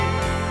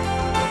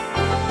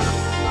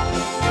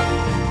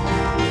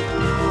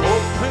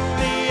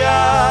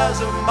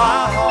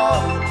my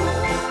heart.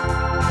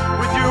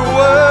 With your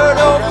word,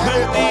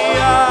 open the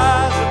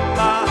eyes of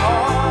my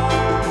heart.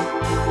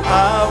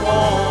 I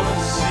want to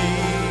see.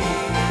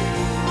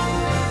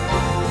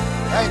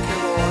 Thank you,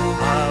 Lord.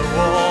 I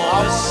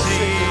want to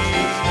see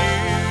you.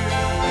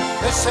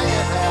 Let's sing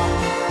it now.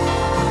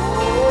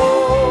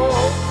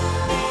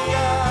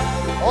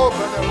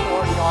 Open them,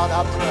 Lord God,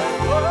 I pray.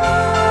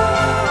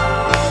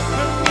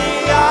 Open the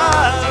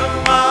eyes of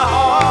my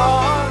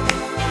heart.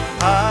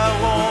 I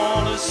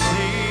want to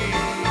see you.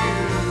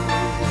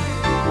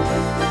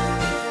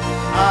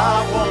 I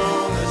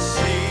want to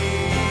see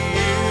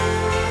you.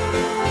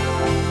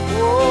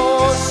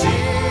 Oh, To see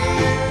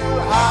you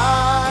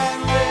high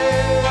and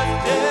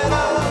lifted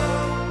up,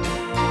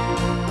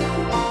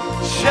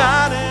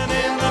 shining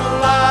in the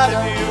light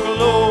of your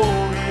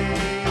glory.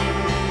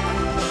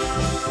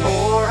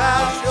 Pour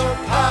out your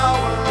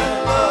power and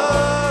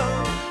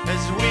love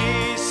as we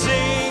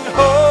sing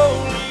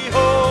holy,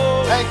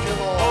 holy. thank you,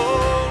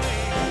 Lord.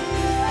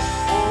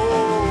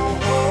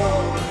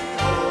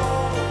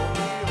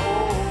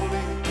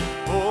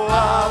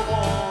 I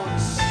want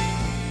to see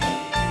you.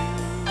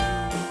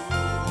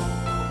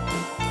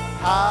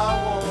 I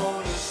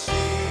want to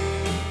see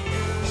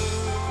you.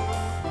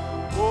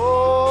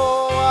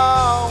 Oh,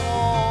 I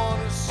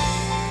want to see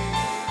you.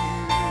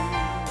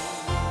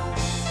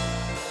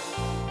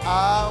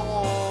 I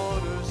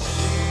want to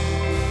see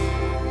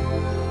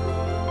you.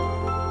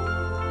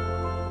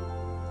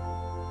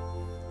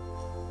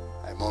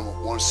 I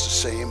want us to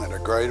see him in a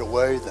greater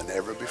way than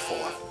ever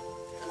before.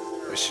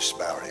 Let's just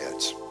bow our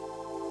heads.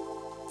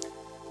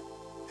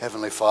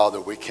 Heavenly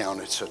Father, we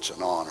count it such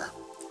an honor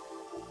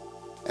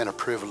and a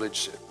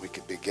privilege that we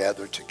could be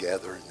gathered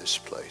together in this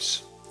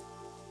place.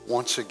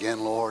 Once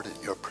again, Lord,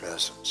 in your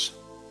presence.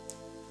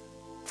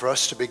 For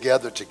us to be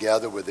gathered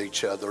together with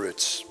each other,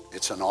 it's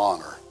an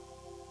honor,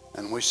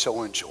 and we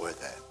so enjoy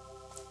that.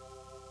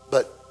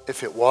 But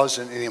if it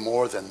wasn't any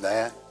more than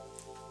that,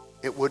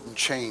 it wouldn't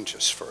change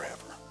us forever.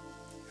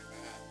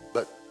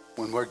 But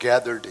when we're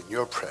gathered in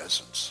your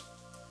presence,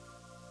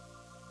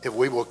 if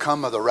we will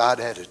come with the right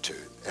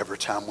attitude every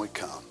time we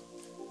come,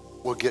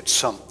 we'll get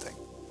something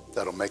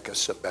that'll make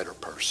us a better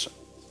person.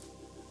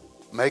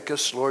 Make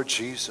us, Lord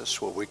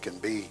Jesus, where we can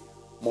be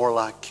more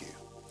like you.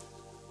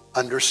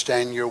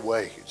 Understand your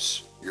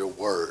ways, your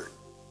word,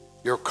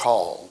 your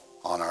call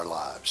on our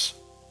lives.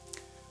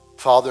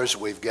 Father, as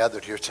we've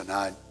gathered here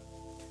tonight,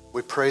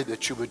 we pray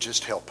that you would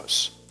just help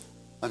us.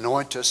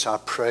 Anoint us, I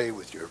pray,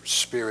 with your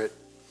Spirit.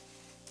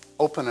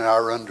 Open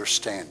our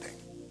understanding,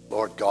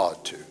 Lord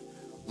God, to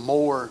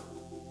more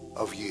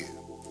of you.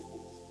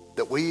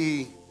 That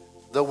we,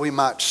 though we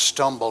might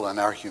stumble in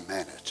our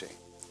humanity,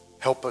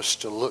 help us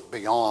to look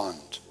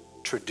beyond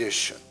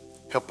tradition.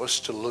 Help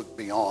us to look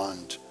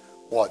beyond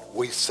what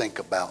we think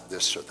about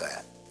this or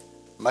that.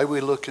 May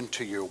we look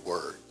into your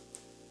word,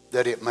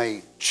 that it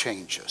may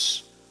change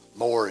us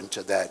more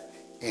into that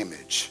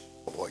image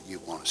of what you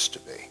want us to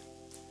be.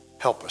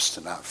 Help us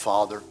tonight,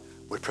 Father.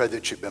 We pray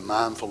that you've been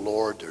mindful,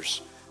 Lord.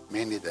 There's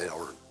many that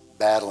are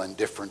battling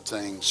different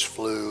things,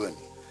 flu and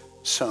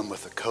some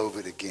with the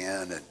COVID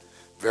again and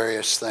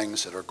various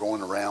things that are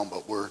going around,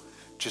 but we're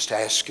just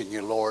asking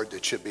you, Lord,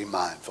 that you be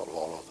mindful of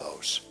all of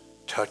those.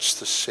 Touch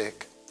the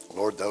sick,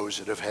 Lord, those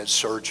that have had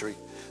surgery,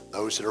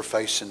 those that are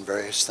facing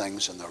various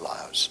things in their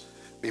lives.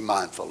 Be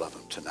mindful of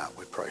them tonight,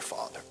 we pray,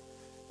 Father,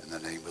 in the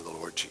name of the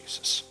Lord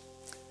Jesus.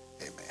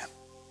 Amen.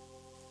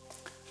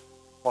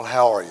 Well,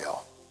 how are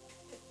y'all?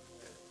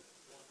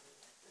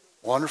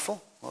 Wonderful?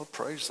 Well,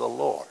 praise the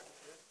Lord.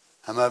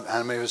 How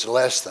many of us are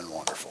less than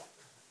wonderful?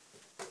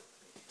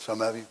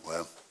 Some of you?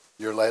 Well,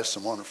 you're less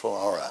than wonderful?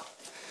 All right.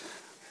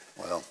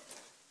 Well,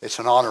 it's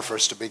an honor for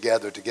us to be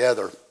gathered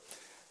together,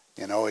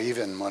 you know,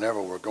 even whenever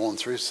we're going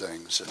through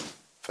things and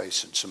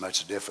facing so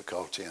much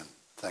difficulty and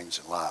things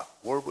in life.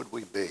 Where would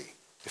we be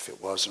if it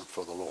wasn't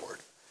for the Lord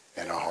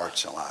in our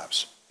hearts and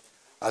lives?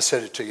 I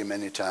said it to you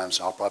many times,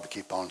 and I'll probably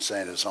keep on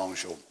saying it as long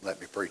as you'll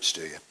let me preach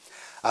to you.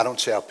 I don't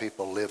see how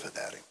people live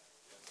without him.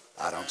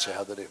 I don't see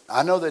how they do.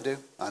 I know they do.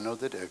 I know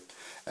they do.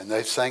 And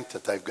they think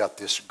that they've got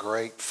this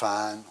great,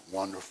 fine,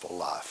 wonderful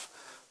life.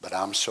 But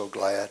I'm so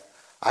glad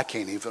I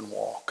can't even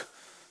walk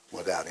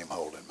without him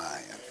holding my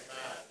hand.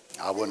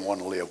 I wouldn't want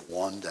to live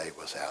one day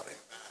without him.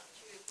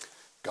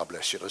 God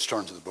bless you. Let's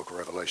turn to the book of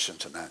Revelation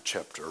tonight,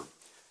 chapter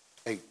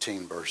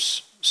 18,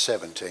 verse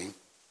 17.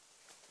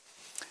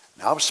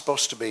 Now, I was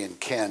supposed to be in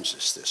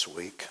Kansas this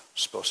week. I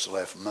was supposed to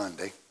leave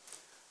Monday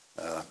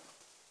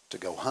to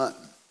go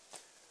hunting.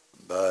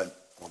 But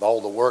with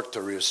all the work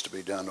there is to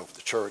be done over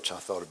the church, I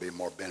thought it'd be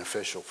more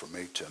beneficial for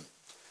me to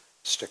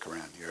stick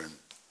around here and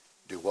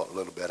do what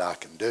little bit I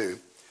can do.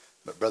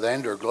 But Brother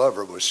Andrew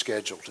Glover was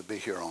scheduled to be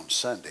here on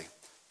Sunday,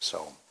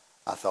 so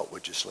I thought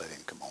we'd just let him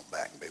come on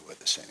back and be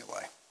with us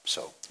anyway.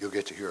 So you'll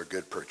get to hear a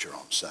good preacher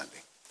on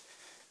Sunday.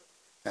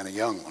 And a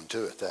young one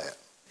too at that.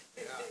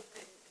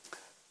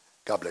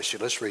 God bless you.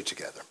 Let's read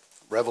together.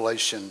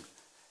 Revelation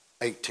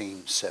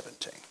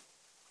 18:17.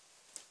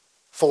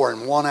 For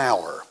in 1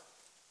 hour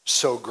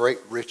so great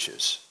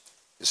riches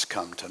is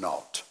come to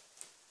naught.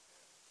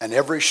 and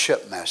every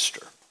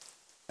shipmaster,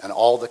 and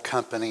all the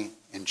company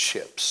in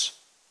ships,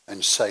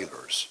 and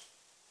sailors,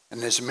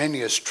 and as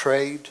many as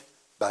trade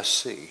by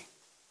sea,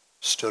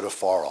 stood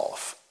afar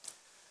off,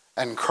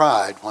 and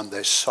cried when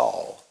they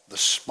saw the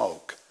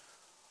smoke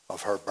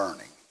of her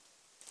burning,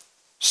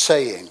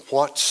 saying,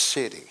 What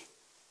city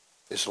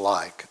is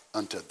like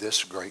unto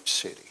this great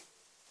city?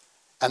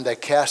 And they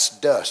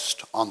cast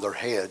dust on their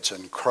heads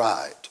and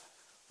cried,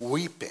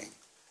 weeping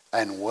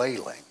and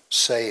wailing,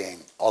 saying,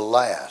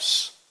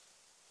 Alas,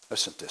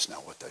 listen to this now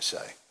what they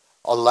say.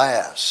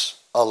 Alas,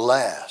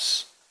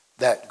 alas,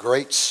 that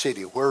great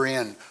city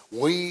wherein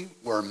we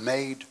were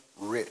made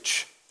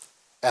rich,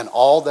 and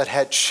all that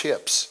had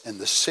ships in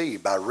the sea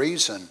by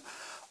reason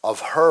of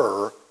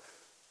her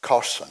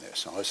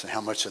costliness. Now listen,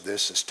 how much of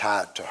this is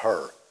tied to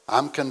her?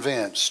 I'm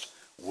convinced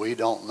we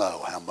don't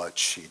know how much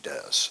she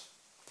does.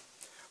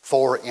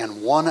 For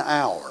in 1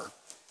 hour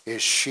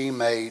is she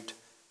made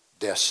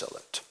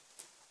desolate.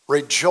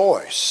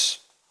 Rejoice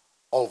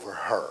over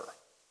her.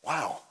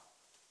 Wow.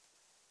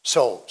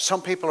 So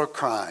some people are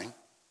crying,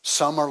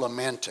 some are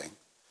lamenting,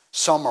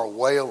 some are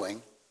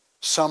wailing,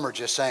 some are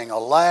just saying,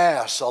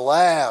 Alas,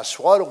 alas,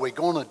 what are we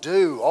going to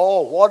do?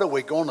 Oh, what are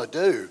we going to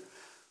do?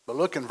 But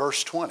look in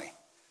verse 20.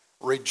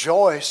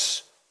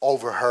 Rejoice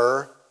over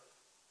her,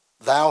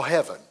 thou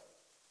heaven,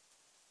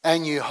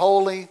 and ye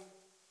holy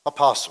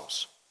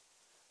apostles.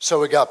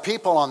 So we got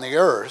people on the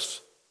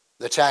earth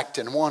that's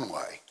acting one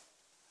way,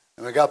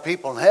 and we got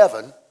people in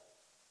heaven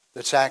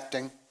that's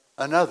acting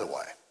another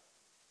way.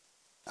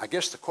 I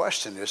guess the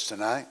question is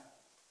tonight,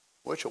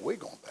 which are we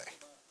going to be?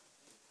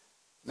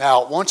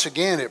 Now, once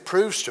again, it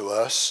proves to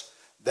us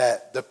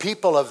that the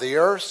people of the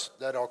earth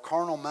that are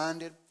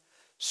carnal-minded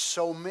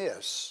so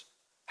miss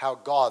how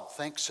God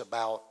thinks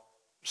about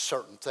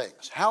certain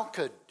things. How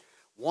could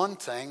one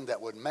thing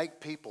that would make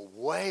people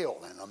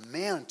wail and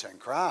lament and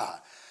cry,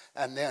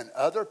 and then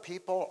other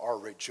people are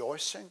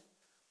rejoicing?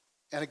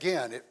 And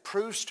again, it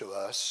proves to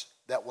us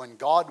that when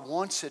God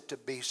wants it to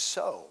be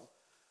so,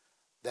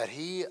 that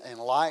He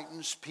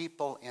enlightens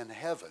people in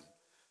heaven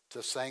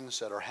to things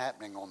that are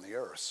happening on the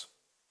earth.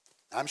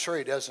 I'm sure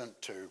He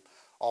doesn't to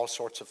all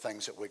sorts of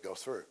things that we go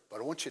through. But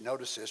I want you to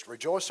notice this.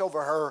 Rejoice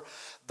over her,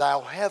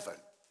 thou heaven,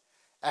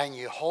 and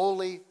ye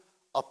holy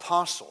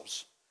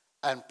apostles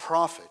and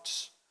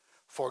prophets,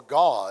 for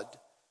God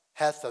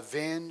hath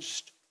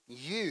avenged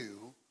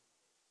you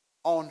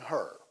on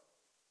her.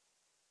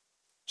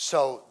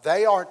 So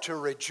they are to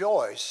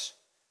rejoice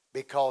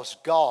because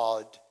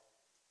God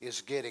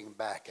is getting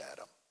back at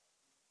them.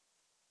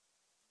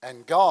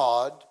 And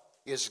God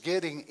is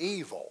getting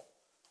evil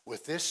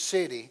with this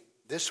city,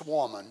 this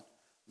woman,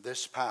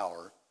 this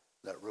power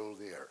that rule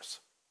the earth.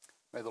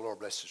 May the Lord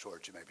bless His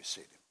word. You may be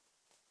seated.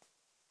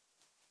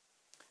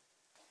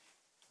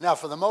 Now,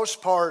 for the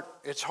most part,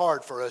 it's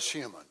hard for us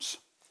humans.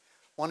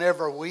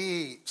 Whenever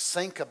we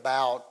think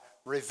about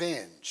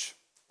revenge,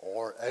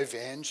 or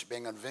avenge,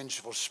 being a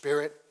vengeful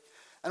spirit,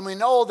 and we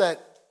know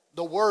that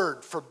the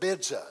word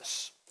forbids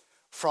us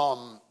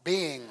from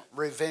being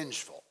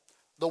revengeful.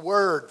 The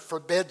word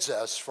forbids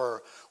us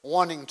for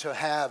wanting to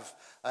have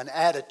an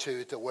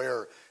attitude to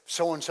where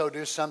so-and-so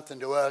do something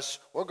to us,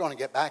 we're going to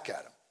get back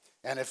at them.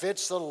 And if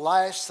it's the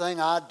last thing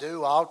I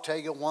do, I'll tell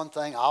you one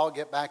thing, I'll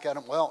get back at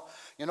them. Well,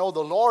 you know, the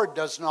Lord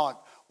does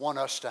not want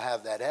us to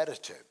have that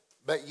attitude.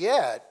 But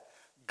yet,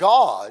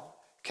 God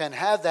can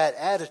have that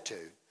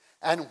attitude.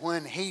 And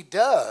when He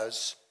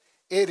does,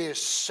 it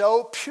is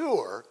so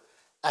pure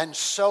and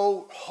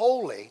so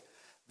holy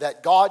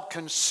that God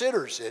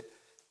considers it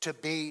to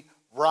be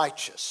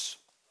righteous.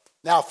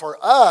 Now for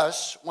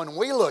us, when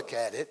we look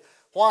at it,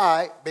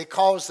 why?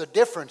 Because the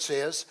difference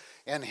is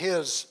in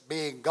His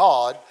being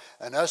God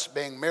and us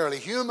being merely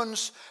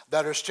humans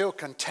that are still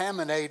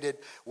contaminated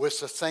with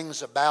the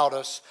things about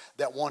us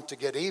that want to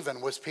get even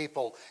with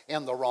people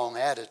in the wrong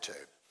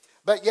attitude.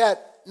 But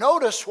yet,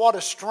 notice what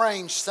a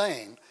strange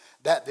thing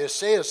that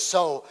this is.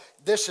 So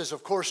this is,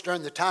 of course,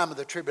 during the time of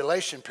the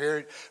tribulation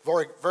period,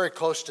 very, very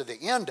close to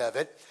the end of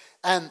it.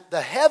 And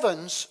the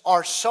heavens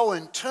are so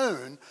in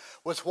tune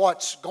with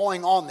what's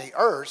going on the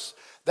earth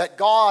that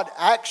God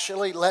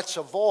actually lets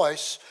a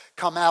voice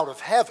come out of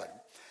heaven.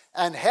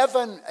 And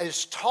heaven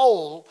is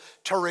told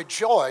to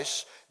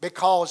rejoice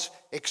because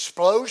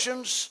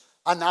explosions,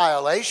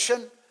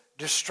 annihilation,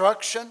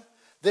 destruction.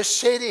 This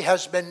city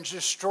has been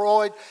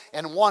destroyed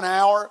in 1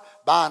 hour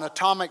by an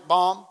atomic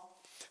bomb.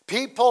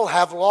 People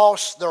have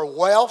lost their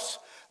wealth.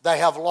 They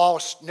have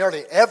lost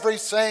nearly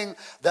everything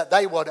that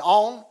they would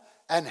own.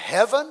 And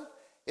heaven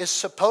is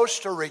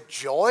supposed to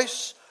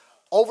rejoice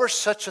over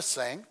such a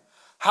thing.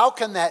 How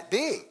can that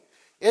be?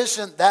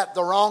 Isn't that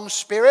the wrong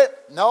spirit?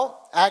 No,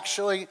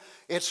 actually,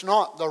 it's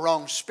not the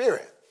wrong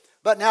spirit.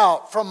 But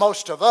now, for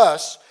most of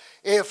us,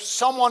 if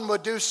someone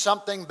would do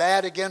something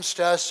bad against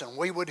us and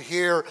we would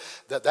hear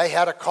that they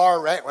had a car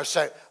wreck, we'd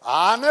say,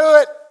 I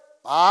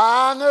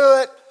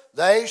knew it.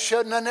 They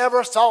shouldn't have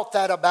never thought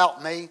that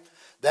about me.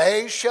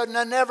 They shouldn't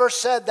have never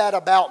said that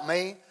about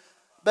me.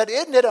 But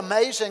isn't it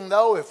amazing,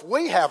 though, if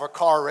we have a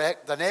car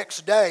wreck the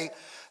next day,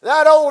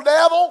 That old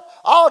devil,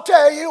 I'll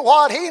tell you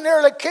what, he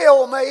nearly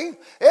killed me.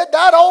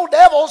 That old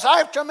devil's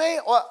after me.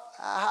 Well,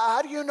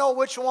 how do you know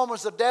which one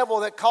was the devil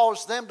that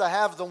caused them to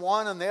have the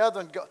one and the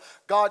other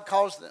God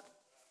caused them?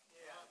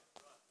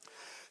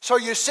 So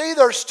you see,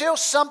 there's still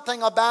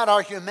something about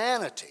our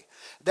humanity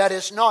that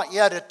is not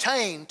yet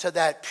attained to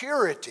that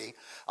purity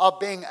of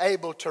being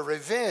able to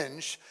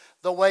revenge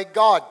the way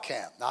God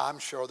can. Now, I'm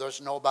sure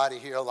there's nobody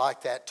here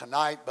like that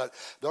tonight, but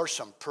there's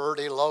some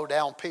pretty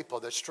low-down people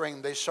that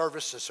stream these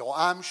services. So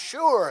I'm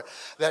sure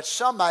that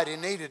somebody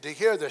needed to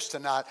hear this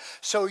tonight.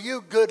 So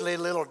you goodly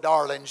little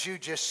darlings, you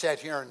just sit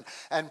here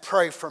and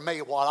pray for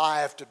me while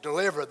I have to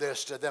deliver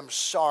this to them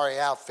sorry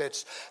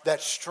outfits that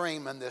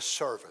stream in this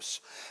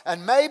service.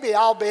 And maybe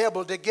I'll be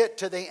able to get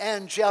to the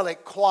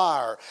angelic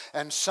choir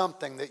and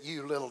something that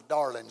you little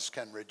darlings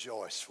can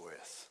rejoice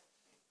with.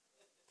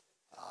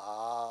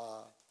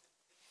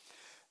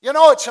 You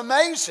know, it's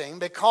amazing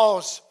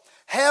because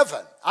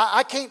heaven,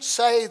 I can't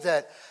say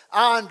that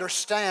I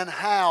understand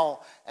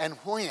how and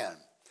when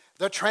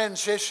the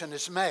transition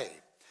is made.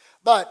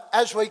 But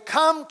as we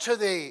come to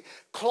the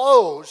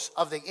close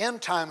of the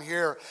end time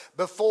here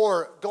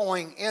before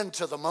going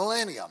into the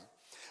millennium,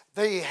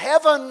 the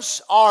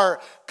heavens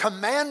are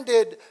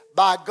commanded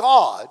by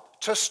God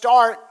to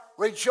start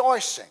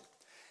rejoicing.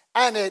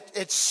 And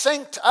it's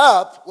synced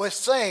up with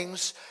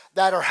things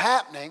that are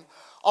happening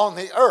on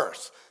the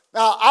earth.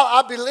 Now,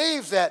 I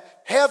believe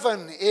that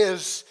heaven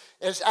is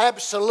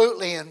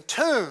absolutely in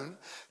tune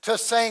to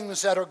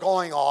things that are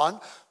going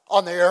on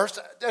the earth.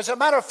 As a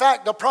matter of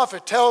fact, the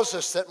prophet tells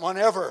us that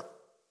whenever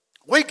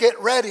we get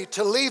ready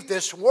to leave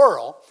this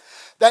world,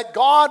 that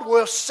God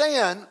will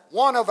send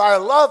one of our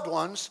loved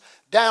ones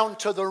down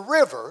to the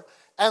river,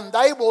 and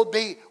they will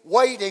be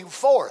waiting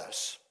for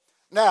us.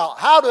 Now,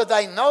 how do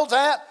they know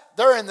that?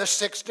 They're in the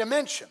sixth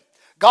dimension.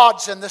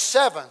 God's in the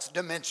seventh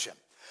dimension.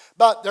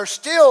 But there's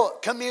still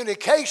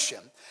communication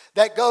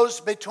that goes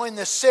between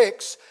the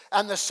sixth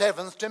and the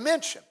seventh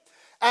dimension.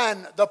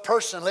 And the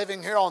person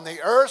living here on the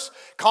earth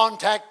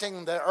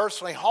contacting the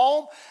earthly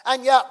home,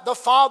 and yet the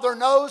Father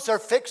knows they're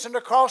fixing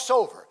to cross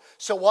over.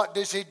 So what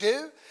does He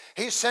do?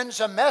 He sends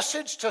a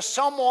message to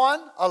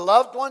someone, a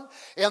loved one,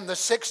 in the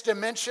sixth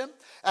dimension,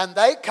 and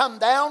they come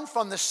down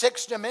from the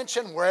sixth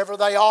dimension, wherever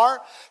they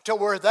are, to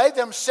where they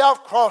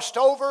themselves crossed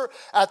over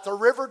at the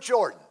River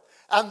Jordan.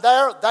 And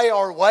there they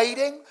are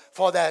waiting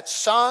for that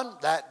son,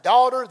 that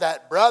daughter,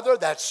 that brother,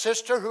 that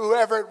sister,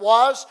 whoever it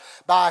was,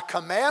 by a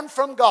command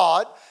from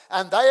God,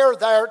 and they are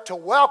there to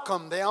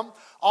welcome them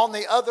on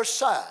the other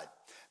side.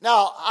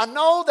 Now, I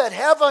know that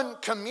heaven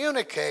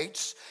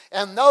communicates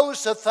and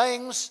knows the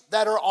things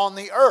that are on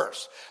the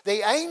earth.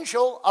 The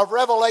angel of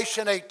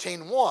Revelation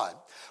 18:1,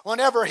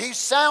 whenever he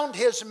sounded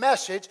his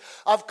message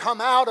of come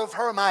out of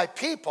her my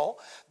people,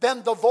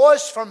 then the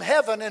voice from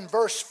heaven in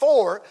verse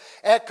 4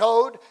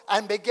 echoed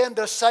and began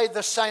to say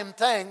the same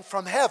thing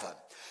from heaven.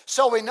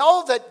 So we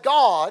know that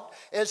God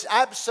is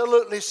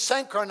absolutely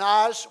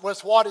synchronized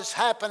with what is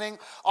happening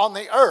on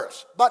the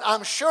earth. But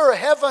I'm sure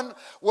heaven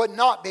would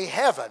not be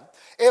heaven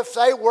if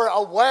they were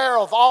aware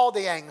of all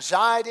the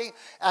anxiety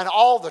and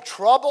all the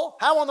trouble.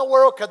 How in the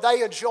world could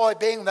they enjoy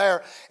being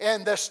there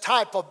in this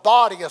type of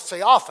body of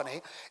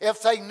theophany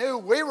if they knew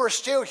we were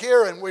still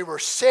here and we were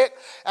sick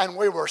and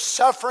we were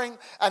suffering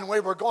and we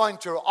were going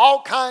through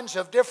all kinds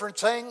of different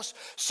things?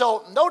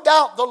 So no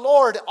doubt the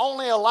Lord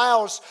only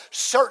allows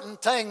certain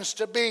things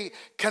to be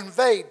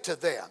conveyed to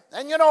them.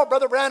 And you know,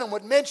 Brother Brandon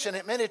would mention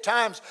it many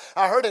times.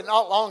 I heard it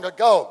not long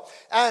ago.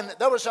 And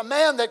there was a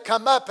man that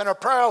come up in a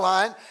prayer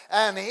line,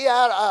 and he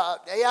had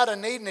a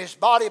need in his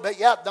body, but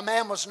yet the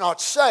man was not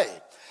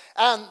saved.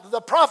 And the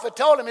prophet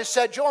told him, he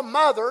said, your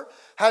mother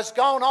has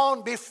gone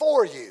on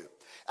before you,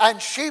 and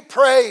she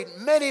prayed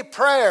many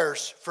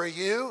prayers for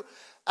you,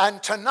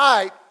 and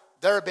tonight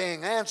they're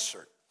being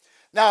answered.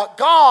 Now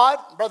God,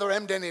 Brother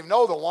M didn't even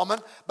know the woman,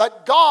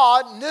 but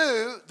God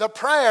knew the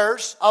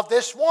prayers of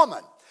this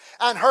woman.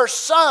 And her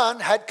son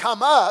had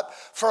come up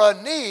for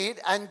a need,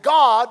 and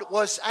God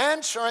was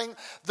answering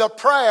the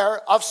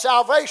prayer of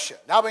salvation.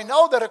 Now we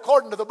know that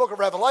according to the book of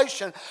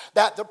Revelation,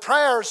 that the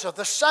prayers of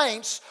the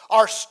saints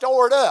are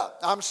stored up.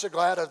 I'm so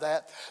glad of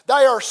that. They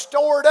are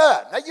stored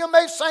up. Now you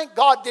may think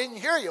God didn't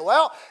hear you.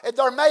 Well,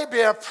 there may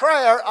be a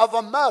prayer of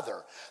a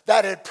mother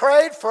that had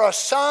prayed for a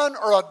son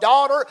or a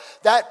daughter.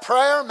 That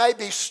prayer may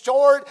be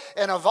stored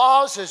in a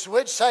vase, as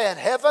we'd say in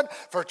heaven,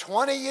 for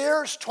 20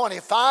 years,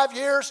 25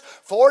 years,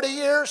 40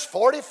 years,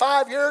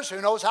 45 years,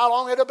 who knows how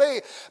long it'll be.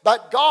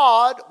 But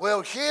God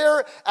will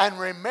hear and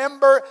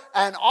remember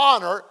and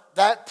honor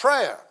that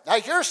prayer. Now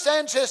here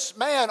stands this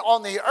man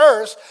on the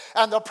earth,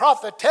 and the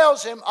prophet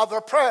tells him of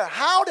a prayer.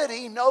 How did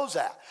he know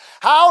that?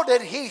 How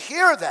did he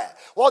hear that?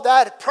 Well,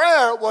 that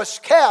prayer was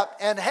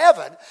kept in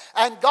heaven,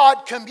 and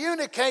God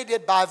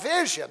communicated by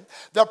vision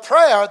the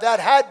prayer that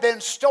had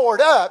been stored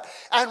up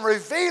and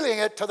revealing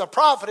it to the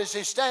prophet as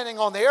he's standing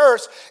on the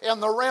earth in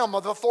the realm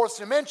of the fourth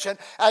dimension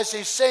as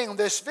he's seeing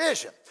this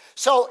vision.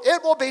 So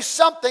it will be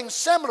something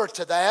similar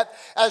to that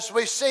as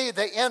we see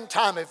the end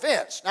time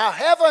events. Now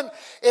heaven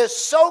is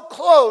so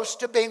close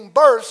to being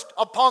burst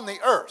upon the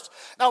earth.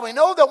 Now we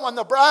know that when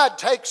the bride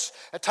takes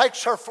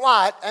her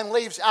flight and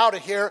leaves out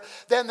of here,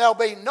 then there'll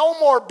be no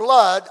more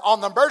blood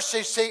on the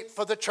mercy seat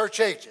for the church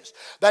ages.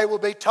 They will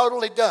be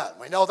totally done.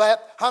 We know that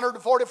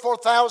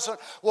 144,000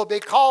 will be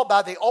called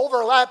by the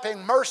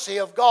overlapping mercy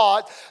of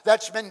God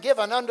that's been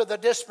given under the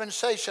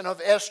dispensation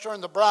of Esther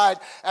and the bride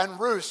and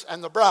Ruth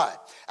and the bride.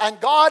 And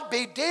God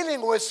be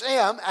dealing with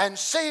them and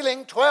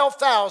sealing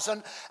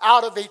 12,000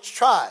 out of each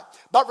tribe.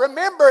 But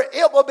remember,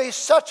 it will be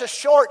such a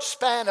short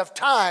span of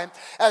time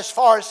as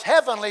far as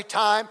heavenly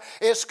time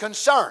is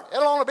concerned.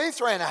 It'll only be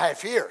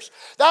 3.5 years.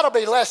 That'll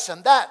be less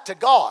than that to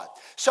God.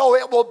 So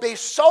it will be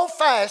so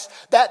fast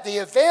that the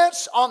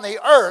events on the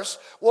earth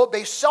will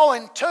be so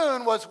in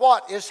tune with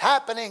what is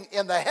happening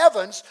in the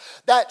heavens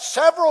that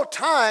several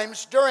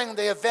times during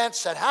the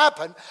events that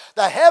happen,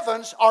 the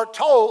heavens are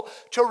told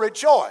to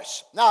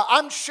rejoice. Now,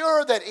 I'm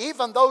sure that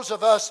even those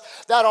of us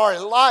that are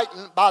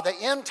enlightened by the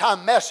end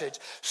time message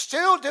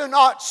still do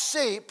not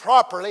see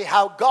properly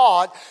how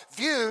God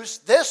views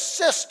this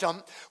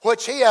system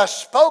which He has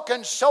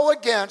spoken so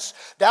against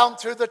down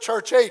through the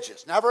church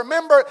ages. Now,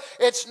 remember,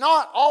 it's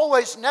not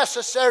always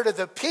necessary to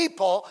the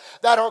people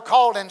that are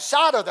called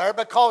inside of there,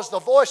 because the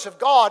voice of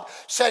God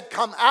said,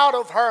 "Come out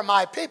of her,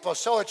 my people."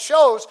 So it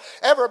shows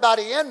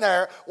everybody in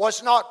there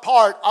was not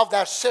part of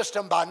that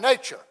system by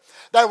nature.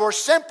 They were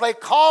simply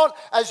called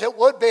as it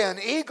would be an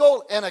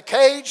eagle in a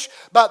cage,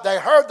 but they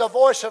heard the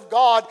voice of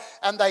God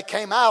and they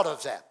came out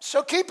of that.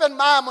 So keep in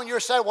mind when you're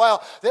saying,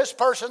 well, this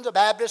person's a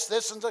Baptist,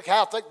 this one's a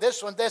Catholic,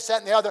 this one, this, that,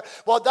 and the other.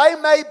 Well, they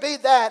may be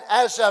that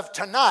as of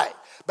tonight,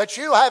 but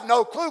you have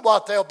no clue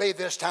what they'll be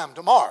this time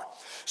tomorrow.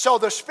 So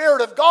the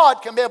Spirit of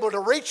God can be able to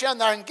reach in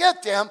there and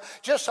get them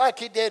just like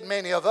He did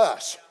many of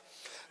us.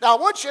 Now, I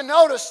want you to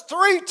notice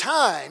 3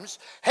 times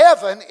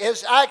heaven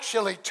is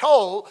actually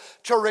told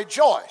to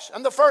rejoice.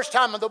 And the first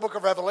time in the book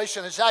of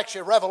Revelation is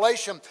actually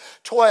Revelation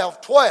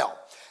 12:12.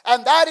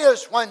 And that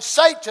is when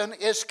Satan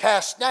is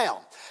cast down.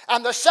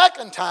 And the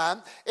second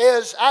time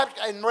is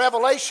in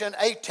Revelation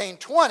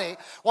 18:20,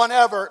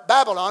 whenever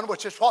Babylon,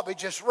 which is what we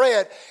just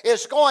read,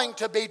 is going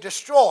to be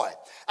destroyed.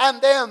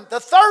 And then the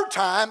third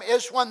time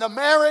is when the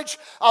marriage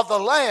of the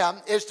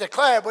Lamb is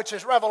declared, which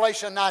is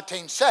Revelation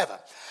 19:7.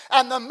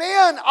 And the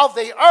men of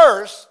the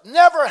earth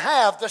never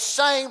have the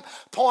same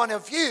point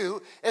of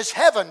view as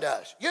heaven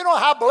does. You know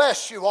how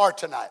blessed you are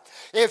tonight.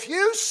 If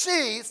you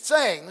see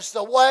things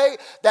the way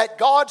that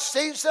God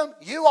sees them,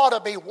 you ought to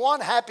be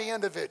one happy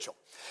individual.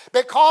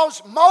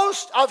 Because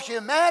most of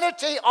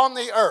humanity on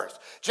the earth,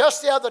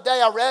 just the other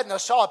day I read and I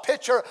saw a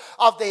picture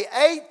of the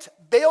 8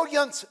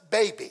 billionth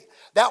baby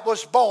that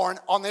was born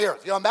on the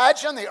earth. You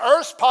imagine the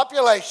earth's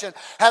population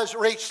has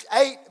reached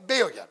 8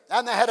 billion.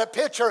 And they had a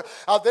picture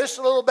of this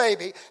little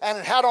baby, and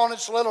it had on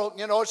its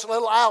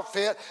little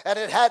outfit, and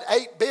it had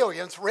 8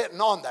 billionth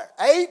written on there.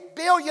 8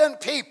 billion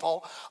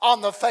people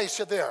on the face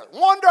of the earth.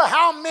 Wonder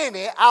how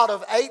many out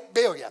of 8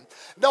 billion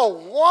know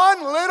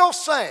one little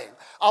thing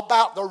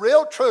about the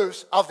real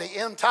truths of the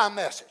end time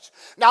message.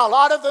 Now, a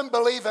lot of them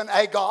believe in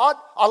a God.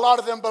 A lot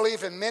of them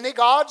believe in many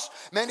gods.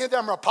 Many of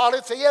them are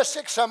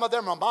polytheistic. Some of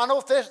them are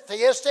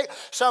monotheistic.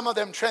 Some of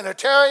them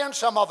Trinitarian.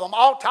 Some of them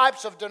all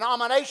types of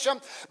denomination.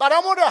 But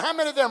I wonder how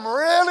many of them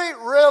really,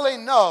 really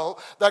know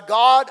the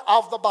God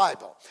of the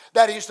Bible.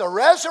 That He's the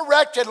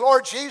resurrected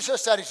Lord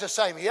Jesus, that He's the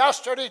same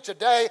yesterday,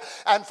 today,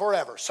 and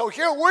forever. So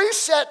here we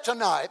sit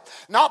tonight,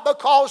 not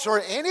because we're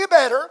any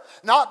better,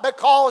 not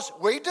because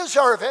we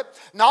deserve it,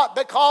 not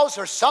because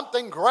there's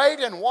something great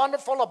and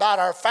wonderful about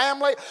our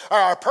family or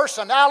our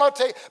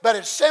personality, but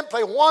it's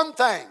simply one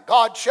thing.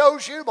 God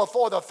chose you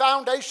before the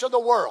foundation of the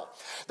world,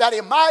 that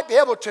He might be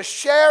able to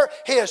share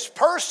His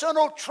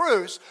personal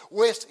truths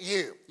with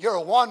you. You're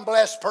one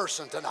blessed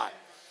person tonight.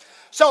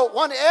 So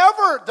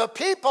whenever the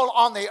people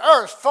on the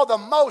earth, for the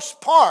most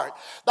part,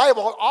 they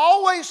will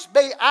always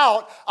be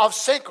out of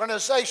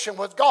synchronization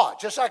with God,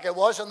 just like it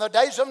was in the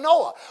days of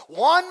Noah.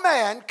 One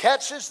man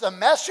catches the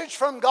message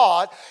from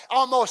God.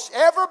 Almost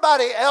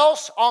everybody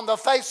else on the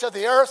face of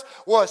the earth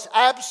was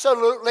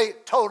absolutely,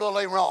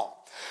 totally wrong.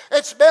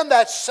 It's been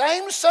that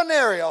same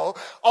scenario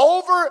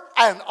over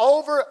and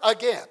over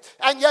again.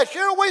 And yet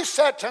here we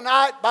sit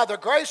tonight by the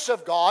grace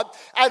of God,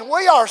 and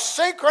we are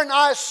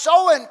synchronized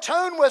so in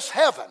tune with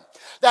heaven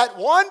that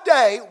one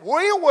day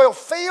we will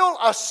feel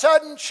a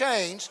sudden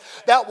change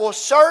that will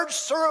surge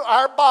through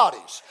our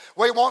bodies.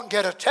 We won't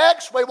get a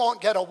text. We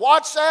won't get a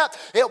WhatsApp.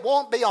 It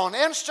won't be on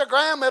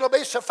Instagram. It'll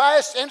be so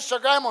fast,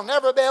 Instagram will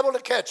never be able to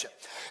catch it.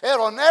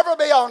 It'll never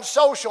be on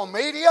social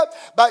media,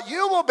 but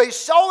you will be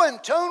so in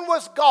tune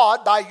with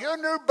God by your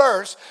new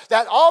birth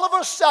that all of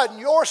a sudden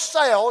your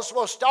cells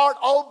will start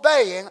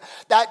obeying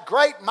that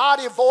great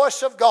mighty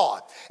voice of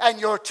God. And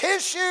your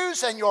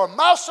tissues and your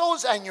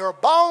muscles and your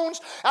bones,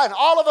 and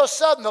all of a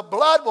sudden the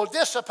blood will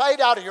dissipate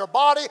out of your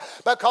body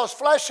because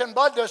flesh and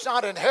blood does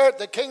not inherit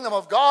the kingdom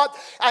of God.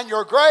 And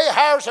your gray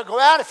hairs will go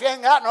out. If you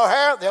ain't got no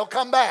hair, they'll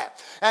come back.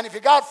 And if you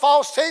got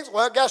false teeth,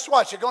 well, guess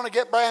what? You're going to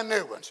get brand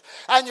new ones.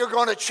 And you're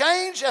going to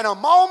change in a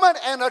moment,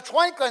 in a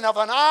twinkling of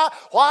an eye.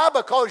 Why?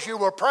 Because you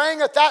were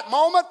praying at that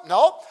moment?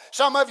 No.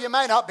 Some of you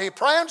may not be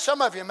praying.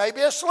 Some of you may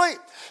be asleep.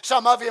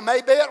 Some of you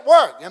may be at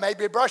work. You may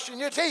be brushing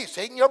your teeth,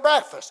 eating your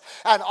breakfast.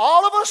 And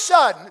all of a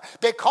sudden,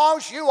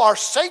 because you are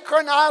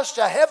synchronized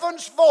to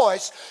heaven's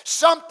voice,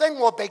 something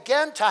will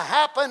begin to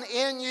happen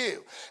in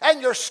you.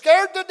 And you're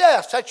scared to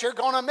death that you're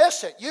going to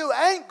miss it. You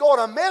ain't going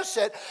to miss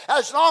it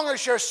as long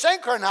as you're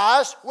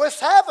synchronized with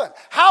heaven.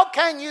 How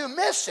can you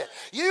miss it?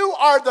 You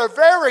are the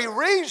very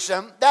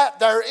reason that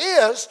there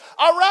is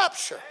a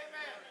rapture.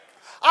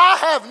 I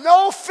have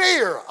no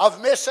fear of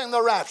missing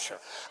the rapture.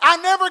 I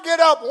never get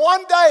up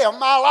one day of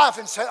my life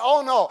and say,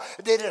 oh no,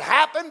 did it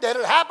happen? Did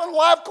it happen?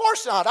 Why, of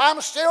course not.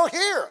 I'm still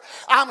here.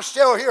 I'm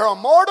still here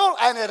immortal,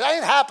 and it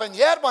ain't happened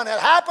yet. When it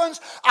happens,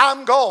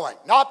 I'm going.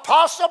 Not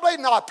possibly,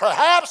 not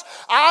perhaps.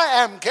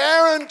 I am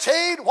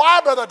guaranteed.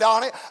 Why, Brother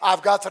Donny?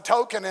 I've got the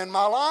token in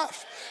my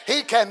life.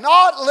 He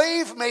cannot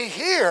leave me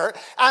here,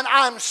 and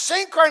I'm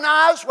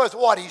synchronized with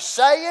what he's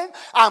saying.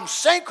 I'm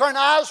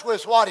synchronized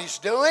with what he's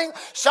doing.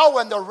 So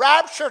when the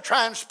rapture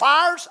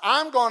transpires,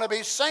 I'm going to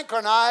be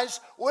synchronized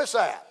with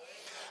that.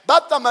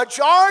 But the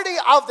majority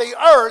of the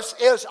earth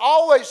is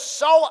always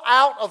so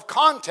out of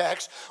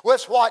context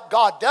with what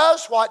God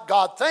does, what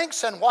God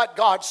thinks, and what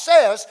God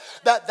says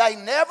that they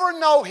never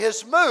know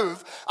his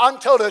move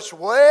until it's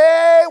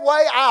way,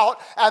 way out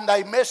and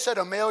they miss it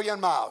a million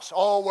miles.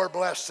 Oh, we're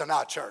blessed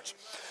tonight, church.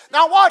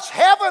 Now watch,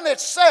 heaven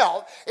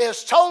itself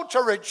is told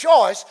to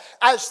rejoice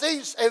as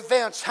these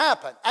events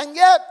happen. And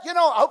yet,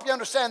 I hope you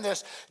understand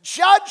this,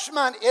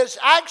 judgment is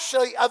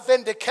actually a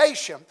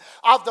vindication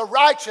of the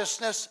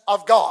righteousness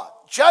of God.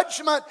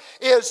 Judgment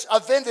is a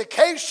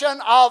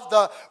vindication of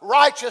the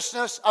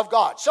righteousness of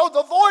God. So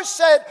the voice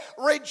said,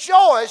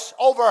 rejoice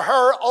over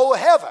her, O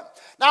heaven.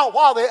 Now,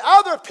 while the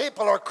other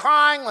people are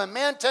crying,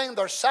 lamenting,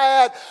 they're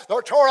sad,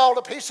 they're torn all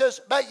to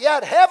pieces, but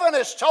yet heaven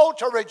is told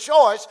to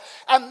rejoice.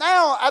 And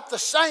now, at the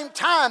same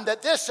time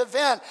that this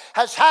event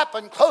has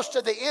happened close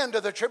to the end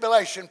of the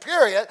tribulation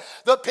period,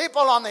 the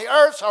people on the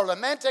earth are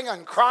lamenting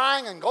and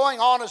crying and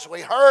going on as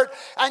we heard.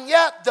 And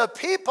yet, the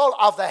people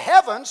of the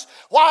heavens,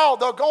 while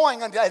they're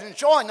going and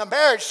enjoying the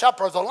marriage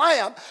supper of the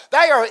Lamb,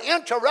 they are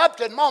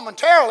interrupted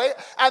momentarily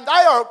and they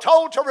are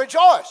told to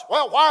rejoice.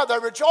 Well, why are they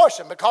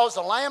rejoicing? Because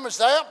the Lamb is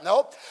there?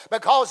 Nope.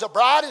 Because the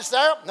bride is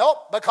there?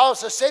 Nope.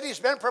 Because the city's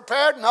been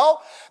prepared? No.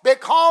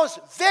 Because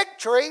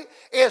victory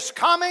is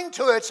coming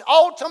to its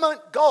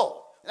ultimate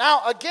goal.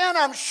 Now, again,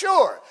 I'm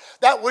sure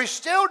that we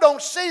still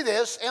don't see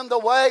this in the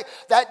way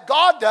that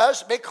God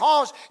does,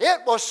 because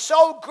it was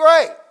so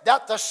great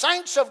that the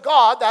saints of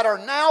God that are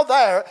now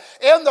there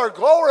in their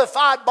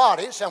glorified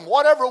bodies and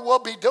whatever we'll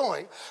be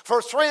doing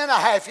for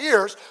 3.5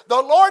 years,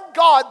 the Lord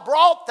God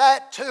brought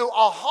that to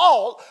a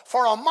halt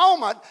for a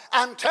moment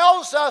and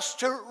tells us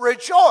to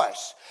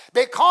rejoice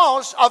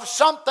because of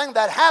something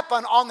that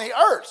happened on the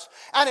earth.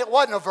 And it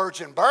wasn't a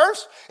virgin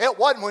birth. It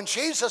wasn't when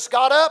Jesus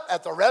got up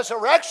at the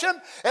resurrection.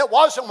 It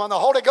wasn't when the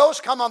Holy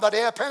Ghost come on the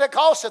day of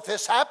Pentecost that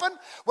this happened.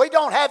 We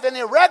don't have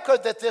any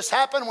record that this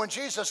happened when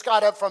Jesus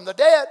got up from the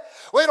dead.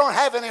 We don't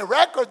have any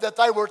record that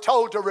they were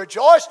told to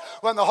rejoice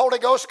when the Holy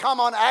Ghost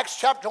come on Acts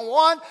chapter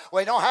 1.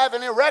 We don't have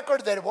any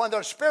record that when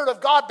the Spirit of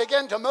God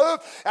began to move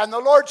and the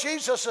Lord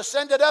Jesus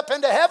ascended up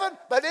into heaven.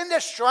 But isn't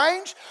this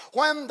strange?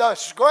 When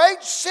the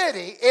great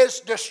city is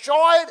destroyed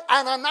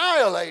and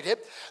annihilated,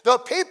 the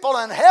people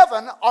in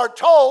heaven are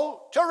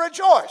told to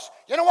rejoice.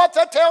 You know what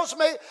that tells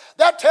me?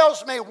 That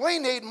tells me we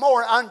need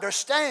more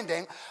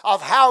understanding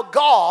of how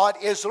God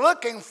is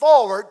looking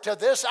forward to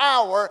this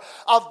hour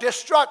of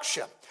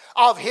destruction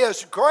of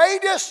his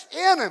greatest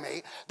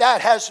enemy that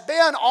has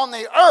been on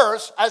the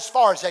earth as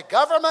far as a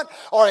government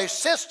or a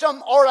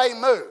system or a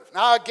move.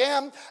 Now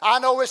again, I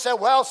know we say,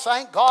 well,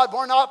 thank God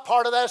we're not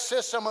part of that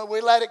system and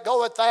we let it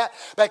go at that.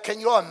 But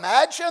can you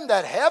imagine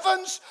that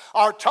heavens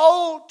are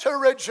told to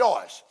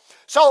rejoice?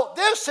 So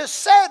this is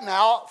said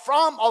now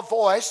from a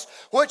voice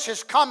which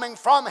is coming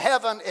from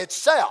heaven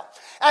itself.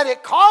 And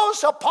it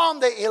calls upon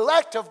the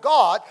elect of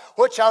God,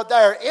 which are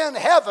there in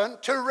heaven,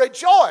 to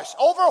rejoice.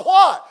 Over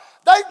what?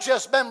 They've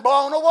just been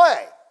blown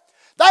away.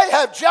 They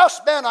have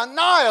just been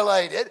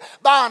annihilated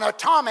by an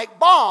atomic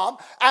bomb,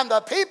 and the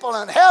people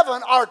in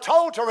heaven are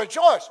told to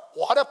rejoice.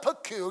 What a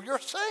peculiar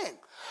thing.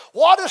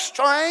 What a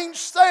strange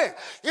thing.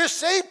 You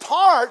see,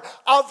 part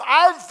of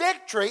our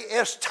victory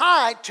is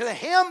tied to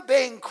him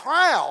being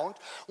crowned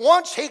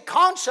once he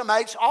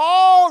consummates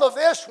all of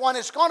this, when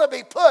it's going to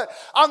be put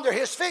under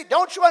his feet.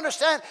 Don't you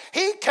understand?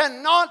 He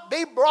cannot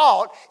be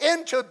brought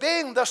into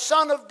being the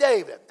son of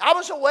David. I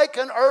was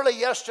awakened early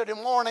yesterday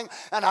morning,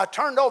 and I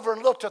turned over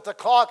and looked at the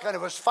clock, and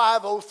it was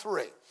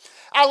 5:03.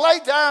 I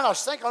laid there and I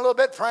was thinking a little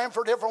bit, praying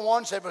for different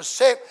ones that was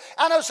sick.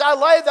 And as I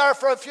lay there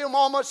for a few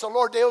moments, the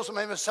Lord deals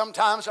with me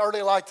sometimes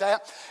early like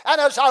that.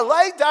 And as I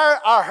laid there,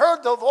 I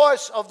heard the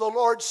voice of the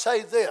Lord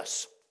say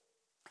this: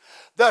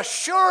 The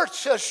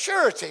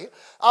surety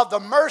of the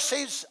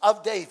mercies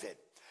of David.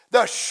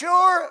 The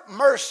sure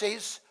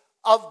mercies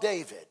of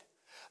David.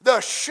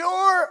 The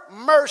sure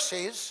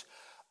mercies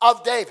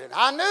of David.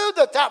 I knew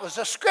that that was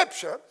a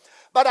scripture,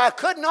 but I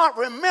could not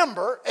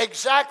remember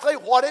exactly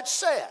what it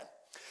said.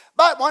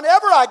 But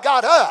whenever I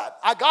got up,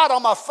 I got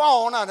on my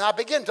phone and I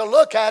began to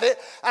look at it,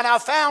 and I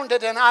found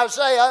it in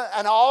Isaiah,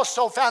 and I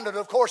also found it,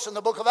 of course, in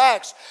the book of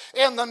Acts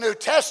in the New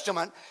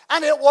Testament.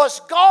 And it was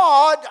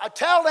God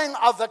telling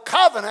of the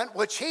covenant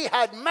which he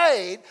had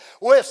made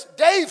with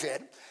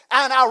David.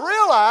 And I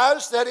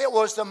realized that it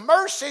was the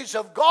mercies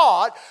of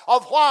God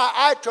of why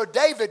after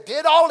David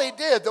did all he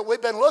did that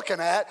we've been looking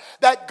at,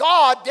 that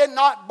God did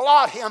not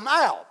blot him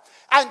out.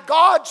 And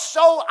God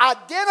so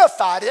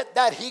identified it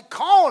that he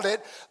called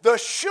it the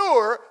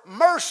sure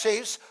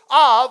mercies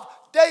of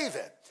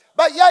David.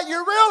 But yet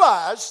you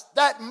realize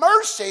that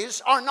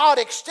mercies are not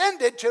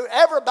extended to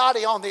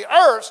everybody on the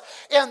earth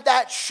in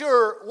that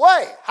sure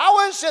way.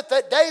 How is it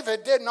that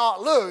David did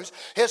not lose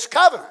his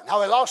covenant?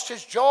 Now, he lost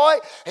his joy.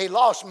 He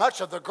lost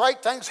much of the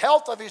great things,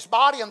 health of his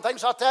body and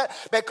things like that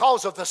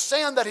because of the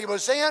sin that he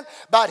was in.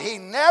 But he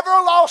never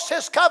lost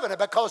his covenant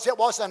because it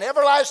was an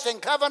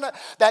everlasting covenant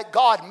that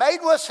God made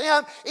with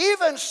him.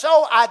 Even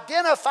so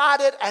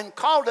identified it and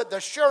called it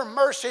the sure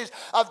mercies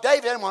of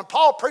David. And when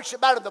Paul preached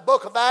about it in the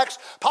book of Acts,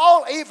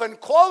 Paul even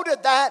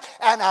quoted that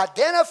and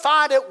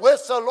identified it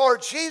with the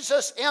Lord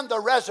Jesus in the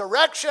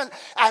resurrection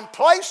and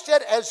placed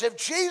it as if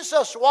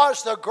Jesus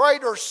was the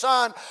greater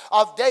son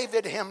of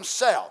David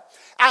himself.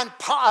 And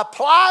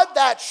applied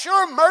that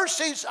sure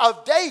mercies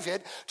of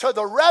David to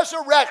the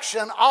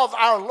resurrection of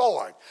our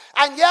Lord.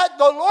 And yet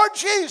the Lord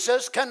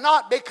Jesus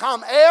cannot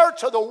become heir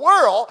to the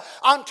world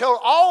until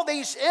all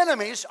these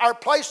enemies are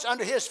placed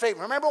under his feet.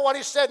 Remember what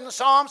he said in the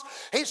Psalms?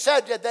 He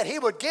said that he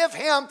would give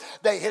him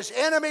his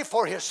enemy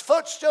for his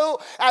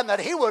footstool, and that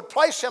he would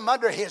place him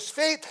under his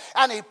feet.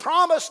 And he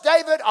promised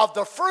David, of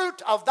the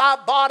fruit of thy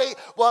body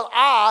will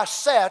I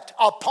set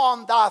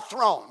upon thy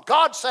throne.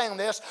 God saying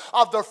this,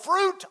 of the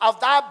fruit of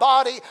thy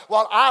body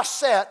will I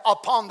set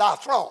upon thy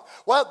throne.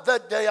 Well,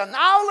 the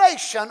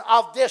annihilation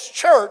of this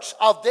church,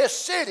 of this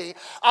city,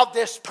 of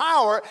this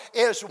power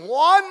is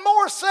one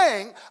more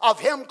thing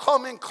of him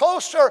coming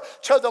closer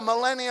to the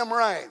millennium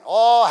reign.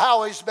 Oh,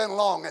 how he's been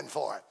longing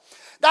for it.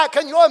 Now,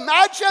 can you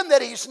imagine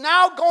that he's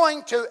now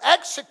going to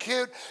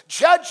execute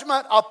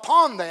judgment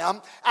upon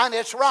them, and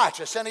it's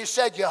righteous? And he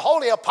said, "Ye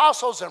holy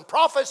apostles and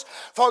prophets,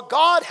 for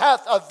God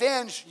hath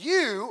avenged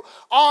you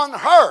on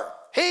her."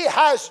 He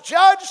has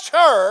judged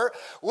her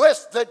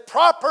with the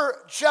proper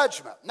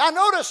judgment. Now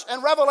notice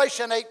in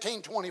Revelation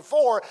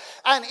 18:24,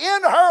 and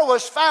in her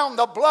was found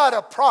the blood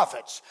of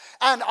prophets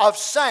and of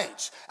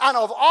saints and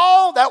of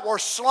all that were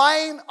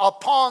slain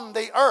upon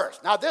the earth.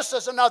 Now this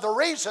is another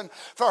reason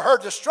for her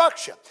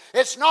destruction.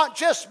 It's not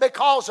just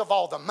because of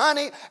all the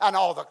money and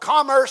all the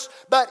commerce,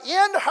 but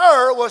in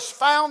her was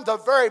found the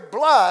very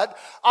blood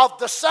of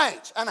the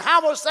saints. And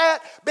how was that?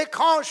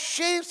 Because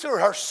she, through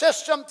her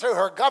system, through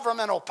her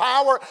governmental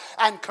power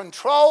and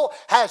control,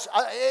 has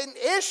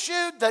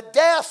issued the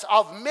death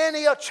of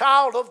many a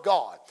child of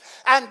God.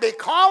 And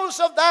because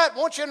of that, I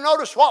want you to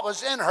notice what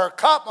was in her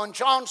cup when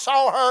John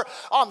saw her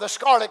on the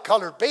scarlet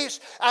colored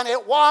beast. And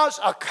it was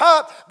a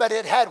cup, but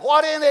it had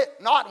what in it?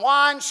 Not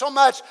wine so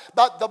much,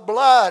 but the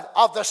blood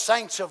of the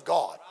saints of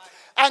God.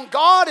 And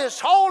God is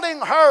holding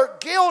her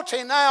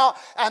guilty now,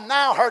 and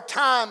now her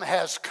time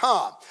has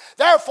come.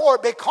 Therefore,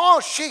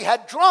 because she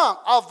had drunk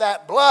of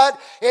that blood,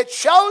 it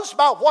shows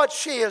by what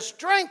she is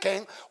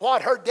drinking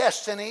what her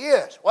destiny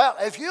is. Well,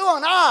 if you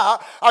and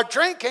I are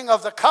drinking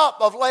of the cup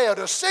of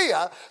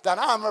Laodicea, then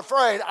I'm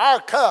afraid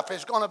our cup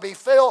is going to be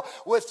filled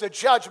with the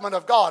judgment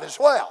of God as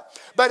well.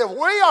 But if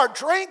we are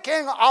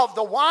drinking of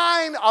the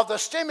wine of the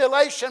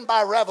stimulation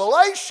by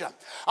revelation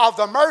of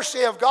the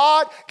mercy of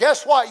God,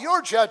 guess what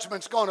your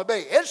judgment's going to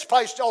be? It's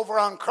placed over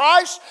on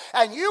Christ,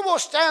 and you will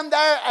stand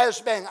there as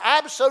being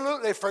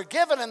absolutely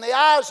forgiven in the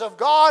eyes of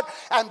God.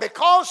 And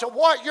because of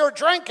what you're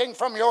drinking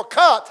from your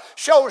cup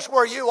shows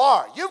where you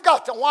are. You've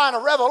got the wine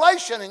of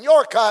revelation in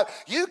your cup.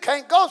 You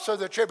can't go through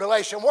the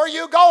tribulation. Where are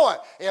you going?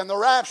 In the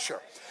rapture.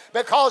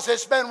 Because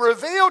it's been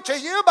revealed to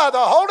you by the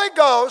Holy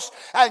Ghost,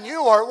 and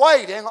you are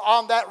waiting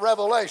on that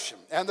revelation.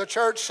 And the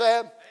church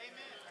said, amen.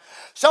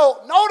 So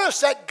notice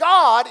that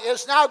God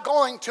is now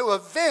going to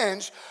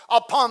avenge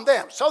upon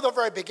them. So the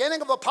very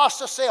beginning of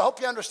apostasy, I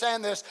hope you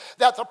understand this,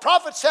 that the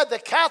prophet said the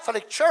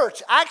Catholic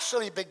Church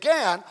actually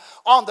began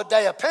on the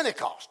day of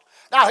Pentecost.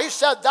 Now, he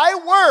said they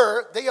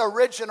were the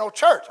original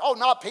church. Oh,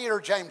 not Peter,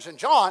 James, and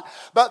John,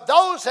 but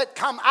those that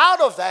come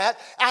out of that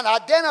and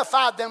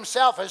identified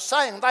themselves as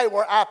saying they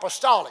were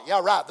apostolic.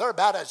 Yeah, right, they're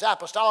about as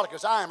apostolic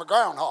as I am a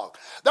groundhog.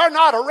 They're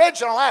not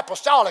original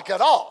apostolic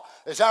at all.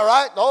 Is that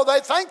right? Oh,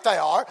 they think they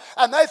are,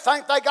 and they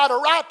think they got a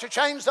right to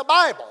change the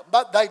Bible,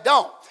 but they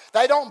don't.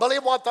 They don't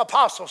believe what the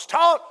apostles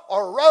taught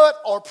or wrote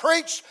or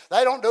preached.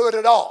 They don't do it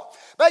at all.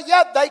 But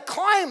yet they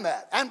claim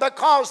that, and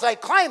because they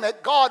claim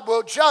it, God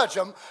will judge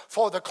them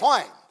for the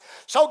claim.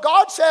 So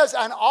God says,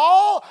 and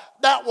all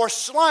that were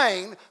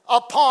slain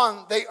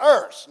upon the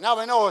earth. Now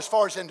we know as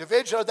far as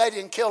individuals, they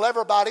didn't kill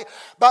everybody,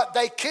 but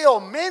they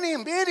killed many,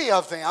 many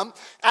of them.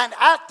 And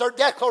at their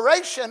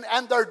declaration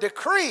and their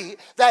decree,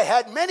 they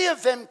had many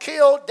of them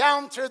killed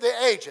down through the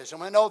ages.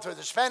 And we know through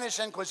the Spanish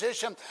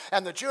Inquisition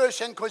and the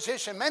Jewish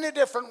Inquisition, many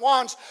different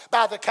ones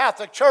by the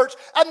Catholic Church.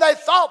 And they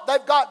thought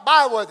they've got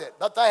by with it,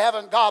 but they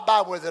haven't got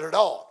by with it at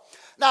all.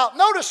 Now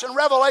notice in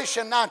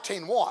Revelation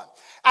 19:1.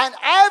 And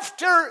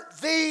after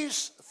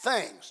these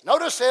things,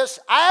 notice this,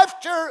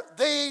 after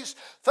these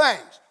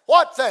things.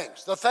 What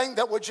things? The thing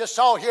that we just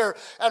saw here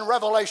in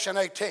Revelation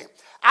 18.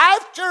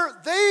 After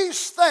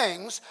these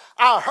things,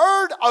 I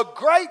heard a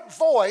great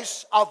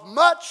voice of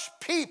much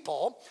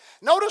people.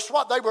 Notice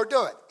what they were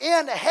doing.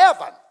 In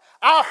heaven,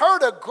 I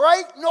heard a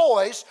great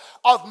noise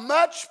of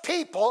much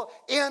people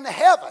in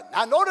heaven.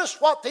 Now notice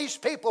what these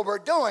people were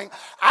doing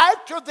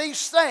after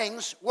these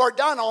things were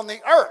done on the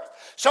earth.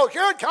 So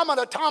here had come an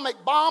atomic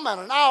bomb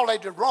and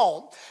annihilated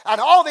Rome, and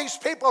all these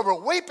people were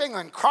weeping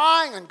and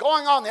crying and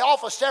going on the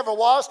awful ever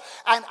was.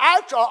 And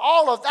after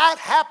all of that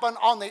happened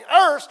on the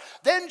earth,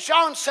 then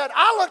John said,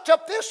 I looked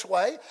up this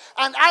way,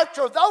 and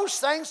after those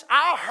things,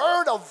 I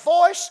heard a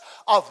voice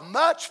of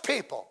much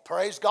people.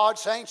 Praise God,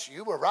 saints,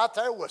 you were right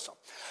there with them.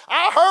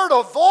 I heard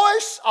a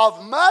voice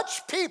of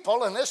much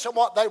people, and listen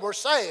what they were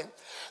saying.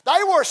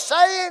 They were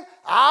saying,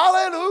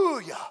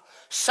 hallelujah,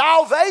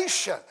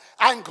 salvation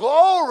and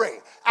glory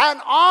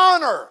and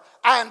honor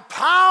and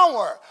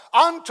power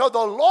unto the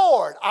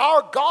Lord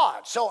our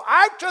God. So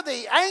after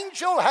the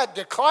angel had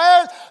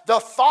declared the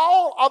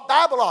fall of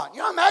Babylon,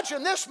 you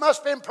imagine this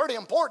must have been pretty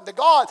important to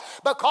God,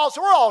 because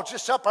we're all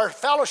just up there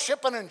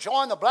fellowshipping,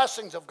 enjoying the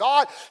blessings of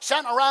God,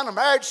 sitting around the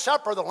marriage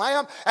supper of the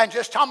Lamb and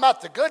just talking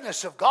about the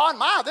goodness of God.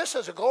 My, this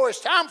is a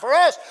glorious time for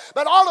us.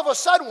 But all of a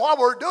sudden, while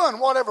we're doing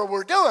whatever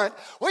we're doing,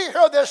 we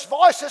hear this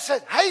voice that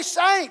says, hey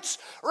saints,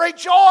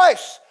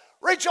 rejoice.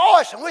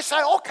 Rejoice. And we say,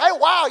 okay,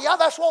 wow, yeah,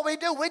 that's what we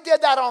do. We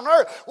did that on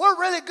earth. We're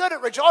really good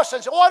at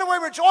rejoicing. So what are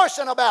we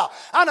rejoicing about?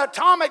 An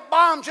atomic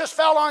bomb just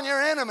fell on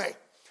your enemy.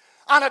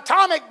 An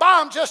atomic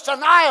bomb just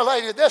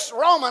annihilated this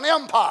Roman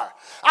Empire.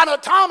 An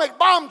atomic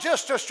bomb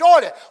just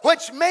destroyed it,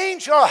 which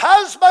means your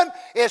husband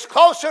is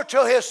closer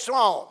to his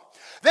throne.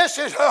 This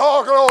is,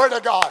 oh, glory to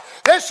God.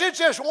 This is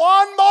just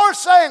one more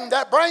thing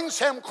that brings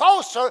him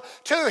closer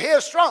to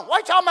his throne. What are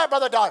you talking about,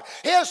 Brother Donny?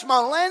 His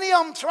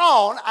millennium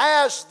throne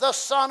as the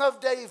Son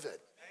of David.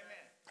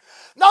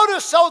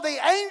 Notice, so the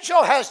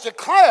angel has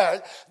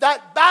declared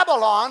that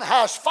Babylon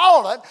has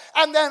fallen,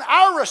 and then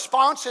our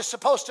response is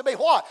supposed to be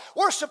what?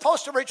 We're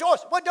supposed to rejoice.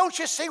 Well, don't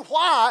you see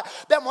why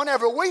that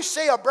whenever we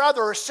see a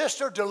brother or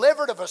sister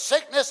delivered of a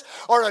sickness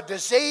or a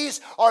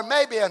disease or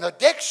maybe an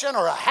addiction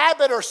or a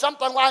habit or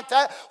something like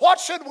that, what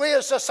should we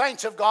as the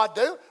saints of God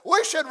do?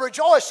 We should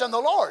rejoice in the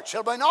Lord,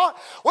 should we not?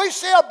 We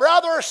see a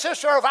brother or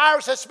sister of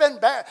ours that's been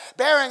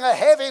bearing a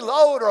heavy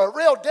load or a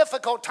real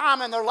difficult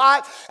time in their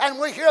life, and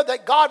we hear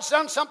that God's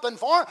done something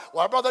for them.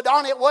 Well, Brother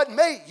Donny, it wasn't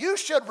me. You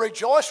should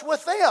rejoice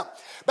with them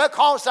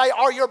because they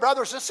are your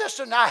brothers and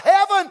sisters. Now,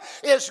 heaven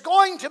is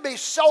going to be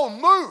so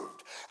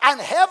moved, and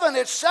heaven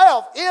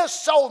itself is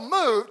so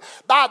moved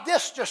by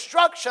this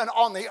destruction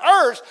on the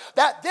earth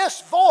that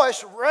this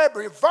voice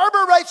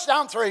reverberates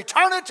down through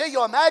eternity,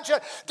 you imagine,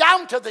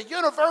 down to the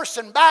universe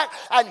and back.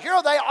 And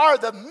here they are,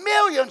 the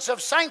millions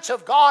of saints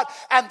of God,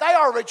 and they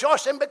are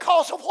rejoicing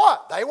because of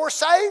what? They were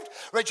saved,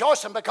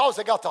 rejoicing because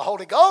they got the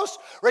Holy Ghost,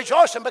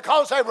 rejoicing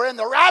because they were in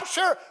the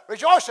rapture,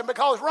 rejoicing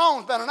because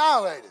Rome's been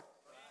annihilated.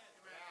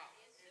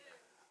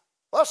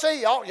 Well,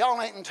 see,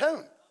 y'all ain't in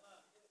tune.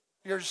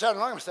 You're just sitting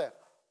around and saying,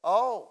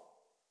 oh,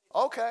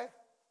 okay.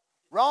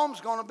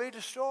 Rome's going to be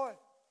destroyed.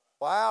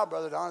 Wow,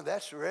 Brother Donny,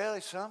 that's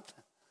really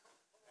something.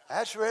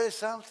 That's really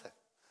something.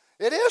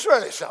 It is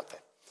really something.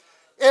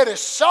 It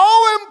is so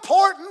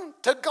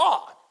important to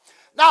God.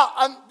 Now,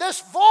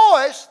 this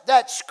voice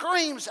that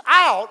screams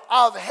out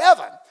of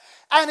heaven,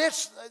 and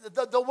it's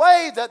the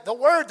way that the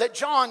word that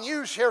John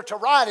used here to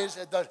write is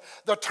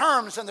the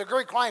terms in the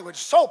Greek language,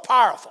 so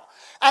powerful.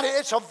 And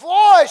it's a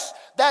voice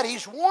that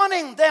he's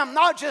wanting them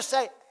not just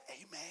say,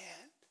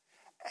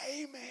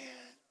 amen,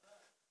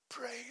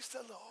 praise the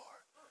Lord.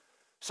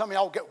 Some of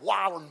y'all get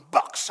wild and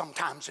bucks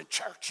sometimes in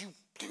church. You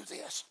do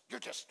this. You're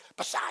just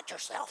beside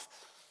yourself.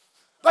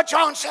 But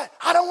John said,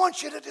 I don't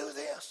want you to do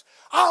this.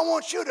 I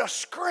want you to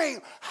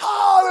scream,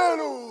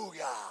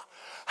 hallelujah,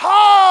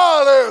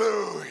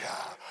 hallelujah,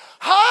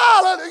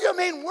 hallelujah. You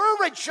mean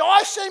we're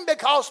rejoicing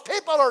because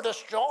people are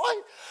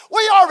destroyed?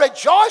 We are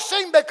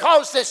rejoicing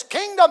because this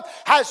kingdom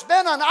has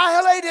been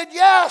annihilated?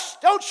 Yes.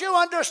 Don't you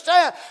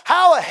understand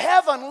how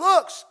heaven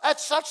looks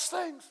at such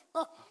things?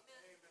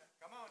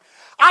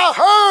 I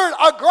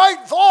heard a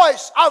great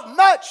voice of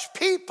much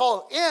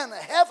people in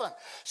heaven.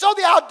 So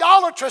the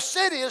idolatrous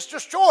city is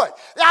destroyed.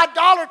 The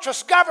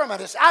idolatrous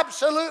government is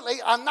absolutely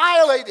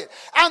annihilated.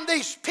 And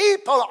these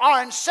people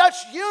are in such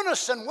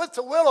unison with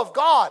the will of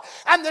God.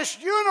 And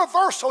this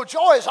universal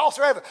joy is all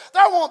through heaven.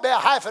 There won't be a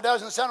half a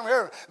dozen sitting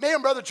here. Me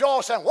and Brother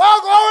Joel saying,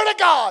 well, glory to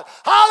God.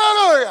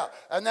 Hallelujah.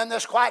 And then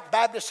this quiet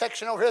Baptist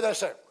section over here, they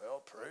say,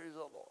 well, praise the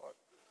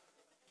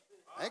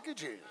Thank you,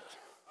 Jesus.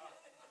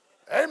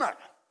 Amen.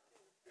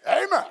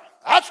 Amen.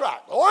 That's right.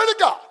 Glory to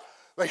God.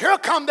 But here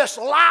come this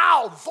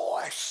loud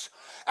voice.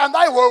 And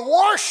they were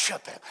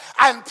worshiping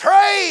and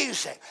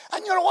praising.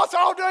 And you know what they're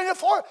all doing it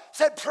for?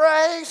 Said,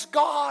 praise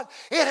God.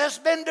 It has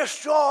been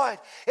destroyed.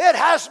 It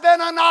has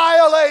been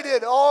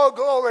annihilated. Oh,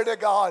 glory to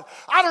God.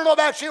 I don't know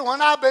about you.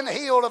 When I've been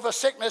healed of a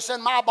sickness in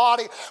my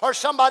body or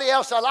somebody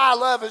else that I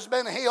love has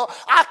been healed,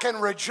 I can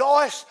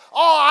rejoice.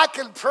 Oh, I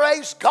can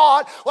praise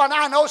God when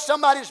I know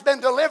somebody's been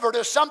delivered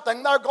of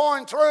something they're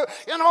going through.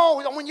 You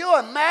know, when you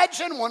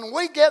imagine when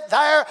we get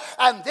there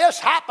and this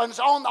happens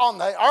on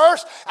the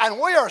earth and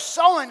we are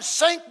so in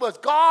sync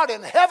with God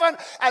in heaven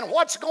and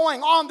what's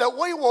going on that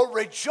we will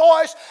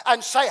rejoice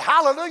and say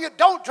hallelujah.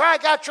 Don't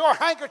drag out your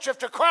handkerchief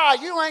to cry.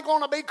 You ain't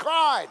going to be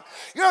crying.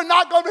 You're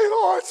not going to be,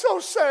 oh, it's so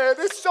sad.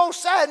 It's so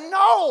sad.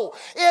 No,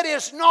 it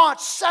is not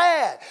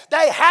sad.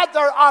 They had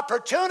their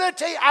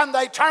opportunity and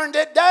they turned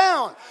it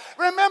down.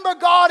 Remember,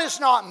 God is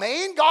not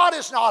mean. God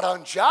is not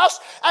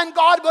unjust. And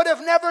God would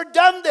have never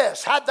done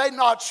this had they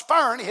not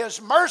spurned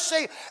His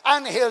mercy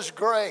and His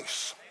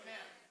grace.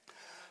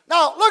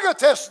 Now, look at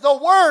this. The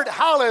word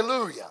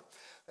hallelujah.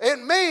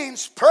 It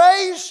means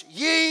praise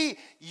ye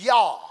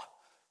Yah.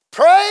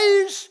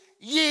 Praise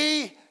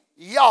ye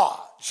Yah.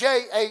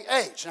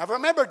 J-A-H. Now,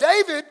 remember,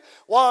 David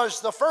was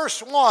the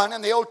first one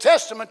in the Old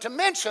Testament to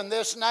mention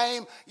this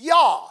name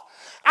Yah.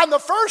 And the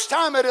first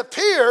time it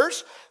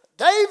appears,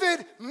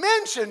 David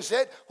mentions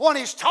it when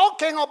he's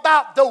talking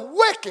about the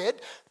wicked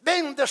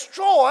being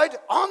destroyed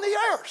on the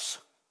earth.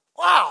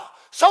 Wow.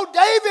 So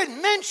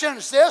David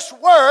mentions this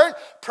word,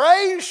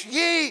 praise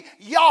ye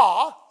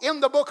Yah, in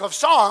the book of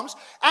Psalms,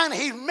 and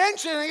he's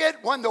mentioning it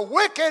when the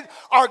wicked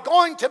are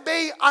going to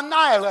be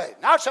annihilated.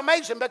 Now it's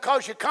amazing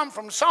because you come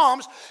from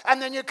Psalms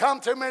and then you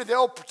come through many of the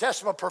Old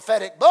Testament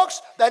prophetic books,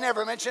 they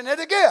never mention it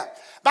again.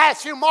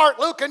 Matthew, Mark,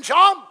 Luke, and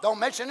John don't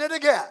mention it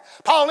again.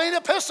 Pauline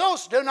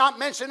epistles do not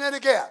mention it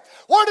again.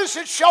 Where does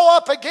it show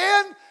up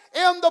again?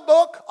 In the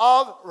book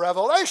of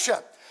Revelation.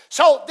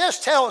 So this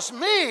tells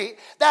me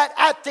that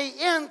at the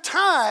end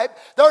time,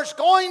 there's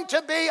going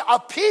to be a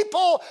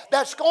people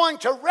that's going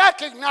to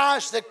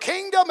recognize the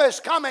kingdom is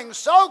coming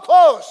so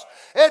close.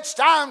 It's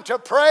time to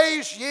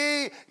praise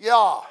ye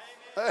Yah.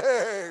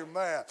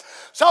 Amen.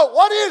 So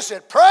what is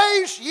it?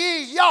 Praise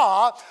ye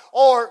Yah,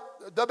 or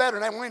the better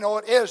name we know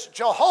it is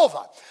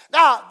Jehovah.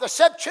 Now, the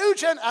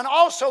Septuagint and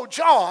also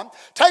John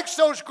takes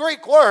those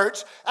Greek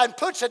words and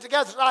puts it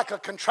together like a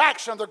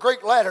contraction of the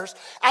Greek letters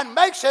and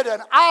makes it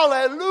an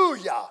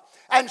alleluia.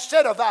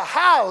 Instead of a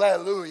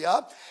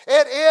hallelujah,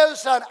 it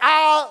is an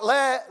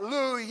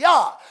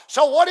alleluia.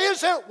 So what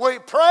is it? We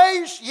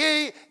praise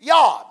ye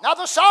Yah. Now,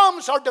 the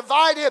Psalms are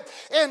divided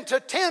into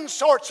 10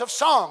 sorts of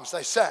songs,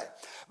 they say.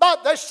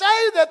 But they say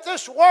that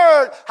this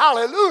word,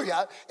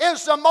 hallelujah,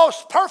 is the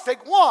most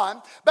perfect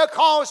one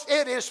because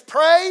it is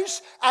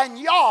praise and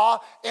Yah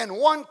in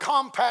one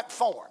compact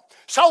form.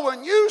 So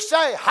when you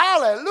say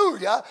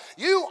hallelujah,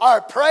 you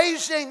are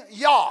praising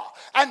Yah.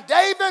 And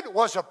David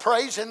was a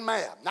praising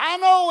man. Now, I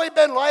know we've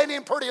been laying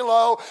him pretty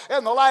low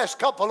in the last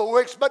couple of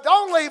weeks, but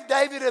don't leave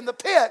David in the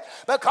pit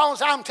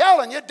because I'm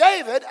telling you,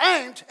 David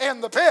ain't in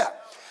the pit.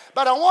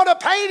 But I want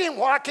to paint him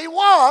like he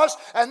was,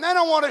 and then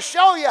I want to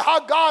show you how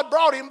God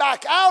brought him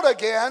back out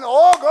again.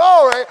 Oh,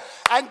 glory.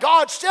 And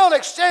God still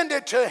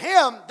extended to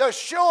him the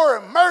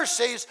sure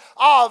mercies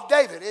of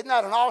David. Isn't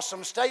that an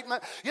awesome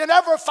statement? You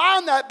never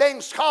find that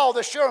being called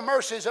the sure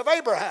mercies of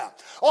Abraham,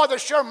 or the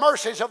sure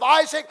mercies of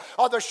Isaac,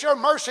 or the sure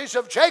mercies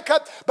of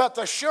Jacob, but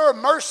the sure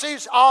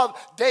mercies of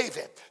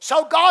David.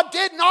 So God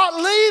did not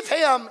leave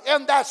him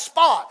in that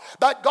spot,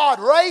 but God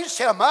raised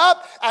him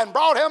up and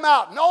brought him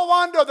out. No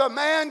wonder the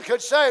man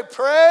could say,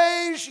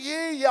 praise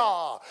ye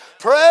Yah.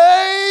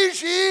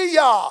 Praise ye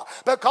Yah.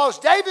 Because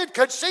David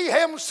could see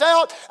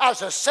himself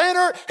as a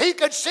sinner. He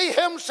could see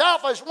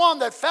himself as one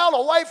that fell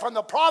away from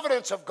the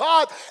providence of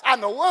God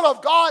and the will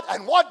of God.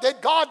 And what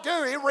did God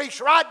do? He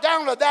reached right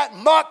down to that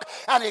muck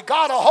and he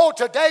got a hold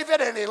to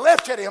David and he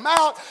lifted him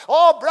out.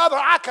 Oh, brother,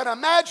 I can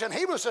imagine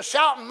he was a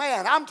shouting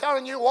man. I'm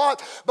telling you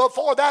what,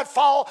 before that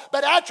fall.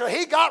 But after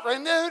he got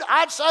renewed,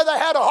 I'd say they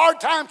had a hard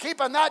time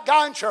keeping that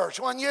guy in church,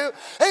 wouldn't you?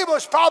 He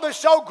was probably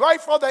so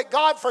grateful that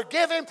God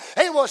forgive him.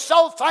 He was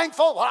so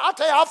thankful. Well, I'll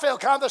tell you, I feel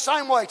kind of the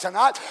same way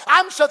tonight.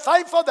 I'm so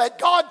thankful that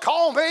God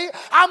called me.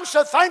 I'm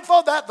so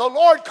thankful that the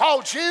Lord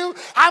called you.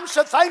 I'm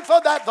so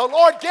thankful that the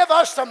Lord give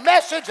us the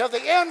message of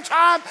the end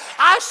time.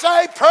 I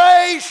say,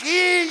 praise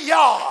ye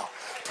Yah.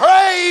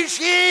 Praise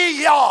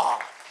ye Yah.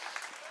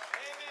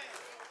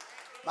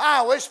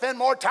 We spend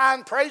more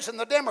time praising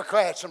the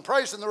Democrats and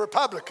praising the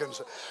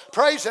Republicans,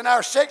 praising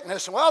our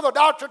sickness. And, well, the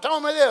doctor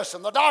told me this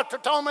and the doctor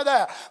told me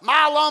that.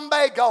 My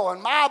lumbago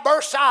and my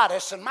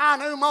bursitis and my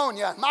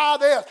pneumonia and my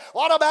this.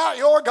 What about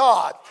your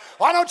God?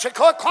 Why don't you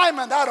quit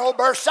claiming that old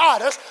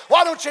bursitis?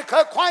 Why don't you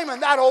quit claiming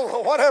that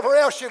old whatever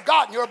else you've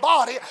got in your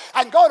body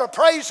and go to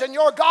praising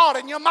your God,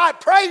 and you might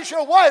praise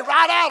your way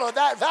right out of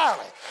that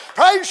valley.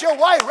 Praise your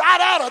way right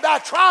out of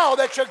that trial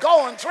that you're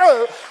going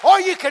through. Or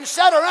you can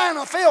sit around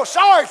and feel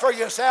sorry for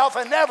yourself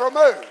and never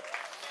move.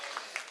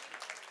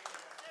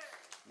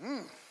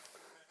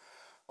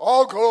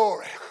 Oh,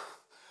 glory.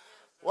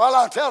 Well,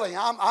 I'm telling you,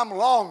 I'm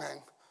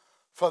longing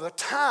for the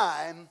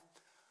time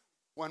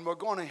when we're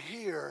going to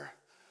hear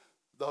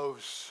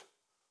those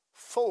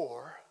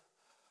 4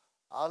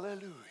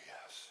 hallelujahs.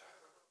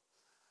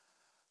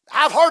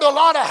 I've heard a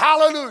lot of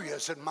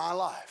hallelujahs in my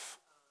life.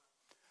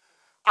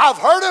 I've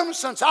heard them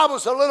since I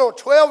was a little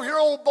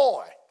 12-year-old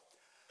boy.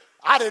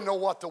 I didn't know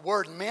what the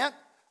word meant.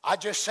 I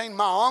just seen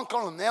my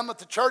uncle and them at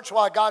the church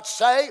while I got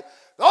saved.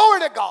 Glory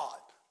to God.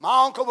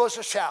 My uncle was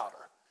a shouter.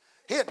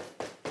 He'd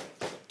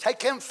take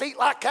them feet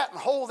like that and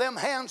hold them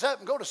hands up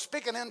and go to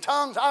speaking in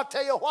tongues. I'll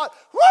tell you what,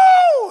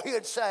 woo,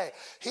 he'd say.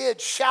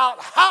 He'd shout,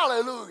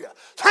 hallelujah.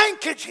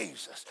 Thank you,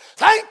 Jesus.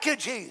 Thank you,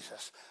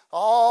 Jesus.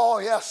 Oh,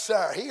 yes,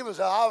 sir. He was,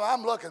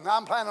 I'm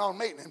planning on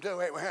meeting him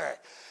too.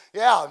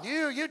 Yeah,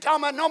 you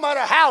talking about no matter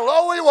how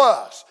low he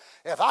was,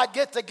 if I'd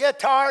get the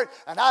guitar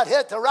and I'd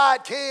hit the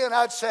right key and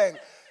I'd sing,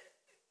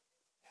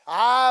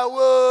 I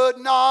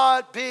would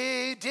not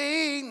be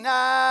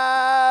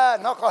denied.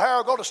 Knuckle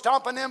Hair go to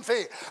stomping them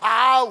feet.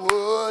 I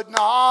would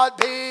not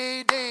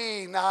be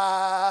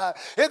denied.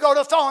 He'd go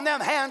to throwing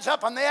them hands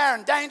up in the air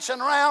and dancing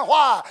around.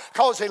 Why?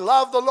 Because he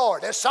loved the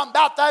Lord. There's something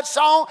about that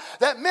song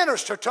that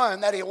ministered to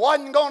him that he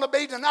wasn't going to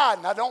be denied,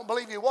 and I don't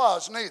believe he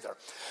was neither.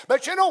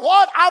 But you know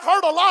what? I've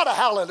heard a lot of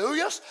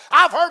hallelujahs.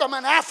 I've heard them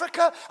in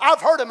Africa. I've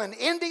heard them in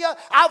India.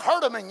 I've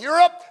heard them in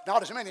Europe.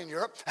 Not as many in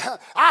Europe.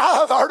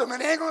 I've heard them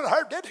in England.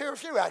 I did hear a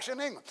few actually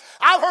in England.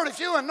 I've heard a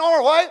few in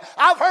Norway.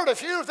 I've heard a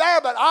few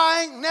there, but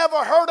I ain't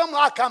never heard them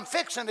like I'm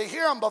fixing to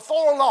hear them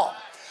before long.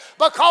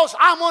 Because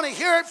I want to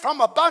hear it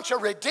from a bunch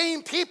of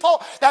redeemed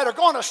people that are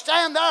going to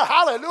stand there,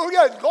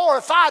 hallelujah, in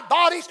glorified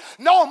bodies.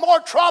 No more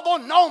trouble,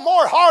 no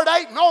more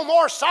heartache, no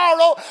more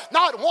sorrow,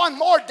 not one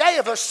more day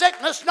of a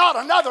sickness, not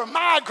another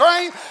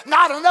migraine,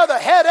 not another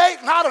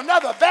headache, not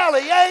another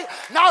bellyache,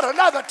 not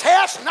another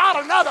test,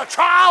 not another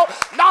trial,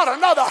 not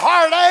another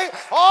heartache.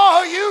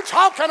 Oh, you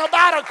talking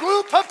about a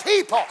group of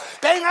people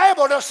being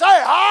able to say,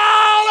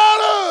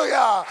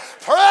 hallelujah,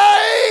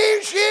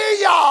 praise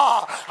ye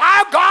Yah,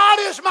 our God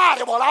is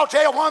mighty. Well, I'll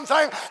tell you one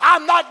thing,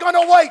 I'm not going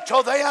to wait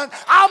till then.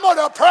 I'm going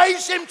to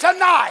praise him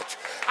tonight.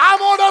 I'm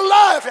going to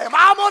love him.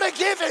 I'm going to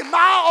give him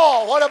my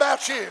all. What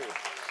about you?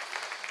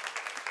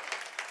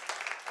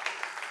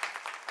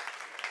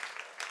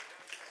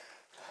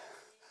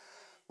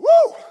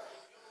 Woo!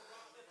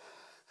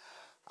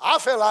 I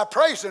feel like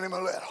praising him a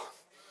little.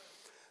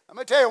 Let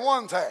me tell you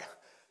one thing.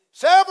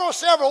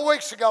 Several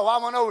weeks ago,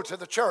 I went over to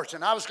the church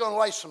and I was going to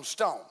lay some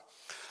stone.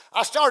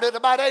 I started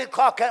about 8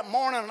 o'clock that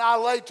morning and I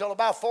laid till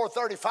about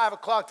 4:30, 5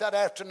 o'clock that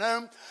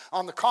afternoon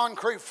on the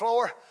concrete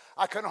floor.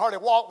 I couldn't hardly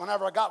walk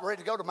whenever I got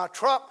ready to go to my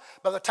truck.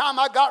 By the time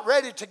I got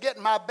ready to get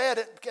in my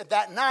bed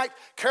that night,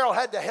 Carol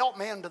had to help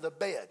me into the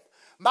bed.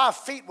 My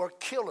feet were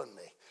killing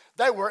me.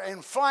 They were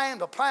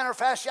inflamed, the plantar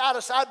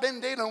fasciitis I'd been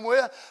dealing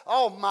with.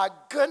 Oh, my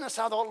goodness.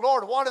 I thought,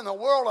 Lord, what in the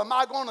world am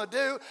I going to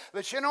do?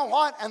 But you know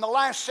what? In the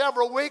last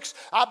several weeks,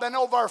 I've been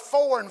over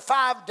 4 and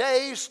 5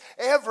 days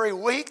every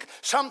week,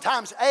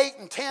 sometimes 8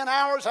 and 10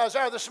 hours. I was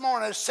there this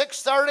morning at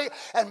 6:30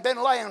 and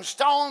been laying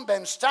stone,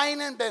 been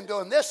staining, been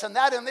doing this and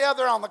that and the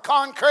other on the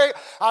concrete.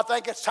 I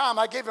think it's time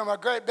I give him a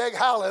great big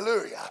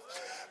hallelujah.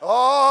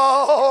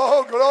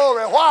 Oh,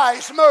 glory. Why?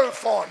 He's moved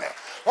for me.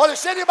 Well,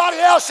 has anybody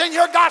else in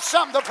here got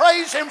something to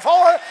praise him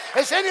for?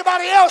 Has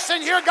anybody else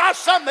in here got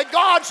something that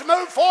God's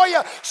moved for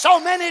you so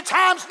many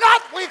times?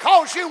 Not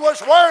because you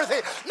was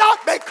worthy,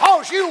 not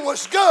because you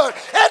was good.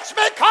 It's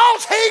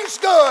because he's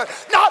good,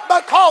 not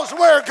because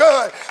we're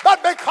good,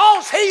 but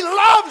because he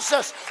loves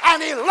us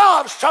and he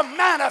loves to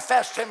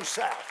manifest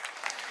himself.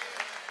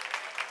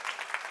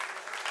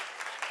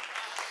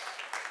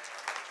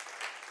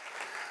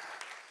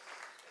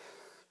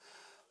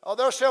 Oh,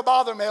 they'll still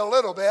bother me a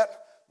little bit.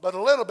 But a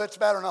little bit's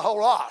better than a whole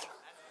lot.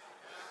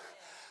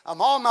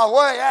 I'm on my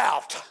way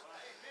out.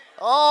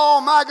 Oh,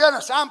 my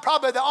goodness. I'm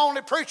probably the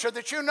only preacher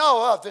that you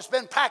know of that's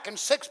been packing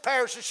 6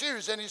 pairs of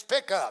shoes in his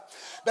pickup.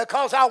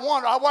 Because I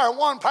wear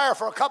one pair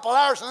for a couple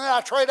hours, and then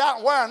I trade out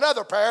and wear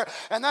another pair,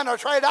 and then I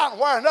trade out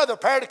and wear another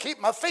pair to keep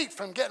my feet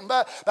from getting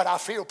bad. But I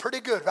feel pretty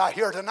good right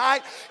here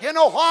tonight. You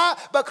know why?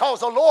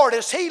 Because the Lord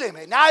is healing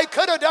me. Now, he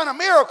could have done a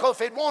miracle if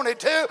he'd wanted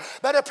to,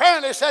 but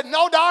apparently he said,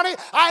 no, Donny,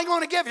 I ain't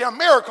going to give you a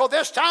miracle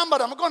this time,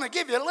 but I'm going to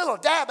give you a little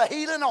dab of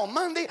healing on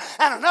Monday,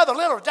 and another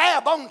little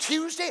dab on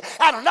Tuesday,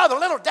 and another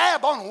little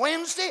dab on Wednesday,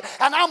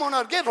 and I'm going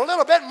to give a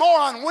little bit more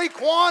on week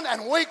 1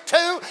 and week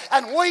 2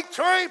 and week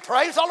 3.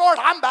 Praise the Lord.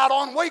 I'm about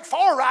on week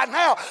 4 right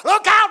now.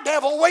 Look out,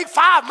 devil. Week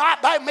 5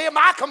 might be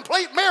my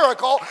complete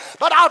miracle.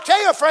 But I'll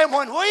tell you, friend,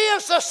 when we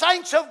as the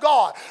saints of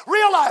God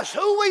realize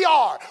who we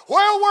are,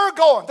 where we're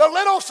going, the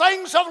little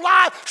things of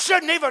life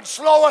shouldn't even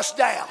slow us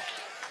down.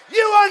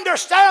 You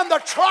understand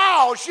the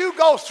trials you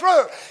go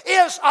through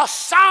is a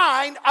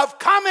sign of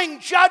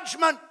coming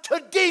judgment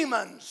to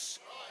demons.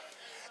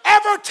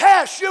 Every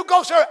test you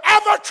go through,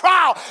 every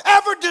trial,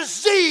 every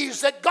disease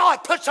that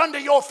God puts under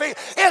your feet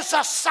is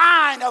a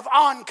sign of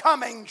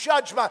oncoming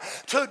judgment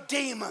to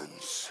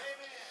demons.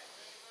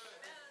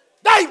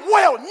 They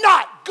will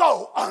not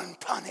go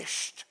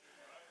unpunished.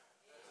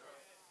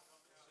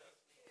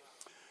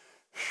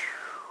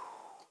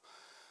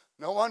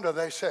 No wonder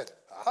they said,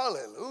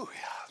 hallelujah.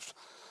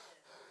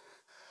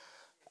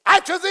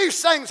 After these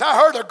things I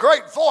heard a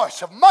great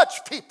voice of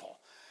much people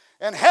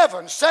in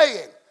heaven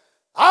saying,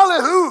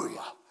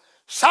 hallelujah,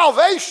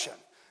 salvation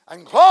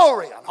and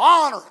glory and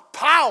honor and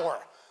power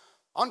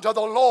unto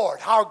the Lord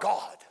our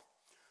God.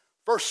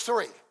 Verse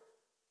 3.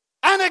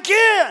 And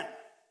again,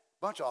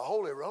 bunch of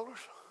holy rollers.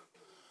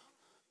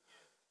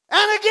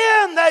 And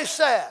again they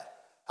said,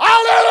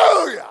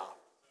 hallelujah.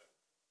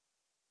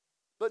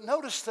 But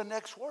notice the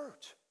next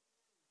words.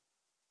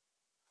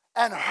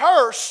 And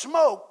her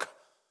smoke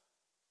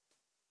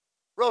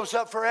rose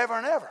up forever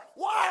and ever.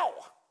 Wow.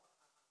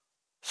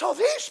 So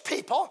these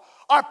people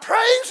are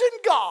praising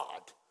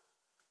God,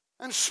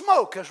 and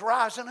smoke is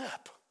rising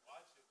up.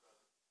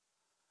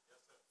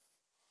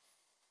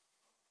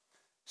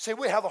 See,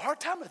 we have a hard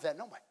time with that,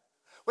 don't we?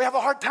 We have a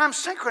hard time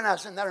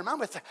synchronizing that.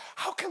 Remember,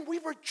 how can we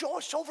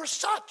rejoice over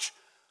such?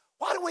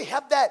 Why do we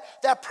have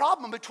that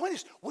problem between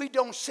us? We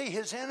don't see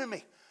his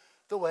enemy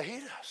the way he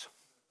does.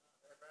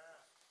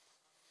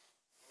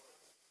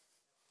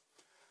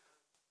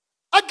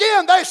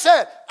 Again, they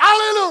said,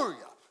 hallelujah.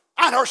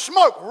 And her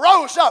smoke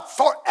rose up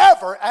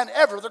forever and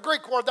ever. The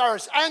Greek word there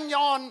is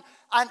anion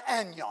and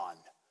anion,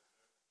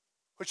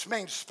 which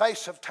means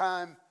space of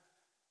time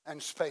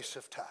and space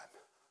of time.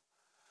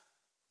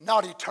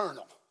 Not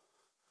eternal.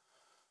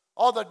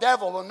 Oh, the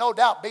devil will no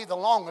doubt be the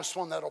longest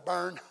one that'll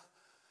burn.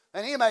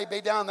 And he may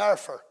be down there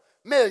for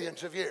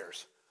millions of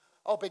years.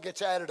 I hope he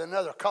gets added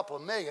another couple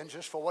of million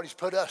just for what he's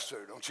put us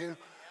through, don't you?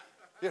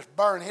 Just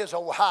burn his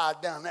old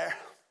hide down there.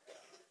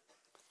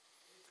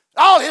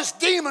 All his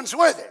demons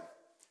with him.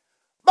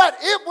 But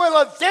it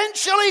will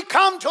eventually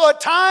come to a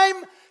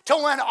time to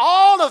when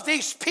all of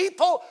these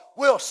people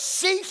will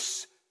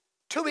cease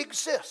to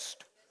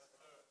exist.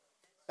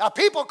 Now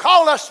people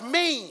call us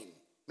mean.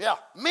 Yeah,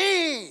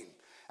 mean.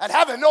 And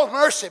having no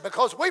mercy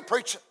because we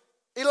preach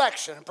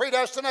election and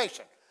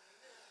predestination.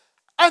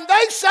 And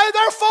they say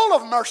they're full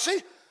of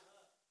mercy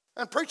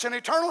and preach an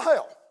eternal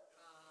hell.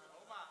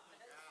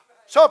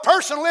 So a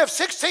person lives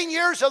 16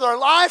 years of their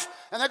life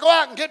and they go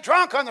out and get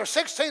drunk on their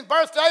 16th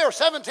birthday or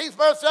 17th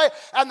birthday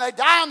and they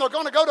die and they're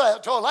going to go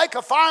to a lake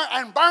of fire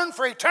and burn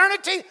for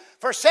eternity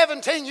for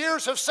 17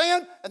 years of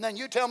sin. And then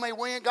you tell me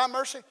we ain't got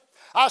mercy?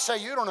 I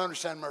say you don't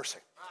understand mercy.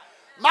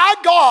 My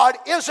God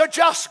is a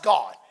just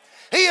God.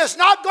 He is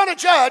not going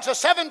to judge a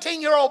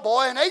 17-year-old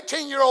boy and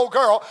 18-year-old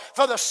girl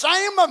for the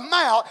same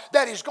amount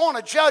that he's going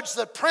to judge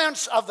the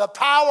prince of the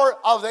power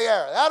of the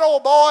air. That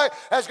old boy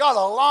has got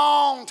a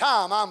long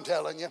time, I'm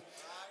telling you.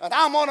 And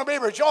I'm going to be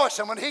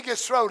rejoicing when he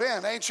gets thrown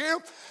in, ain't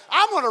you?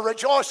 I'm going to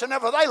rejoice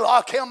whenever they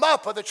lock him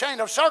up with a chain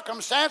of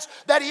circumstance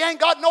that he ain't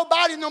got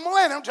nobody in the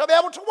millennium to be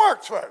able to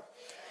work through.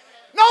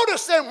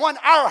 Notice then, when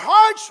our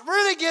hearts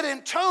really get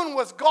in tune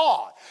with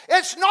God,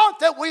 it's not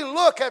that we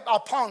look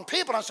upon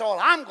people and say, well,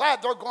 I'm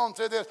glad they're going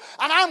through this,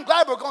 and I'm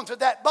glad we're going through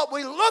that, but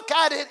we look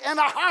at it in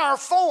a higher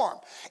form,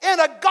 in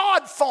a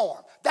God form,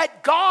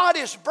 that God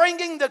is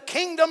bringing the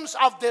kingdoms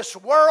of this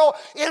world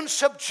in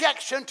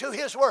subjection to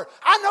his word.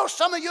 I know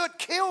some of you, it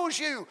kills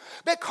you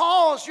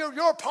because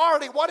your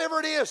party, whatever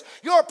it is,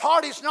 your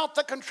party's not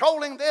the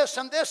controlling this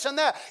and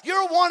that.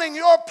 You're wanting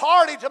your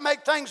party to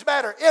make things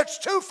better. It's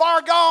too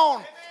far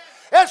gone.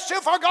 It's too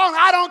far gone.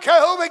 I don't care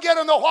who we get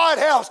in the White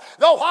House.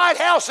 The White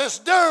House is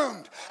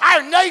doomed.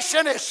 Our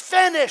nation is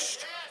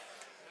finished.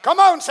 Come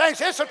on,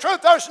 saints. It's the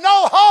truth. There's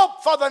no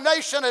hope for the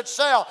nation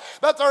itself,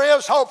 but there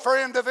is hope for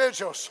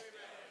individuals.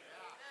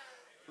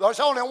 There's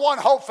only one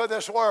hope for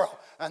this world,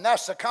 and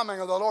that's the coming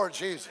of the Lord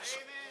Jesus.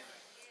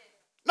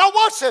 Now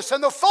watch this.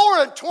 And the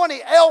 24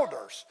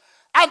 elders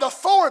and the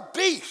 4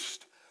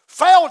 beasts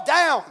fell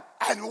down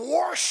and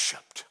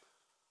worshiped.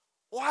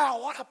 Wow,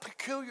 what a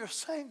peculiar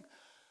thing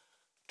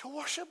to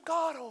worship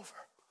God over.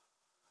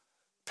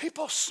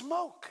 People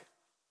smoke.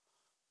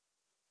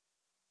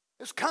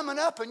 It's coming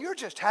up and you're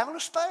just having a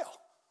spell.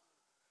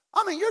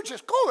 I mean, you're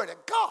just, glory to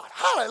God.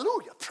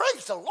 Hallelujah.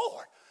 Praise the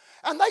Lord.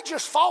 And they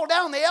just fall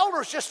down. The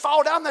elders just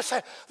fall down. They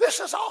say, this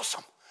is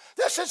awesome.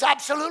 This is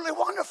absolutely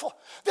wonderful.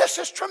 This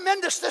is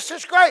tremendous. This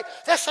is great.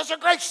 This is a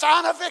great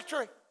sign of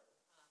victory.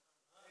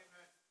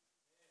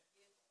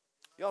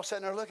 Y'all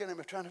sitting there looking at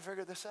me trying to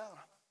figure this out.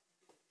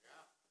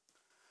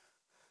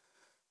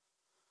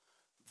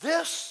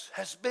 This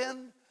has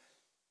been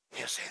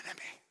his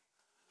enemy.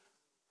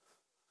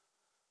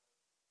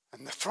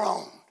 And the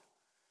throne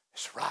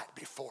is right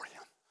before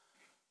him.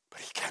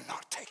 But he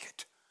cannot take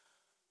it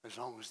as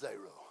long as they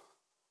rule.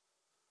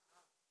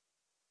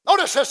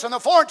 Notice this, and the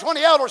 24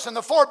 elders and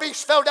the 4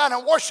 beasts fell down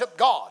and worshiped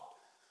God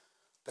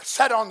that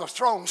sat on the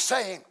throne,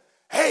 saying,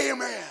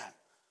 Amen.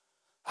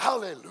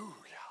 Hallelujah.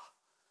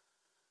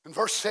 In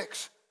verse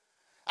 6,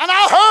 and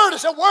I heard,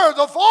 as it were,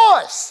 the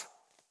voice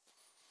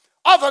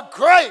of a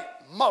great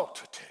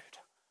multitude,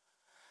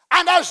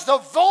 and as the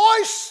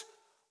voice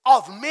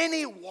of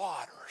many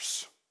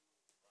waters.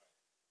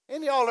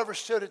 Any of y'all ever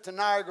stood at the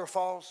Niagara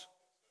Falls?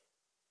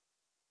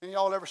 Any of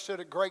y'all ever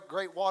stood at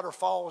great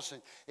waterfalls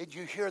and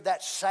you hear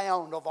that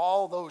sound of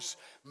all those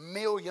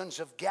millions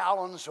of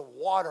gallons of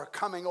water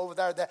coming over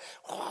there? That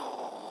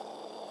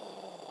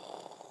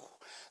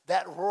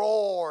that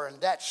roar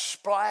and that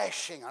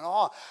splashing and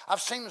all.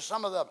 I've seen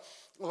some of the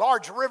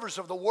large rivers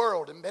of the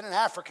world and been in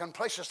Africa and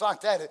places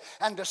like that.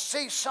 And to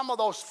see some of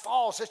those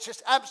falls, it's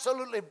just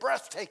absolutely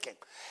breathtaking.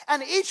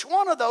 And each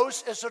one of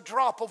those is a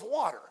drop of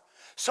water.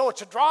 So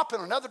it's a drop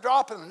and another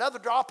drop and another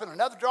drop and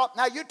another drop.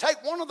 Now you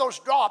take one of those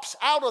drops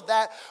out of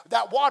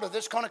that water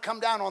that's going to come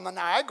down on the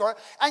Niagara,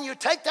 and you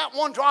take that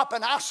one drop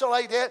and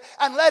isolate it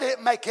and let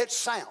it make its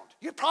sound.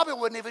 You probably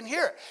wouldn't even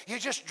hear it. You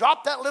just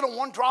drop that little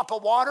one drop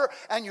of water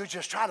and you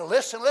just try to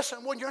listen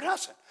when you're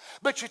listening.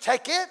 But you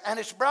take it and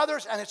its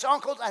brothers and its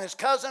uncles and its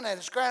cousin and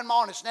its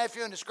grandma and its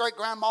nephew and its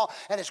great-grandma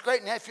and its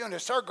great-nephew and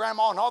its third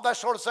grandma and all that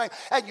sort of thing,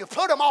 and you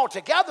put them all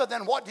together,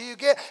 then what do you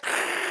get?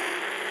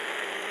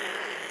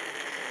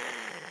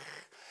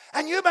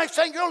 And you may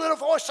think your little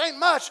voice ain't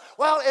much.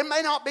 Well, it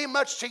may not be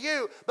much to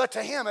you, but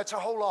to him it's a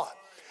whole lot.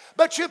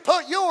 But you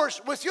put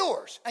yours with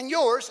yours, and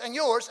yours, and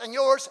yours, and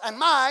yours, and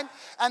mine,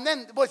 and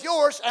then with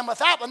yours and with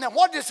that one. Then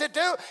what does it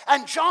do?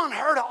 And John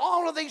heard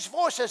all of these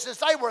voices as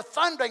they were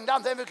thundering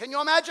down there. Can you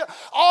imagine?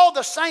 All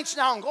the saints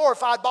now in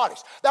glorified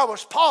bodies. That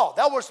was Paul,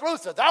 that was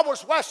Luther, that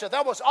was Wesley,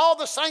 that was all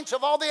the saints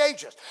of all the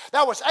ages.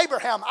 That was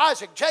Abraham,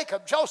 Isaac,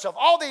 Jacob, Joseph,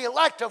 all the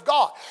elect of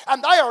God.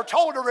 And they are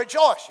told to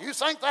rejoice. You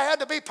think they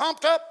had to be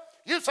pumped up?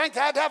 You think they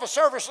had to have a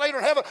service leader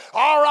in heaven?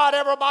 All right,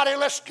 everybody,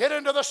 let's get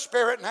into the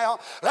Spirit now.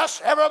 Let's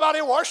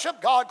everybody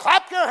worship God.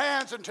 Clap your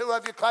hands, and two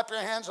of you clap your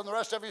hands, and the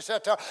rest of you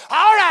sit down.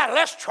 All right,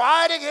 let's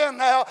try it again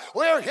now.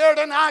 We're here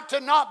tonight to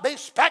not be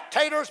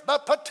spectators,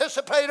 but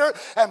participators.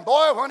 And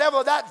boy,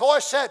 whenever that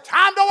voice said,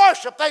 time to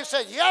worship, they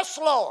said, yes,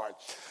 Lord.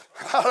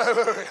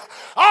 Hallelujah.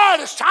 All right,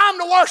 it's time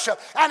to worship.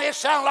 And it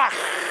sounded like...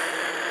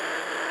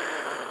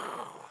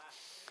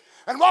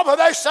 And what were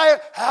they saying?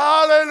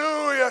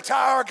 Hallelujah to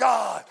our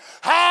God.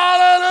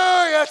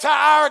 Hallelujah to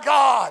our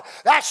God.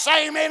 That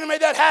same enemy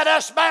that had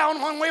us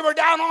bound when we were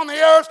down on the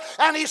earth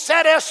and he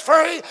set us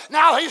free,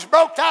 now he's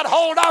broke that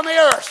hold on the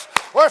earth.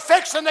 We're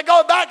fixing to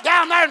go back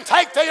down there and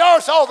take the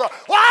earth over.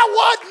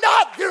 Why would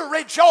not you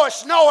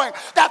rejoice knowing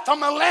that the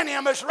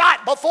millennium is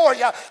right before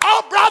you?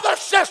 Oh, brother,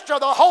 sister,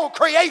 the whole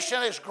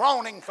creation is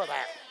groaning for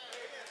that.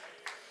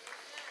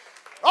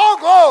 Oh,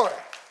 glory.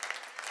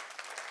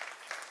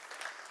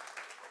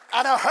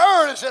 And I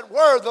heard, as it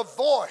were, the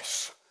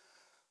voice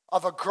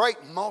of a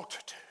great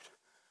multitude,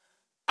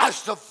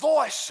 as the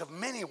voice of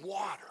many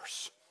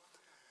waters,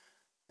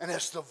 and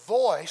as the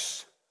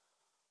voice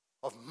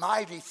of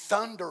mighty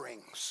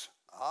thunderings.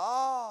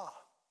 Ah,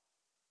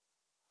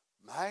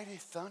 mighty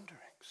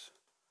thunderings.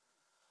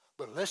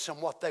 But listen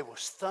what they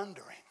was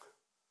thundering.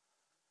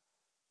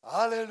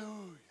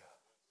 Hallelujah.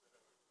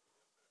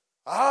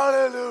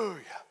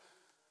 Hallelujah.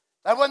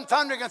 That wasn't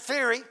thundering a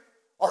theory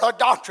or a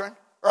doctrine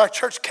or a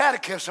church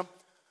catechism,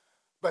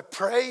 but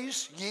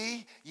praise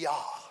ye Yah.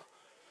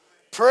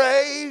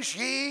 Praise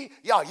ye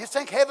Yah. You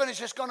think heaven is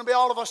just going to be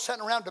all of us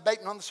sitting around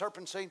debating on the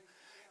serpent seed?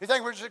 You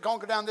think we're just going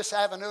to go down this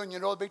avenue and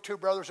there'll be two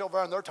brothers over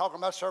there and they're talking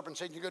about serpent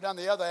seed. You go down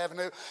the other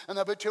avenue and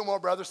there'll be two more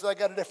brothers, so they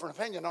got a different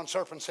opinion on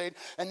serpent seed.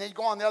 And then you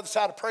go on the other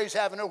side of Praise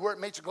Avenue where it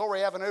meets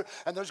Glory Avenue,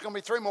 and there's going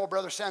to be three more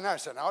brothers standing there. I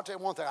said, now, I'll tell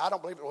you one thing, I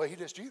don't believe it. Well, you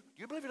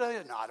believe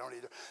it? No, I don't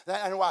either.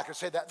 I know why I can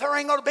say that. There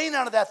ain't going to be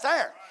none of that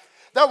there.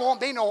 There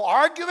won't be no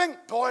arguing.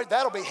 Boy,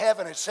 that'll be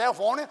heaven itself,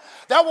 won't it?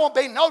 There won't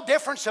be no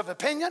difference of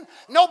opinion.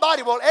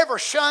 Nobody will ever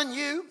shun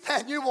you,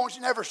 and you won't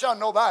never shun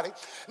nobody.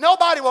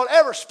 Nobody will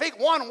ever speak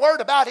one word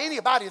about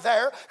anybody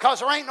there, because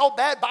there ain't no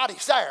bad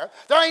bodies there.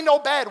 There ain't no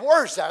bad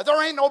words there. There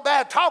ain't no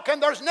bad talking.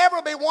 There's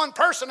never be one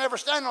person ever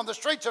standing on the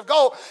streets of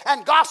gold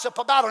and gossip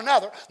about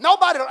another.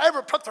 Nobody will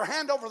ever put their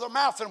hand over their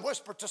mouth and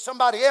whisper to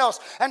somebody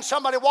else, and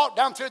somebody walk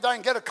down through there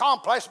and get a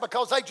complex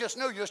because they just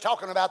knew you was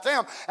talking about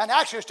them. And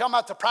actually, it's talking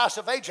about the price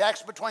of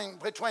Ajax between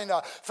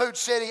Food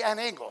City and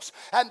Ingles.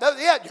 And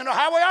you know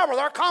how we are with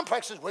our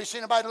complexes. We see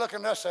anybody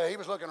looking at us, say, he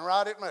was looking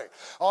right at me.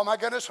 Oh my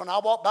goodness, when I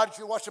walk by, if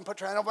you watch them put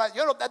your hand over my,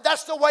 you know,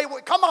 that's the way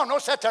come on,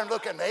 don't sit there and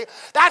look at me.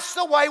 That's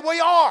the way we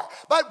are.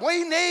 But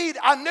we need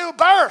a new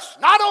birth,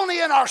 not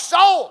only in our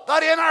soul,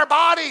 but in our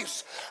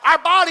bodies.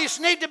 Our bodies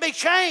need to be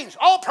changed.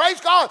 Oh, praise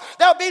God.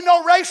 There'll be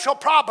no racial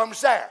problems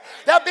there.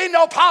 There'll be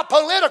no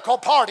political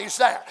parties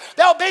there.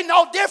 There'll be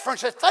no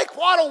differences. Think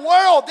what a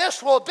world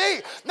this will be.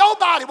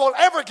 Nobody will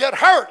ever get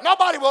hurt.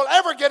 Nobody will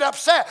ever get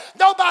upset.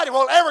 Nobody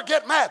will ever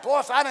get mad. Boy,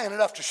 if that ain't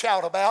enough to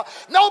shout about.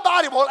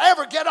 Nobody will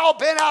ever get all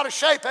bent out of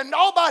shape, and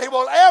nobody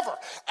will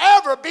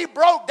ever be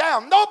broke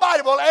down.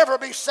 Nobody will ever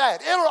be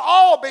sad. It'll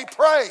all be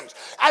praise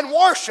and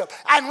worship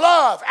and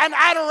love and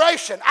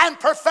adoration and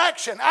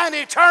perfection and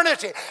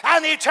eternity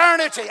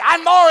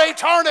and more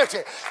eternity.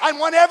 And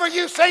whenever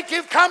you think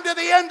you've come to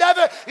the end of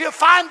it, you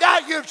find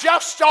out you've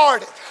just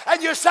started.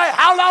 And you say,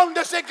 how long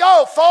does it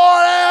go?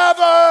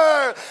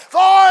 Forever.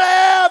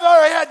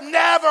 Forever. It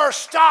never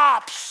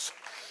stops.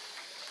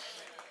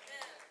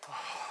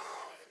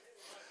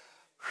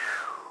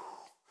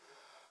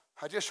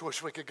 I just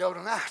wish we could go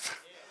tonight.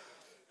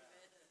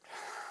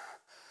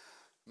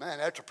 Man,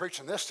 after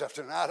preaching this stuff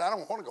tonight, I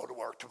don't want to go to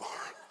work tomorrow.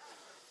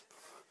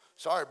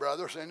 Sorry,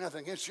 brothers, ain't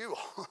nothing against you.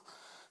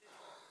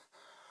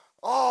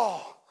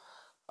 Oh,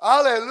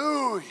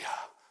 hallelujah.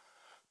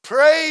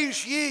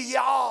 Praise ye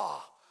Yah.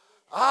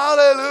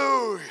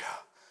 Hallelujah.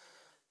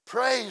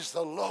 Praise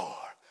the Lord.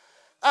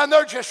 And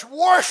they're just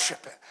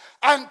worshiping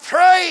and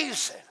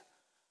praising.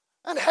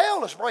 And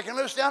hell is breaking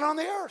loose down on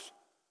the earth.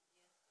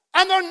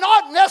 And they're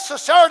not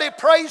necessarily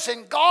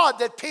praising God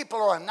that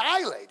people are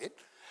annihilated.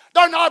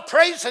 They're not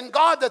praising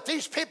God that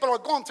these people are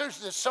going through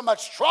so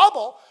much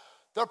trouble.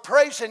 They're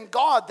praising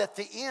God that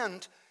the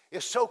end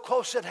is so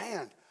close at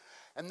hand.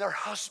 And their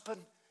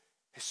husband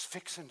is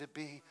fixing to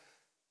be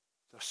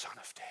the son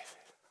of David.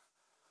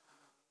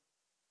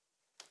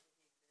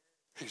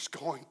 He's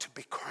going to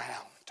be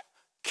crowned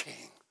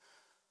king.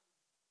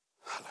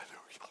 Hallelujah.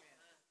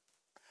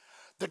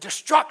 The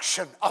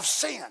destruction of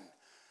sin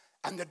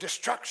and the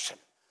destruction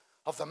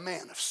of the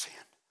man of sin.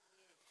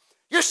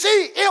 You see,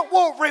 it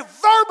will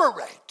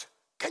reverberate.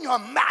 Can you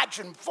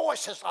imagine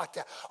voices like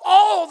that?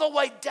 All the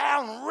way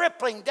down,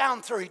 rippling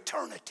down through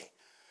eternity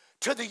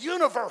to the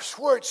universe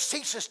where it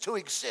ceases to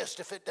exist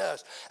if it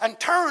does, and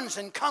turns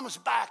and comes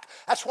back.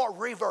 That's what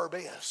reverb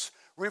is,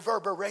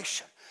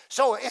 reverberation.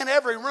 So in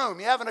every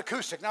room, you have an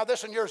acoustic. Now,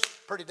 this one yours is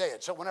pretty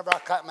dead. So whenever I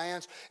clap my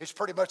hands, it's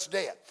pretty much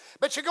dead.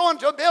 But you go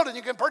into a building,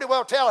 you can pretty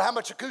well tell how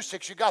much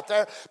acoustics you got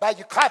there by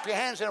you clap your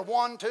hands in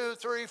 1, 2,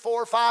 3,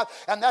 4, 5,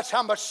 and that's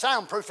how much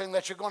soundproofing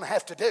that you're going to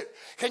have to do.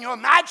 Can you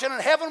imagine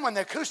in heaven when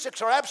the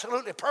acoustics are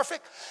absolutely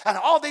perfect and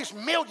all these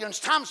millions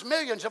times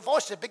millions of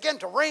voices begin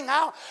to ring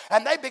out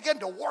and they begin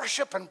to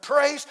worship and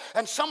praise,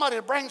 and somebody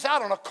brings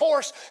out on a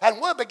chorus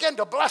and we'll begin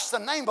to bless the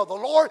name of the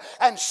Lord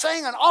and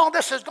sing, and all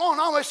this is going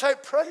on. We say,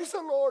 praise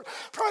the Lord.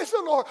 Praise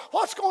the Lord.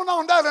 What's going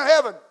on down in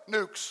heaven?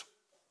 Nukes.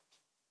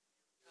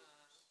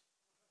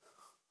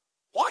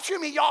 What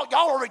you mean y'all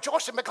are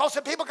rejoicing because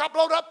the people got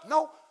blown up?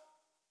 No.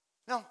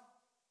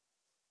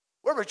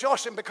 We're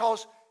rejoicing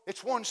because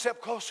it's one step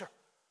closer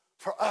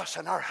for us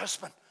and our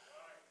husband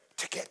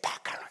to get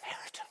back our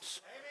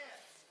inheritance.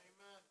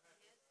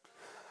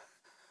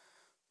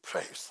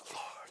 Praise the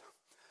Lord.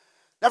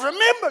 Now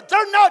remember,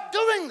 they're not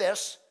doing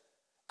this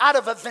out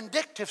of a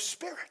vindictive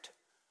spirit.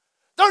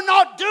 They're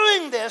not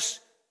doing this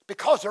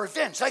because they're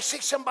revenge. They see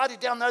somebody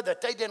down there that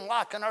they didn't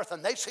like on earth,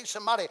 and they see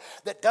somebody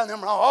that done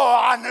them wrong.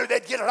 Oh, I knew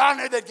they'd get it. I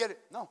knew they'd get it.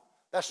 No,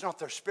 that's not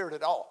their spirit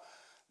at all.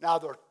 Now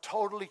they're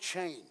totally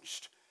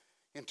changed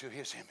into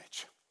his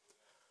image.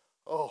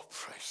 Oh,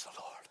 praise the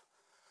Lord.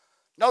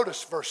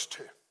 Notice verse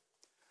 2.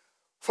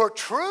 For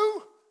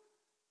true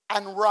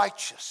and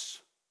righteous.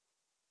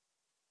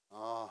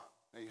 Now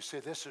you see,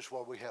 this is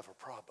where we have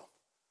a problem.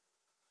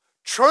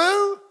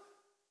 True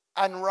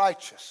and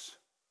righteous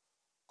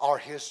are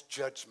his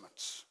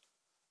judgments.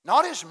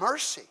 Not his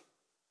mercy,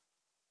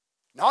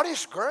 not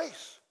his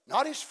grace,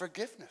 not his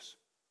forgiveness,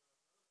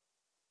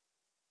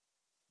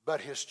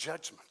 but his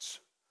judgments.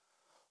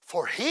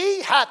 For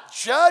he hath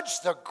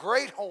judged the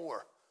great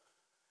whore,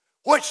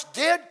 which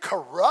did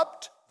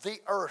corrupt the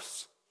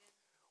earth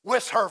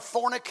with her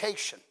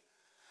fornication,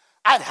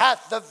 and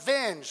hath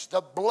avenged the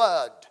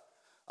blood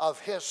of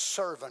his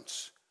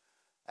servants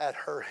at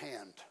her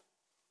hand.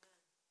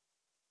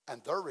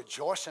 And they're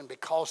rejoicing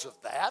because of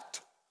that.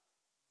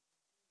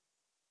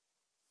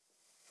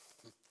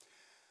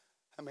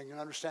 I mean, you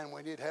understand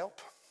we need help?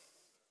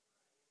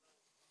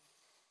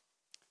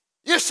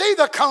 You see,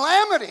 the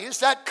calamities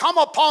that come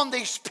upon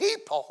these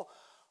people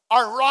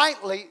are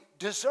rightly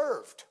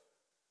deserved.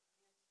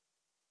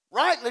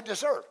 Rightly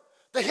deserved.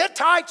 The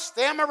Hittites,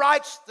 the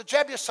Amorites, the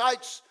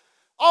Jebusites,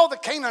 all the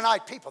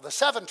Canaanite people, the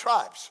 7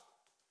 tribes.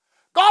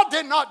 God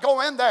did not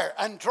go in there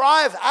and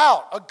drive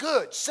out a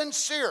good,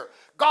 sincere,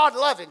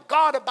 God-loving,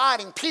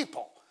 God-abiding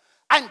people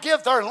and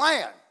give their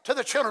land to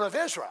the children of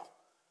Israel.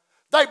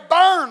 They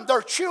burned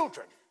their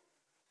children.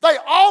 They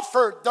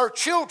offered their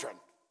children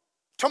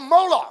to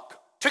Moloch,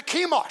 to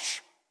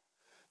Chemosh.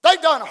 They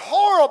done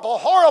horrible,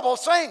 horrible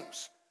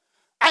things.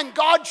 And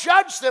God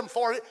judged them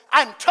for it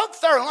and took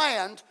their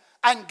land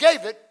and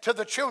gave it to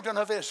the children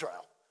of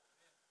Israel.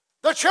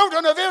 The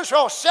children of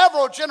Israel,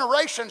 several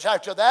generations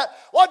after that,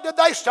 what did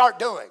they start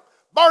doing?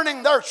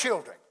 Burning their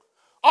children,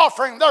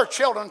 offering their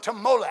children to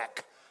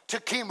Moloch, to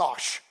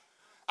Chemosh.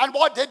 And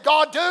what did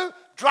God do?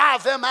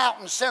 Drive them out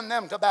and send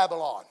them to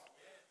Babylon.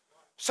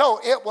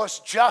 So it was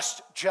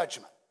just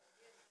judgment.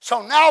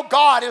 So now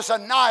God is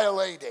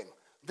annihilating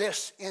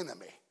this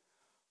enemy.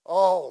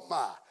 Oh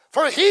my.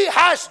 For he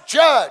has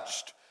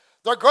judged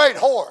the great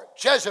whore,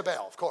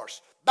 Jezebel, of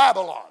course,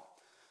 Babylon,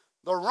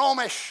 the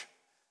Romish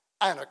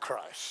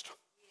Antichrist.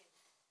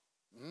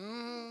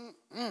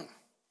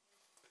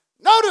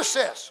 Notice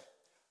this.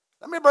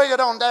 Let me bring it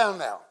on down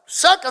now.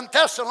 2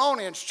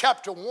 Thessalonians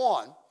chapter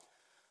 1,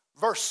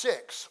 verse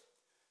 6.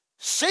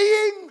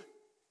 Seeing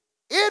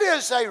it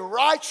is a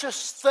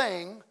righteous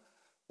thing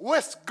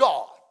with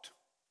God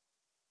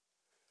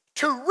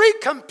to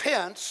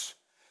recompense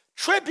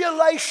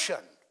tribulation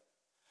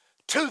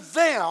to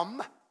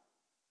them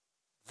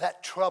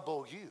that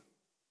trouble you.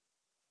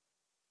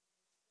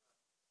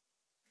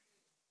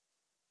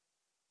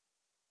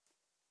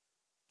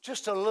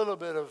 Just a little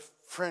bit of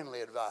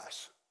friendly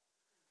advice.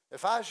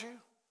 If I was you,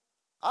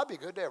 I'd be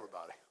good to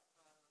everybody.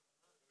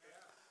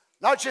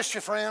 Not just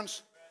your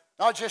friends,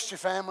 not just your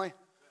family,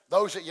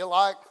 those that you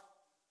like.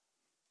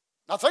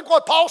 Now think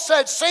what Paul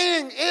said,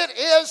 seeing it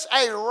is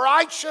a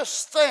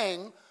righteous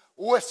thing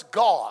with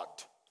God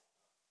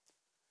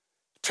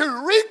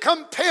to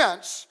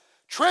recompense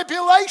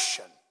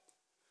tribulation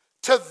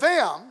to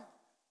them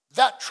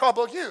that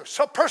trouble you.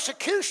 So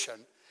persecution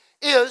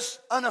is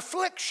an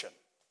affliction.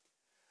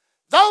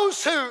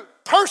 Those who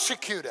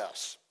persecute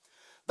us,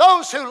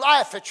 those who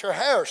laugh at your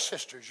hair,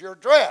 sisters, your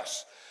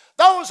dress,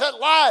 those that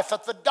laugh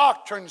at the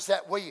doctrines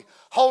that we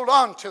hold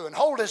on to and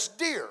hold as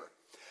dear,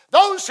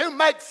 those who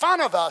make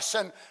fun of us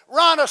and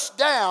run us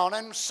down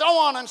and so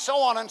on and so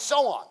on and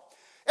so on.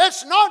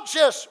 It's not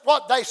just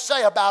what they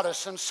say about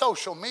us in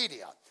social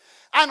media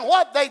and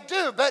what they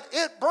do, but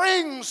it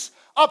brings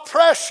a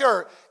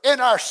pressure in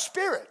our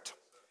spirit.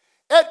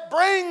 It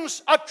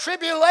brings a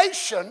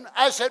tribulation,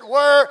 as it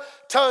were,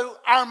 to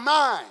our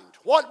mind.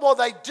 What will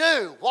they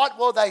do? What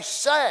will they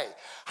say?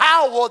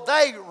 How will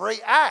they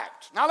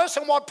react? Now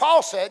listen what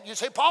Paul said. You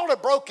see, Paul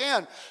had broke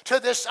in to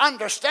this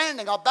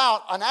understanding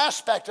about an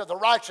aspect of the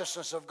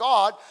righteousness of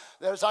God,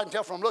 that, as I can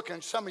tell from looking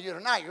at some of you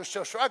tonight, you're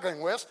still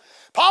struggling with.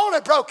 Paul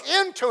had broke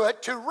into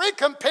it to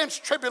recompense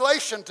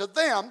tribulation to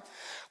them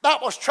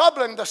that was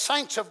troubling the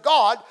saints of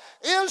God,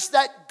 is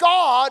that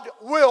God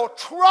will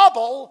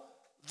trouble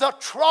the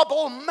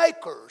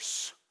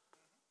troublemakers.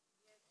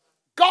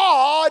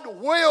 God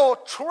will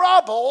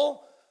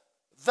trouble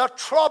the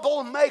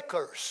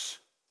troublemakers,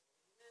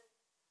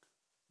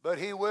 but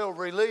he will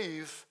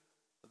relieve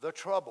the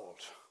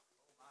troubled.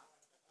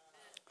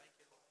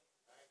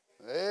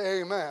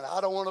 Amen.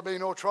 I don't want to be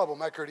no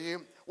troublemaker, do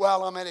you?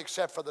 Well, I mean,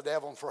 except for the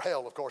devil and for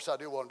hell, of course, I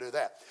do want to do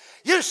that.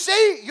 You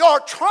see, your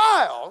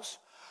trials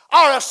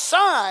are a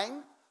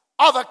sign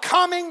of a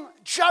coming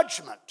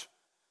judgment.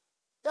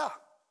 Yeah.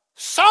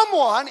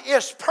 Someone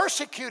is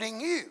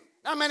persecuting you.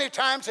 Now, many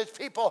times it's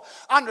people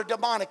under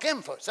demonic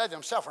influence. They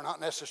themselves are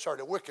not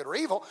necessarily wicked or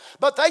evil,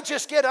 but they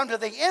just get under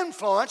the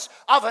influence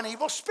of an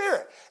evil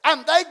spirit.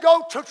 And they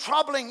go to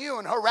troubling you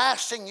and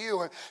harassing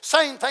you and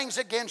saying things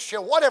against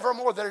you, whatever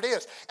more that it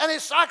is. And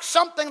it's like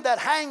something that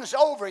hangs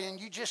over you and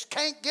you just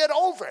can't get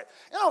over it.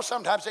 You know,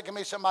 sometimes it can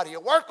be somebody you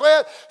work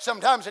with.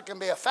 Sometimes it can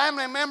be a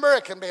family member.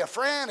 It can be a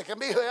friend. It can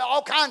be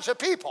all kinds of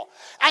people.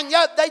 And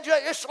yet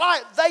it's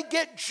like they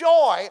get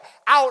joy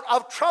out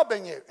of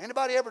troubling you.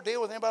 Anybody ever deal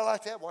with anybody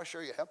like that? Well,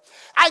 sure you have.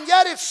 And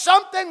yet it's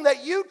something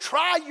that you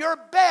try your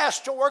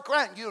best to work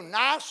around. You're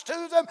nice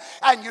to them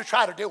and you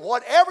try to do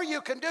whatever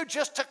you can do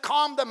just to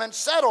calm them and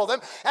settle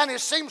them. And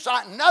it seems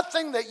like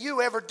nothing that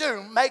you ever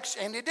do makes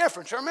any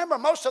difference. Remember,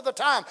 most of the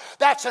time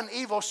that's an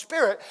evil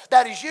spirit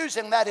that is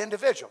using that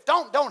individual.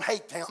 Don't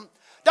hate them.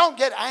 Don't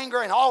get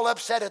angry and all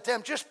upset at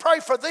them. Just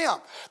pray for them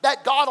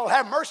that God will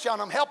have mercy on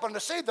them, help them to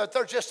see that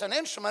they're just an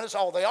instrument is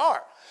all they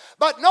are.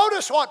 But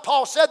notice what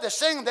Paul said, the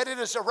saying that it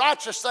is a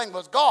righteous thing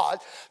with God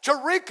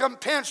to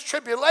recompense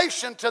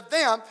tribulation to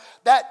them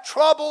that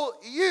trouble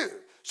you.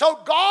 So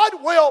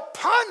God will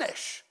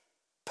punish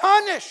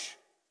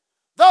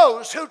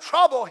those who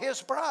trouble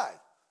his bride.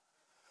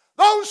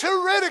 Those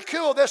who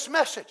ridicule this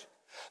message.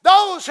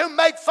 Those who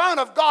make fun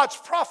of God's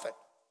prophet.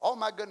 Oh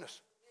my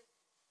goodness.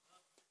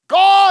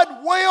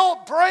 God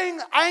will bring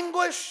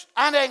anguish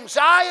and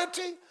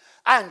anxiety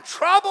and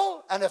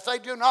trouble, and if they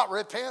do not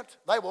repent,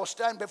 they will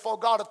stand before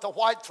God at the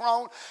white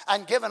throne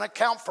and give an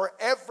account for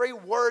every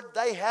word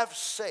they have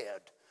said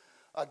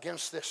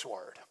against this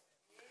word.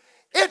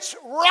 It's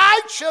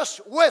righteous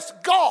with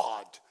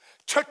God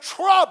to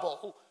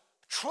trouble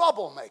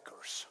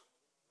troublemakers.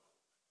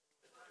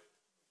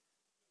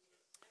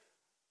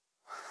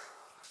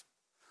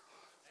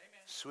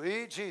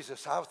 Sweet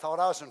Jesus, I thought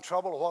I was in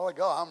trouble a while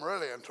ago. I'm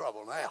really in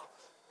trouble now.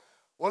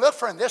 Well, look,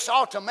 friend, this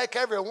ought to make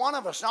every one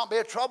of us not be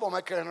a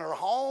troublemaker in our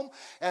home,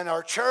 in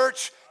our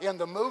church, in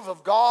the move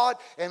of God,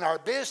 in our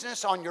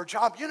business, on your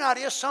job. You know how it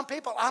is. Some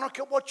people, I don't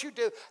care what you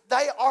do,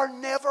 they are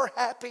never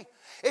happy.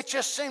 It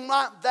just seems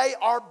like they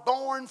are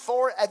born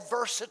for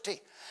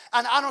adversity.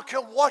 And I don't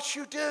care what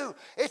you do.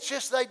 It's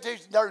just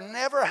they're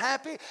never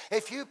happy.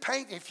 If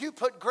you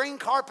put green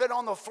carpet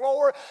on the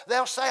floor,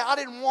 they'll say, I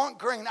didn't want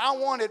green, I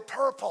wanted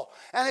purple.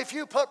 And if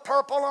you put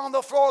purple on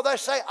the floor, they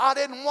say, I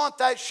didn't want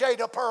that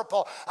shade of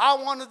purple, I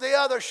wanted the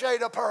other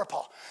shade of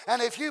purple.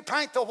 And if you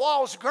paint the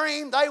walls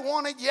green, they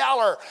wanted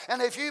yeller.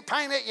 And if you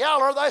paint it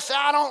yeller, they say,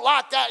 I don't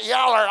like that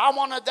yeller, I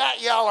wanted that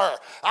yeller.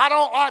 I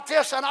don't like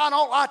this and I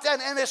don't like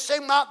that. And it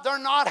seems like they're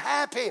not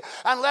happy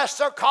unless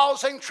they're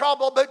causing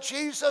trouble. But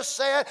Jesus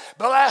said,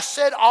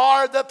 blessed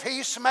are the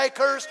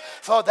peacemakers,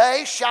 for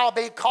they shall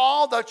be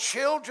called the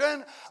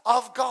children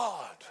of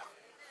God.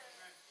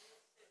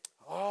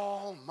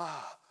 Oh my.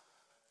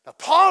 Now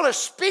Paul is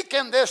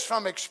speaking this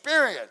from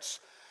experience.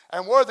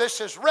 And where this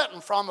is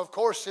written from, of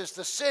course, is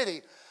the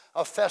city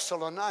of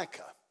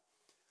Thessalonica.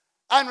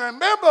 And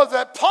remember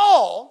that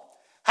Paul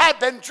had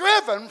been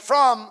driven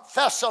from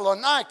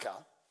Thessalonica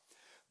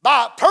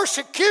by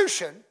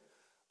persecution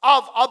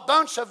of a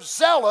bunch of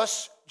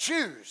zealous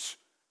Jews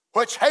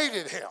which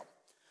hated him.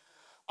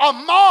 A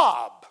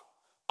mob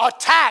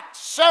attacked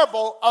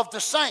several of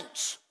the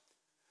saints.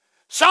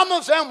 Some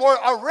of them were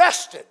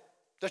arrested,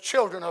 the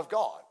children of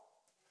God.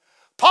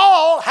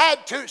 Paul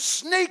had to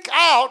sneak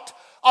out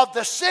of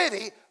the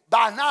city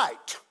by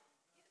night.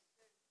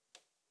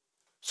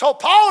 So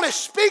Paul is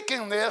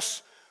speaking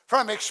this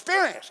from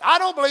experience. I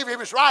don't believe he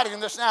was writing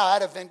this now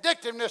out of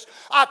vindictiveness.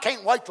 I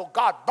can't wait till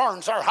God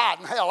burns their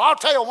hide in hell. I'll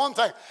tell you one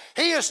thing.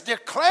 He is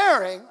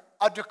declaring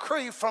a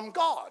decree from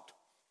God.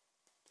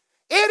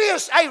 It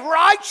is a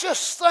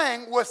righteous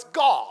thing with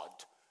God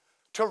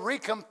to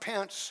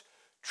recompense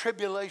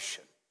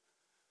tribulation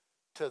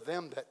to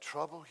them that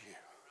trouble you.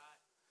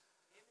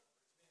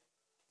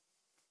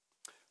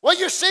 Well,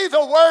 you see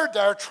the word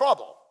there,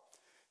 trouble,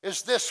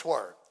 is this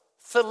word,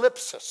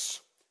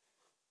 thalipsis.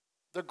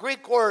 The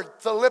Greek word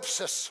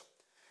thalipsis.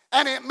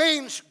 And it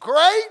means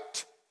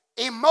great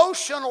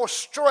emotional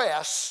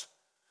stress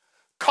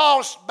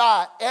caused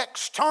by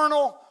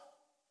external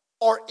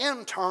or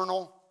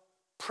internal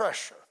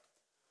pressure.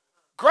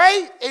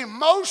 Great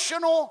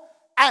emotional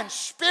and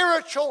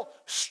spiritual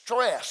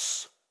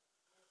stress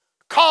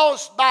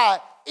caused by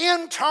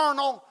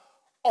internal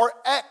or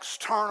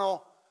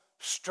external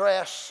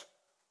stress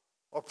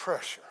or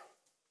pressure.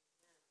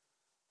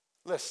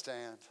 Let's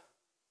stand.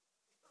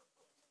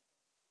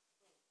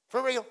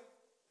 For real.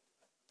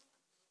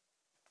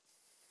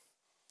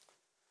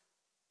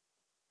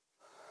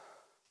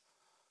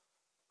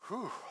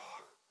 Whew.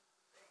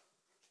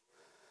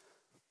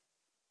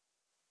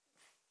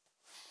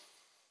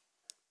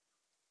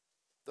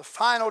 The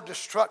final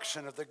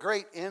destruction of the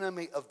great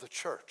enemy of the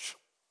church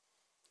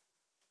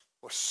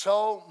was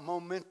so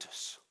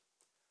momentous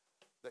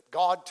that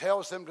God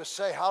tells them to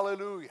say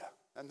hallelujah.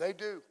 And they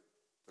do.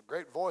 A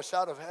great voice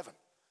out of heaven.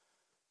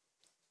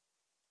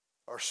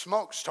 Or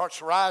smoke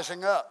starts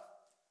rising up.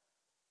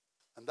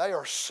 And they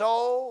are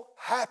so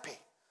happy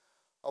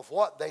of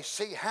what they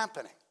see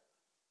happening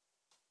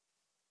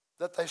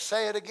that they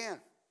say it again.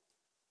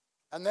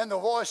 And then the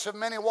voice of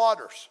many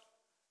waters.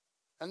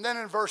 And then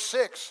in verse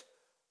 6,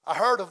 I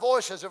heard a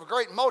voice as of a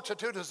great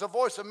multitude, as the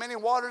voice of many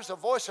waters, a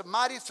voice of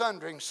mighty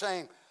thundering,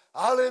 saying,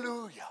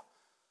 hallelujah,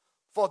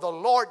 for the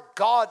Lord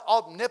God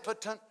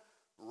omnipotent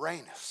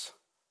reigneth.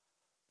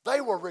 They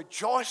were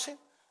rejoicing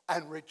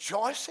and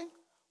rejoicing.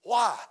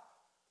 Why?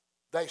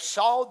 They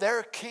saw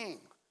their king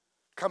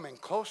coming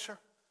closer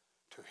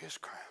to his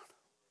crown.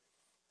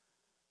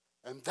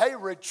 And they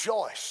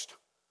rejoiced.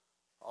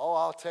 Oh,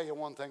 I'll tell you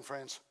one thing,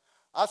 friends.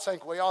 I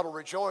think we ought to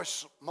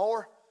rejoice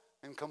more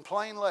and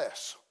complain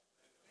less.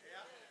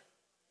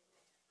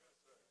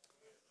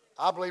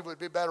 I believe we'd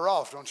be better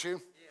off, don't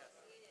you?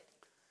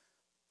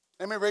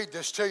 Let me read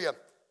this to you.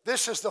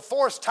 This is the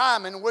fourth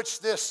time in which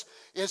this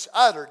is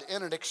uttered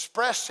in an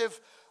expressive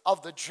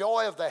of the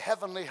joy of the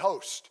heavenly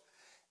host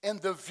in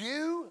the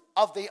view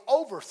of the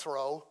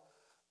overthrow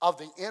of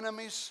the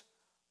enemies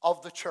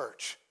of the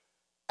church.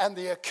 And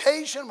the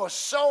occasion was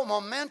so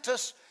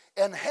momentous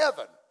in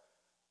heaven,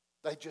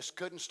 they just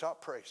couldn't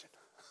stop praising.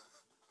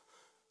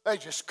 They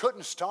just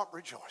couldn't stop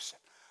rejoicing.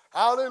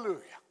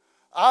 Hallelujah.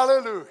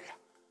 Hallelujah.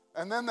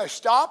 And then they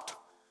stopped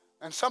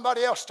and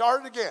somebody else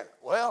started again.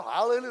 Well,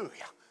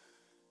 hallelujah.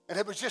 And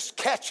it was just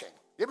catching.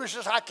 It was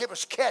just like it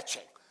was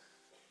catching.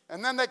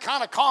 And then they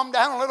kind of calmed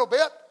down a little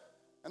bit.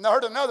 And they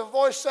heard another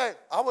voice say,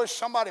 I wish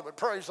somebody would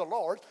praise the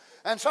Lord.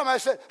 And somebody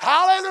said,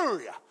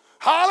 hallelujah,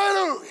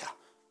 hallelujah.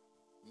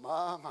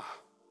 My.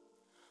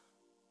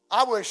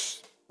 I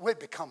wish we'd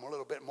become a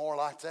little bit more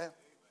like that.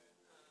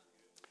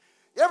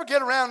 You ever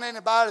get around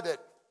anybody that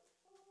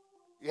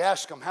you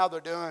ask them how they're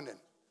doing and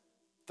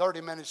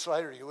 30 minutes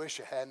later you wish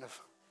you hadn't have?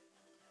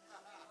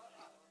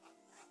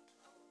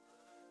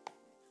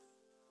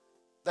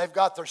 They've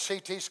got their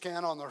CT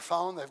scan on their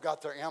phone. They've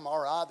got their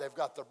MRI. They've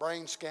got their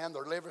brain scan,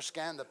 their liver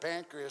scan, the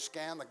pancreas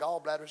scan, the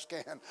gallbladder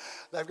scan.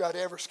 They've got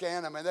every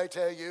scan. I mean, they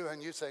tell you,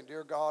 and you say,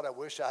 dear God, I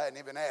wish I hadn't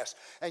even asked.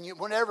 And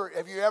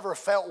have you ever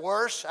felt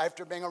worse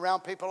after being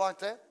around people like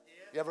that?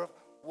 Yeah. You ever?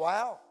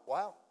 Wow.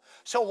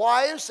 So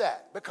why is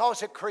that?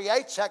 Because it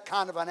creates that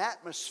kind of an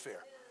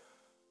atmosphere.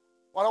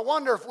 Well, I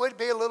wonder if we'd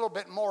be a little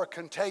bit more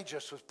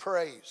contagious with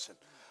praise and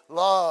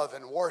love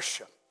and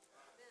worship.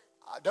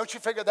 Don't you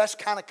figure that's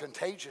kind of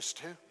contagious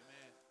too?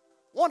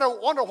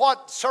 Wonder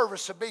what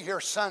service would be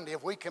here Sunday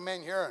if we come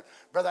in here and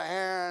Brother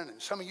Aaron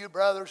and some of you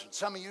brothers and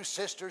some of you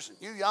sisters and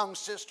you young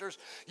sisters,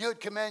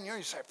 you'd come in here and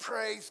you'd say,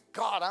 praise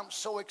God, I'm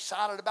so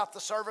excited about the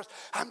service.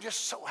 I'm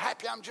just so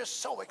happy. I'm just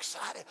so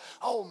excited.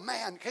 Oh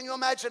man, can you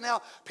imagine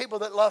now people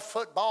that love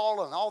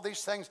football and all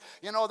these things,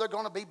 you know, they're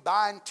going to be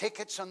buying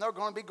tickets and they're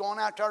going to be going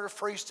out there to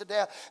freeze to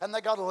death, and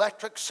they got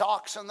electric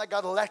socks and they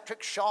got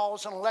electric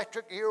shawls and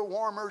electric ear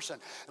warmers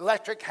and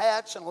electric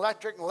hats and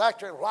electric.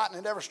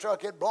 Lightning never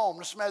struck, it blow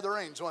them to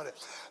smithereens.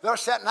 They're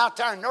sitting out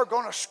there and they're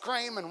going to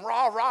scream and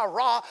rah, rah,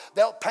 rah.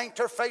 They'll paint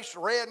their face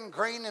red and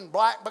green and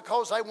black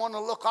because they want to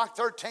look like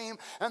their team,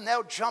 and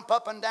they'll jump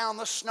up and down.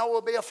 The snow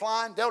will be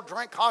a-flying. They'll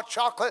drink hot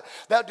chocolate.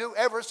 They'll do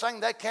everything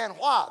they can.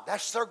 Why?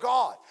 That's their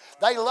God.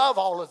 They love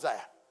all of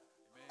that.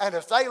 And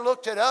if they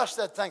looked at us,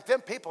 they'd think, them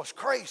people's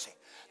crazy.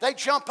 They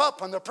jump up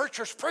when the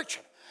preacher's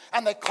preaching,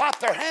 and they clap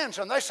their hands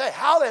and they say,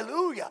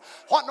 hallelujah.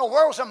 What in the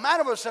world's the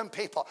matter with them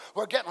people?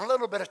 We're getting a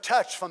little bit of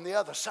touch from the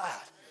other side.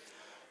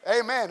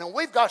 Amen. And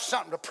we've got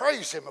something to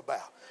praise him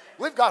about.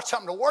 We've got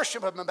something to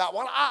worship him about.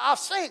 Well, I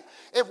think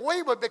if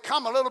we would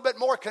become a little bit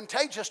more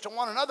contagious to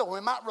one another,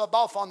 we might rub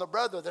off on the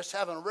brother that's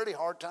having a really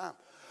hard time.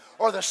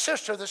 Or the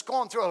sister that's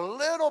going through a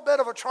little bit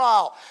of a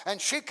trial, and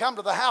she come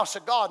to the house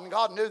of God, and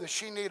God knew that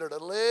she needed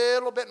a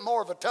little bit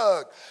more of a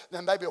tug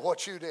than maybe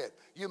what you did.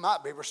 You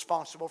might be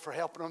responsible for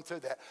helping them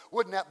through that.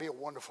 Wouldn't that be a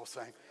wonderful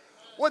thing?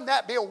 Wouldn't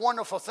that be a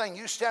wonderful thing?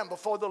 You stand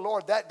before the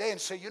Lord that day and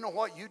say, you know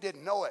what, you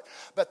didn't know it.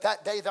 But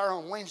that day there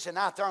on Wednesday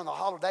night there on the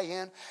Holiday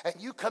Inn, and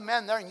you come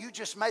in there and you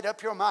just made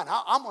up your mind,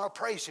 I'm going to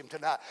praise him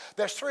tonight.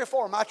 There's 3 or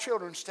 4 of my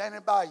children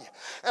standing by you,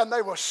 and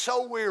they were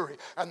so weary,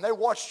 and they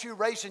watched you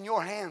raising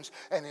your hands,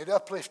 and it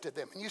uplifted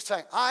them. And you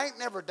say, I ain't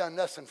never done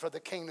nothing for the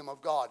kingdom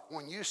of God.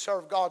 When you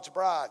serve God's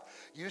bride,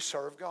 you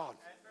serve God.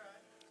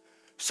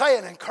 Say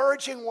an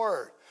encouraging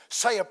word.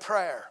 Say a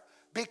prayer.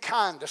 Be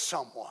kind to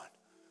someone.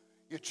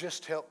 You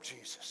just helped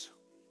Jesus.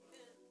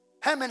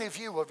 How many of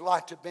you would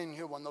like to have been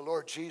here when the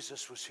Lord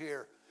Jesus was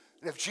here?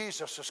 And if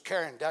Jesus was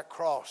carrying that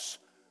cross,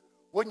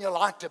 wouldn't you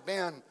like to have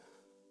been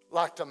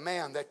like the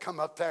man that come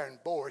up there and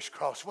bore his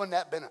cross? Wouldn't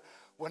that been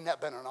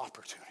an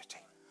opportunity?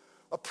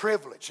 A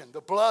privilege. And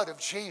the blood of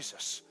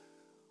Jesus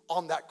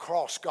on that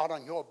cross got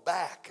on your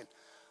back and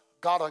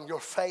got on your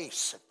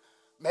face. And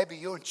maybe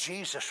you and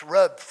Jesus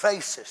rubbed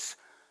faces.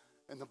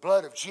 And the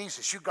blood of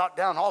Jesus, you got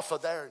down off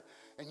of there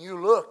and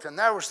you looked, and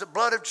there was the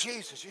blood of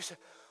Jesus. You said,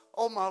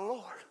 oh, my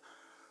Lord,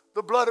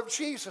 the blood of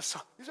Jesus.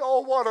 You said,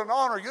 oh, what an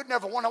honor. You'd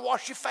never want to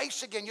wash your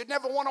face again. You'd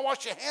never want to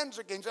wash your hands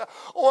again. You said,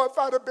 oh, if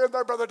I'd have been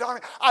there, Brother Donny,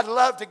 I'd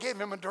love to give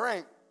him a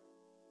drink.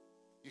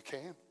 You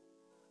can.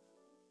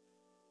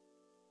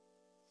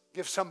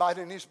 Give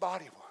somebody in his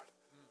body one.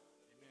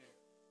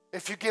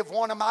 If you give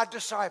one of my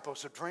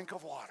disciples a drink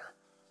of water,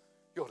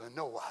 you'll in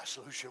no wise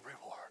lose your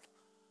reward.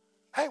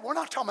 Hey, we're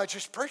not talking about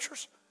just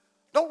preachers.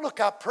 Don't look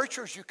out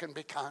preachers you can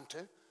be kind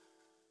to.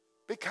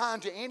 Be kind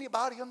to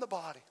anybody in the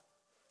body.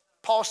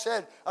 Paul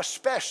said,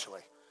 especially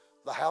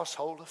the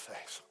household of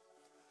faith.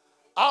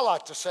 I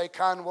like to say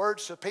kind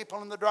words to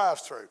people in the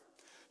drive-thru,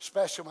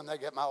 especially when they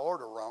get my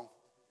order wrong,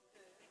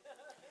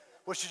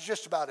 which is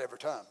just about every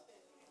time.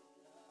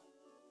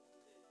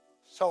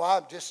 So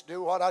I just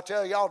do what I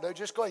tell y'all do.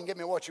 Just go ahead and give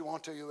me what you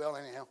want to, you will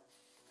anyhow.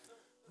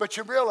 But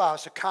you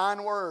realize a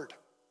kind word.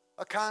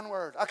 A kind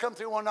word. I come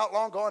through one not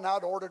long ago and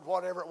I'd ordered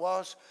whatever it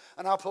was.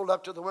 And I pulled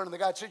up to the window and the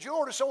guy said, you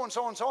ordered so and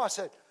so and so? I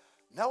said,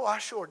 no, I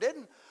sure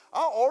didn't.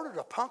 I ordered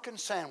a pumpkin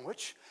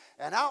sandwich.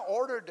 And I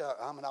ordered,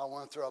 I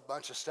went through a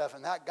bunch of stuff.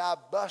 And that guy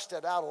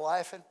busted out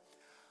laughing.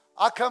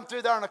 I come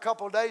through there in a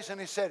couple of days and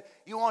he said,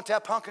 you want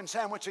that pumpkin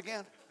sandwich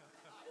again?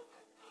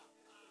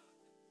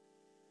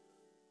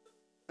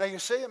 Now you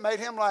see, it made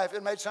him laugh.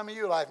 It made some of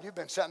you laugh. You've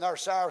been sitting there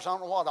sours, I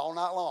don't know what, all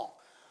night long.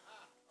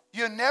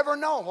 You never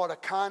know what a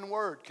kind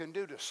word can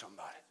do to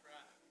somebody.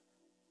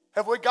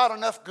 Have we got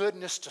enough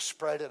goodness to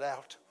spread it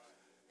out?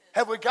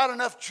 Have we got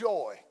enough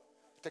joy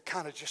to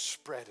kind of just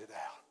spread it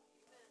out?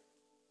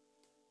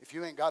 If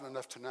you ain't got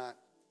enough tonight,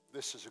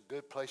 this is a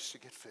good place to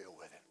get filled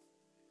with it.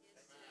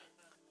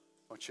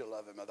 Don't you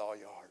love him with all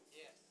your heart?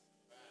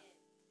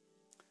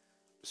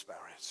 Let's bow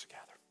our heads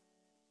together.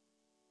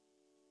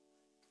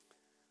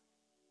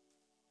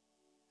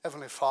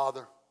 Heavenly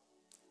Father,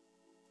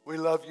 we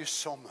love you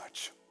so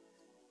much.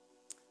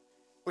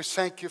 We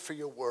thank you for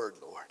your word,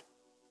 Lord.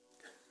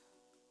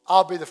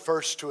 I'll be the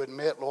first to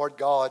admit, Lord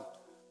God,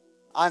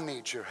 I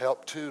need your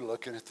help too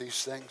looking at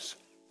these things.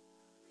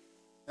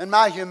 In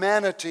my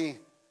humanity,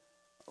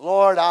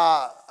 Lord,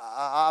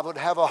 I would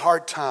have a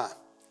hard time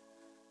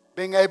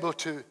being able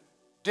to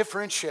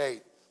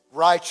differentiate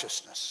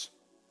righteousness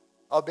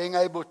or being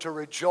able to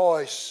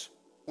rejoice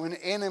when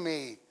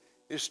enemy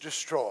is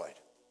destroyed.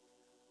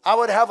 I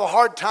would have a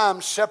hard time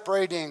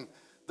separating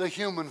the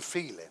human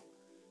feeling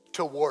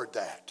toward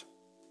that.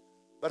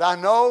 But I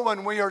know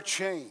when we are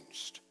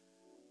changed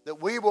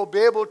that we will be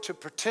able to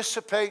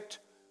participate,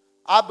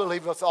 I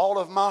believe with all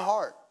of my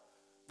heart.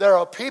 There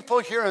are people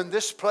here in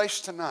this place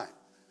tonight,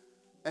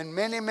 and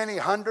many, many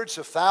hundreds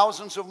of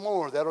thousands of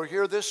more that will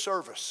hear this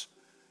service,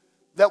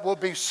 that will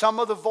be some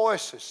of the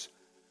voices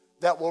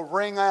that will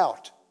ring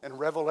out in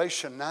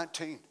Revelation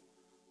 19.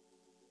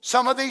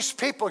 Some of these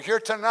people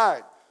here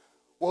tonight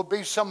will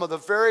be some of the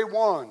very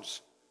ones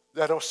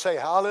that will say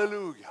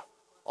hallelujah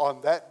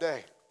on that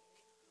day.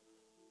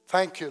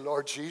 Thank you,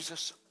 Lord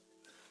Jesus.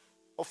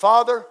 Well,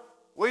 Father,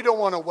 we don't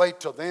want to wait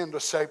till then to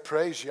say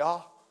praise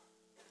Yah.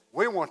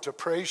 We want to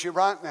praise you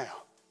right now.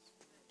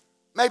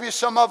 Maybe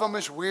some of them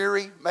is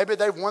weary. Maybe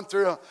they've went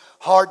through a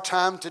hard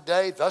time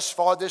today, thus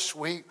far this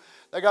week.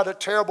 They got a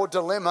terrible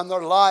dilemma in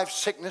their life,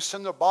 sickness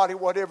in their body,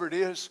 whatever it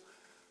is.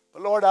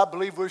 But Lord, I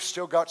believe we've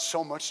still got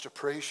so much to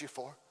praise you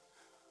for.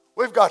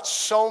 We've got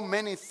so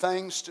many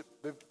things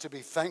to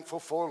be thankful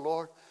for,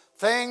 Lord.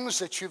 Things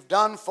that you've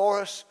done for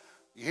us,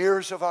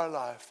 years of our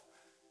life.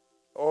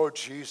 Oh,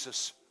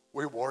 Jesus,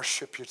 we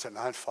worship you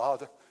tonight,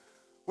 Father.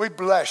 We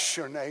bless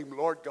your name,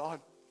 Lord God.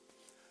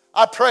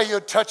 I pray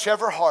you'd touch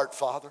every heart,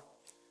 Father.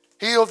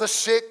 Heal the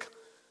sick.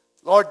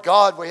 Lord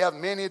God, we have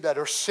many that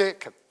are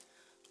sick.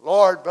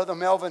 Lord, Brother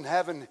Melvin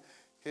having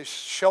his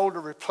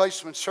shoulder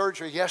replacement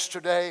surgery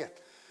yesterday.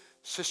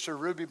 Sister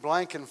Ruby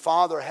Blank and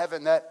father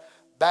having that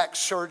back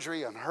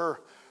surgery on her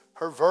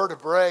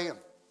vertebrae. And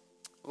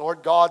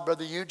Lord God,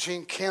 Brother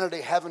Eugene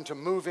Kennedy having to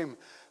move him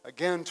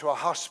again to a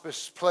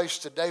hospice place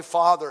today,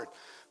 Father.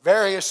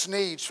 Various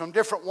needs from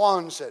different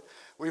ones that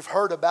we've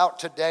heard about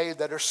today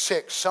that are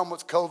sick. Some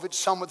with COVID,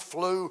 some with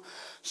flu,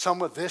 some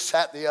with this,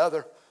 that, the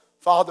other.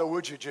 Father,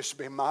 would you just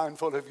be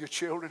mindful of your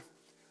children?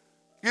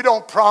 You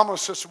don't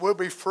promise us we'll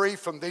be free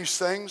from these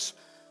things,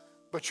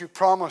 but you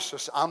promise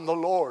us, I'm the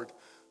Lord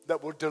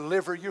that will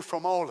deliver you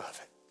from all of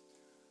it.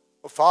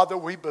 Well, Father,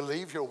 we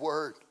believe your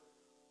word.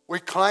 We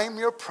claim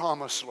your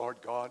promise, Lord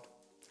God.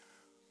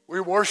 We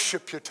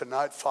worship you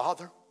tonight,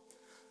 Father.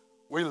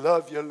 We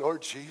love you,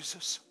 Lord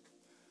Jesus.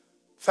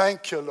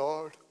 Thank you,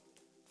 Lord.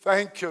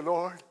 Thank you,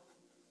 Lord.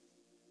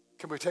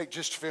 Can we take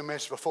just a few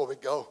minutes before we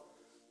go,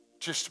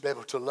 just to be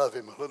able to love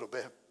him a little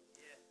bit?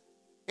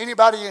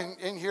 Anybody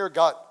in here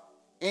got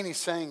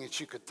anything that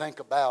you could think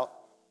about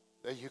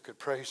that you could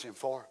praise him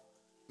for?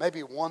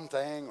 Maybe one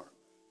thing or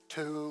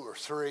two or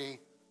three.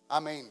 I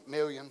mean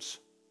millions.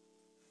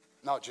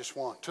 Not just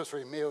one, 2 or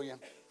 3 million.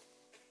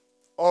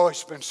 Oh,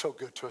 it's been so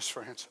good to us,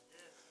 friends.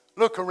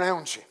 Look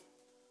around you.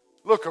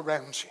 Look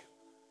around you.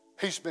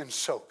 He's been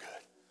so good.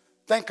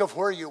 Think of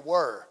where you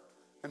were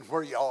and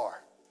where you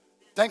are.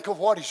 Think of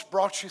what he's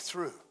brought you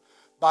through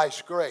by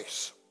his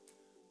grace.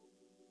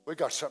 We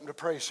got something to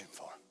praise him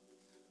for.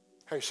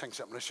 Hey, sing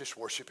something. Let's just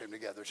worship him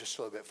together just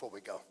a little bit before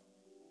we go.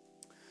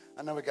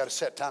 I know we got a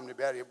set time to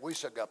be out of here, but we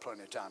still got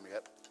plenty of time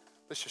yet.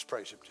 Let's just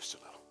praise him just a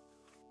little.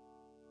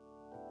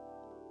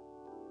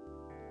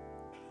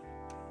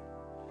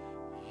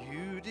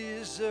 You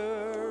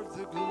deserve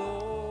the glory.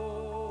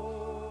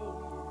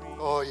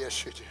 Oh,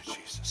 yes, you do,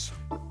 Jesus.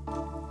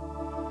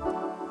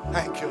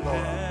 Thank you, Lord.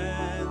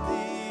 And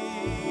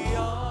the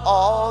honor.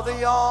 All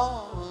the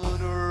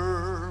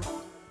honor.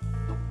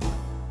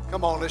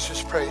 Come on, let's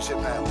just praise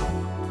him now.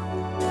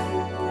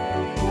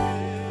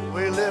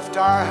 We lift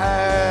our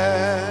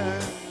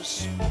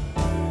hands.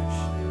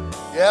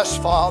 Yes,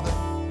 Father.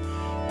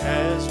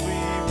 As we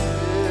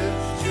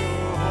lift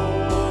your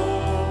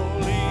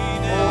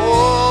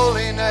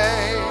holy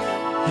name.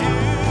 You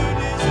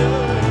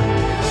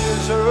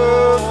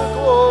Deserve the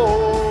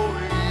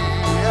glory.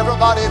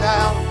 Everybody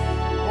now.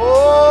 Oh,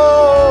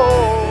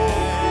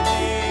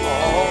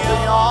 all the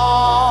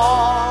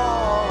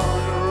honor.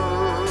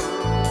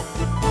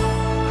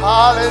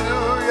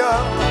 Hallelujah.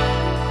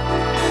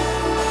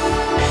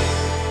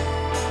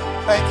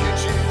 Thank you,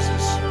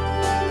 Jesus.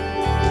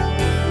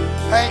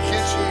 Thank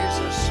you,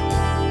 Jesus.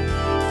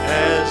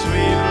 as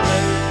we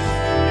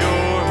lift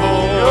your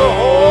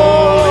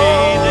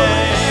holy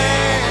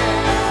name,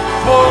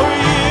 for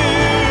you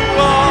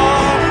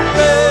are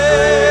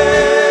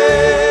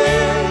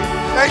great.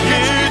 Thank you,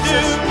 Jesus. Do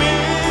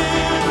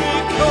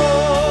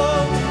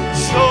miracles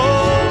so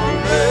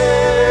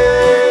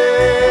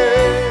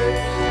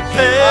great.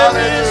 There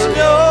is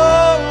no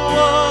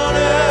one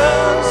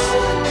else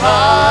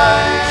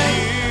like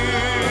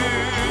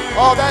you.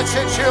 Oh, that's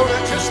it, children.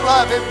 Just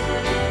love him.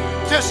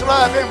 Just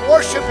love him.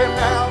 Worship him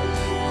now.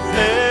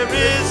 There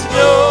is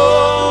no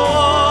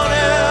one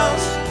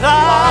else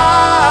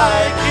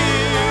like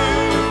you,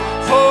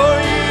 for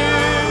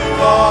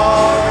you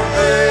are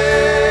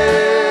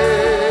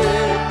great.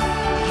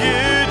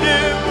 You do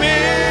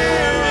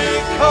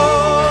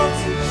miracles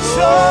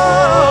so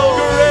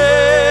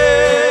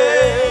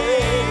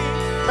great.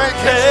 Thank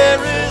you, There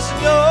Jesus. is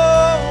no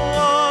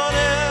one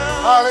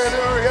else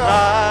Hallelujah.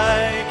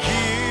 like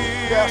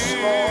you. Yes,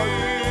 Lord.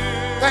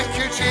 Thank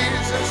you,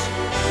 Jesus.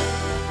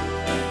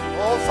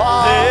 Oh,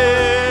 Father.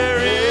 There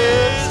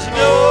is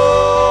no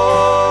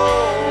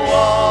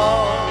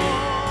one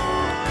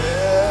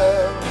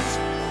else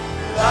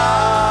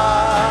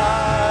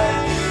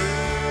like you.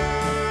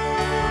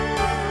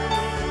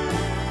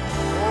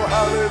 Oh,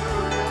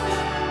 hallelujah.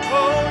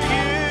 Oh,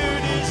 you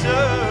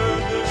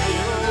deserve the You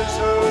glory.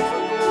 deserve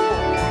the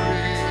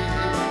glory.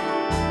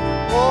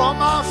 Oh,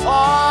 my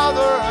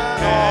Father,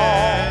 and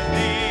And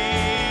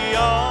the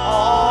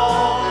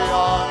all the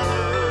honor.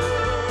 honor.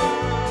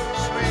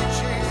 Sweet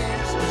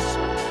Jesus.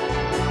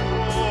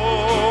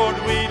 Lord,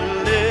 we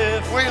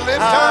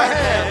lift our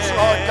hands,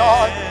 Lord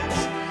God. hands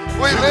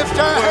We to lift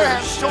our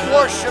hands to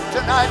worship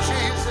tonight,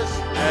 Jesus.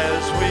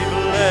 as we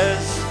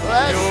bless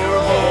Bless your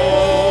your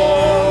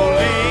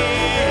holy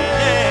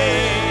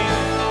name.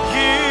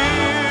 You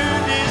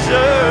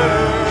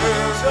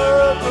deserve the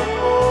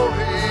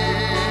glory.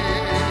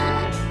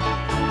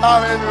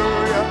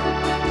 Hallelujah.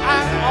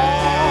 And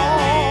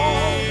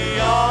all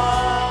the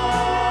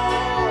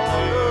honor.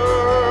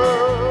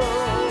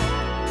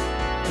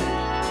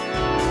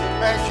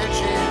 Thank you,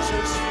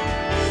 Jesus.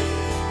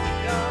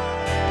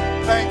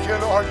 Thank you,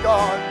 Lord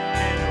God.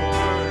 And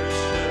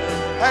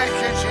worship Thank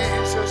you,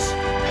 Jesus.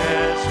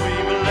 as we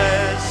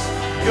bless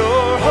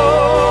your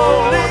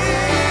holy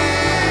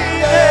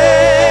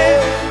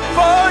name.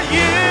 For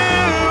you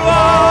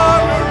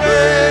are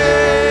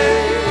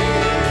great.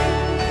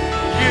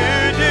 You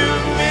do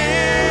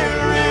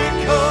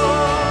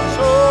miracles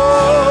so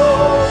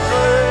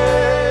great.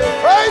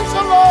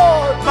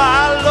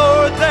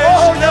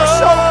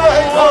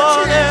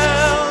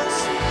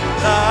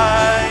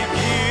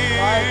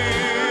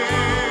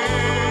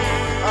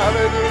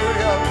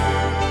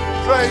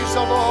 Praise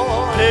the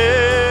Lord.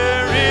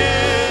 There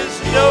is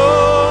no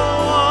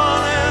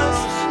one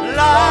else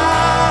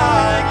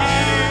like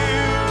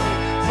you,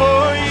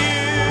 for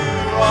you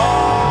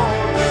are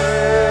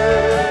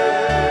great.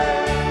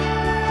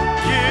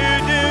 You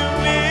do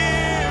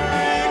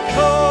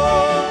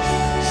miracles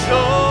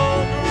so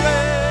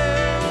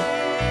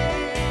great.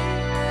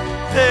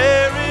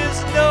 There is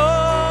no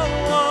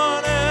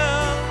one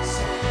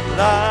else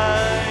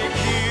like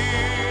you.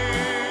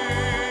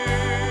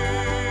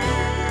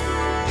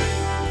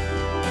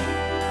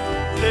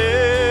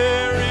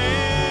 There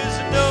is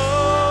no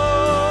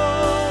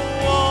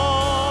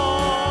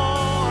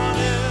one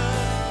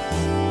else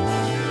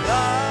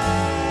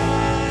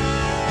like you.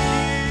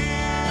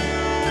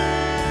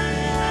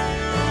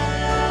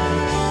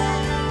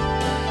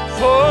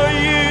 For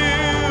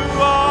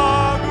you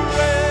are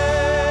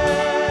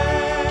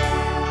great.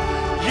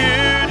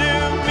 You do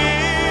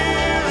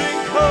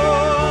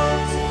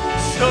miracles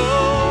so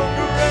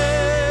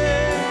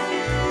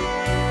great.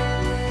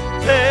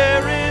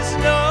 There is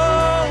no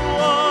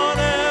one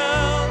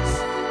else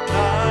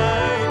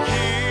like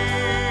you.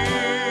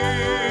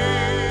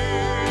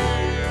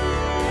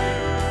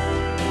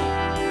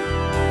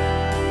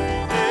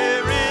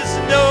 There is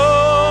no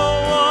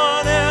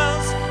one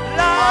else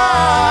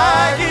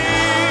like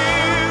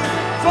you,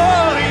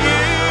 for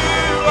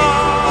you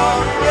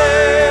are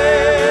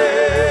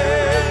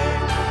great.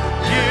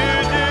 You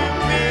do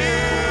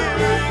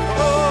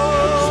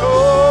miracles so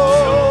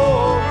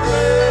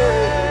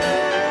great.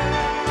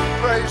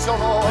 Praise the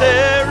Lord.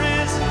 There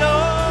is no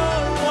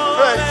one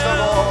Praise the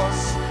Lord.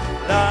 else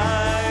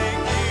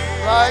like you.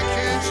 Like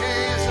you,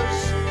 Jesus.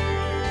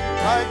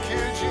 Like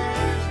you,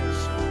 Jesus.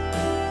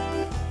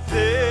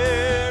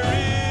 There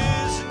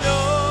is no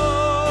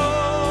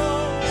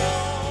one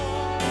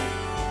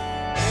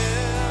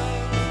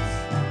else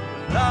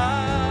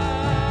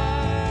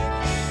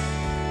like you.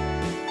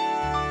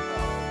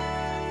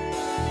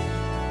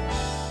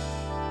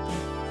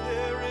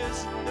 There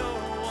is no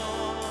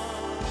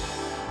one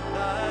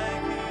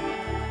like you.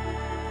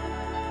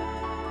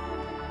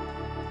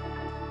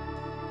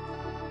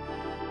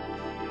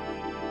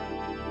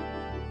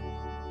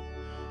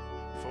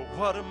 For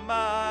what a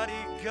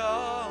mighty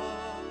God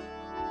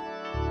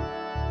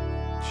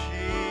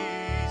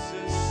Jesus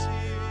is.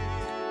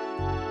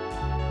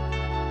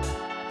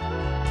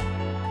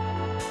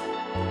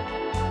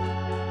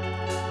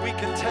 We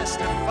can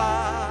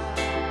testify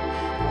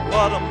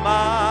what a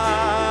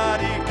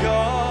mighty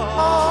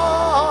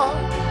God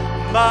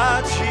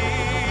my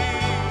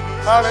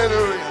Jesus.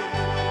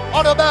 Hallelujah.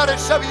 What about it,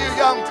 some of you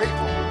young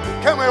people?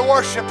 Can we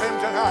worship Him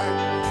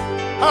tonight?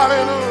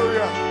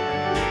 Hallelujah.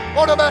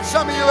 What about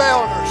some of you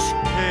elders?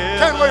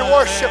 Can we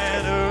worship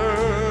Him?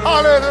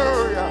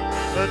 Hallelujah.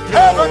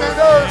 Heaven and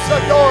earth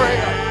adore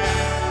Him.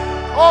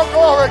 Oh,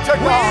 glory to We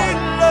God.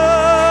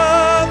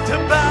 love to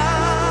bow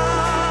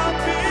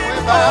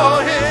bow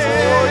before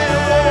before you,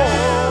 Him. Lord.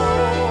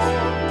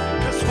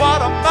 'Cause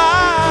what a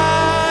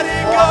mighty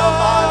What a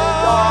mighty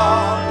God.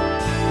 God.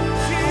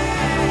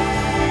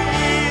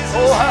 Jesus.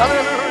 Oh,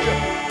 hallelujah.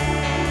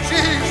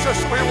 Jesus,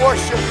 we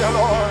worship you,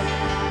 Lord.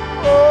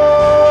 Oh,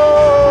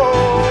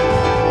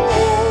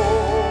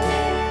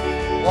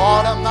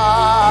 what a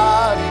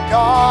mighty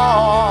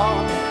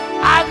God.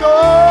 I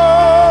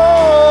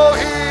know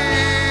He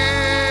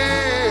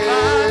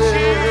My is.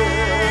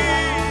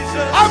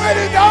 Jesus. How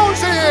many knows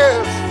He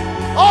is?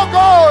 Oh,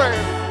 glory.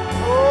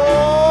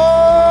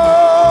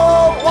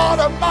 Oh, what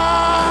a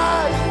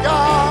mighty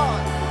God.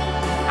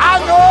 I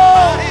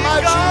know my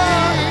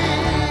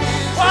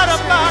Jesus. What a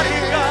mighty is.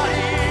 God.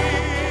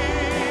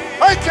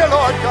 Thank you,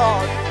 Lord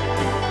God.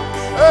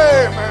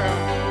 Amen.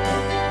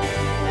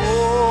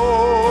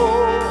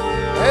 Oh,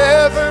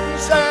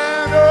 heavens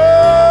and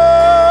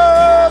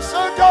earth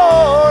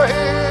adore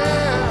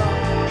Him.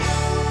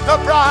 The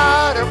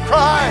bride of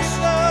Christ,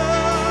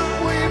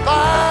 we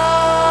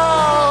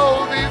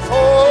bow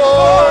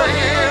before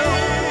Him.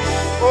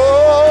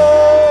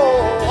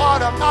 Oh,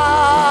 what a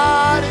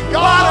mighty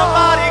God. What a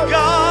mighty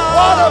God.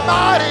 What a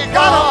mighty God.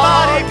 What a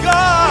mighty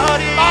God.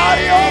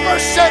 Mighty over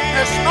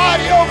sickness,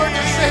 mighty over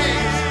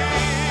disease.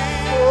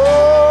 Oh,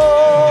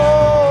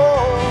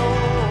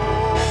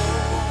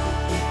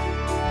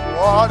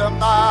 what a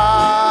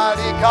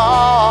mighty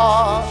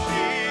God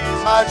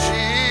my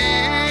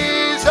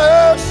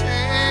Jesus is.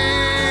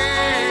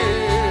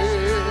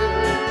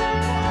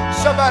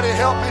 Somebody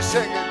help me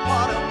sing it.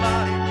 What a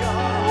mighty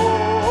God.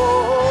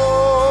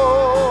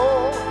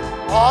 Oh,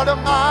 what a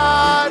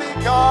mighty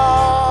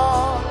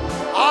God.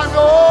 I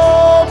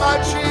know my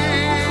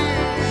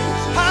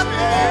Jesus I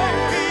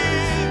know is.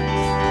 He is.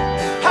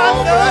 I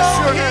Oh, bless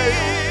know your He name.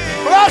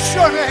 is. Bless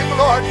your name,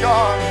 Lord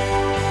God.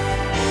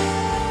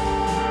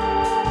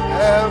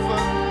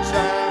 Heavens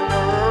and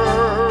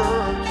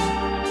earth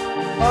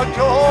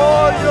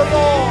adore you,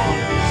 Lord.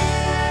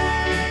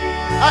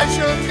 As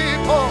your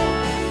people,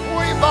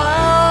 we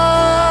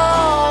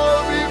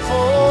bow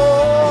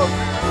before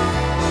you.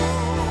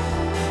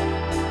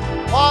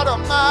 What a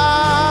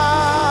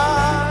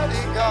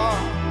mighty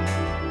God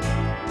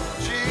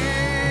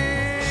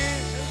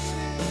Jesus is.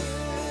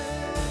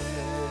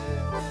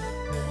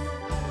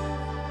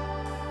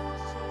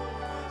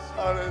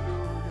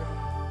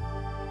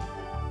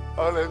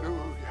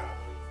 Hallelujah.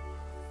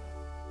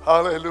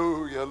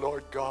 Hallelujah,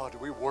 Lord God.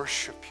 We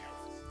worship you.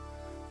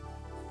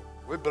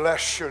 We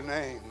bless your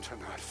name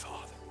tonight,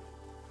 Father.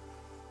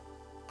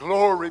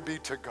 Glory be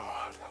to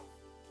God.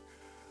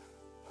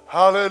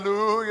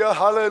 Hallelujah,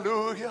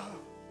 hallelujah.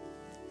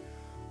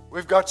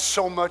 We've got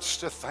so much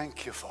to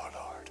thank you for,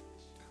 Lord.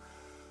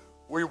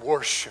 We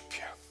worship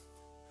you.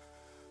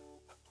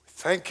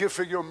 Thank you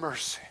for your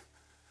mercy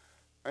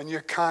and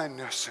your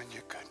kindness and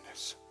your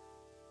goodness.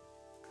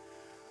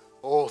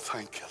 Oh,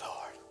 thank you,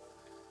 Lord.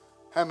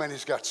 How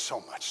many's got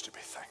so much to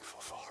be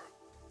thankful for?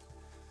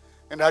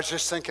 And I was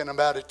just thinking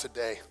about it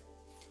today.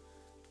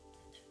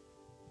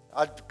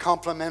 I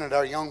complimented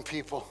our young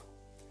people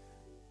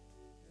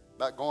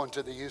about going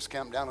to the youth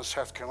camp down in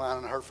South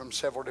Carolina and heard from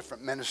several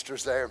different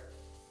ministers there.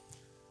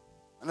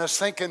 And I was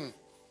thinking,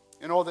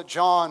 you know, that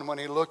John, when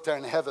he looked there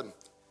in heaven,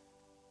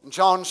 and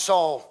John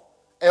saw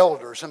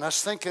elders, and I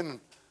was thinking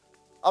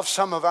of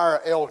some of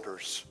our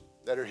elders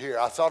that are here.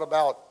 I thought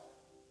about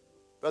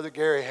Brother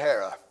Gary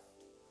Hara.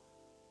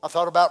 I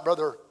thought about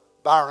Brother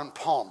Byron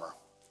Palmer.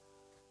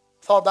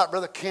 I thought about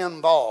Brother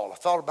Ken Ball. I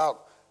thought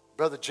about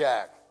Brother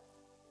Jack,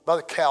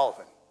 Brother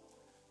Calvin.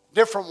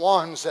 Different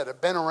ones that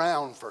have been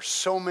around for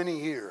so many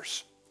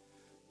years.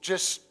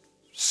 Just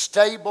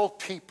stable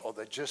people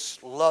that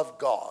just love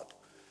God.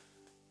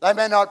 They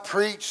may not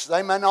preach.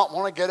 They may not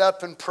want to get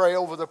up and pray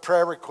over the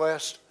prayer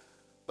request.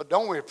 But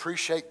don't we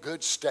appreciate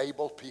good,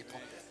 stable people?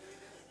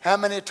 How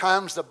many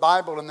times the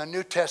Bible in the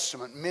New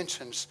Testament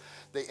mentions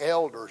the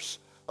elders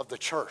of the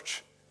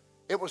church?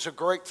 It was a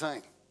great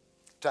thing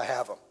to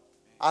have them.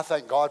 I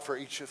thank God for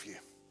each of you.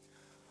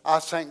 I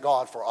thank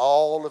God for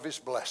all of his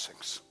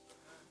blessings.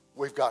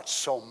 We've got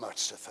so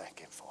much to thank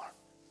him for.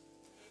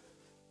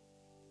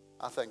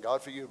 I thank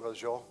God for you, Brother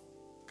Joel.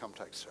 Come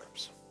take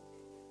service.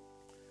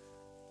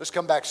 Let's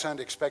come back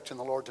Sunday expecting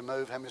the Lord to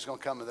move. How many's going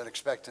to come with an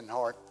expectant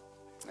heart?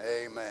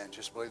 Amen.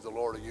 Just believe the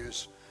Lord will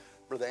use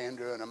Brother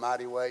Andrew in a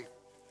mighty way.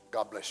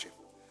 God bless you.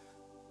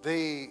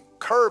 The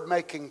curb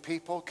making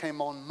people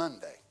came on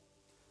Monday.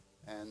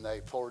 And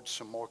they poured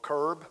some more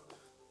curb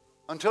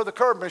until the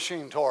curb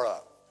machine tore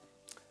up.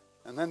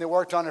 And then they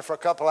worked on it for a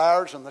couple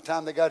hours, and the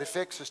time they got it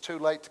fixed, it's too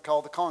late to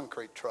call the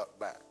concrete truck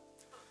back.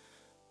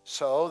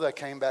 So they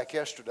came back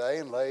yesterday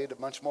and laid a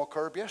bunch more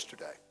curb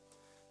yesterday.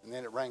 And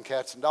then it rained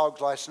cats and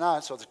dogs last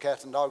night, so the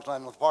cats and dogs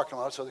landed on the parking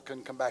lot, so they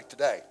couldn't come back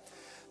today.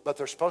 But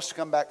they're supposed to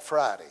come back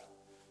Friday.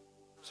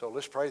 So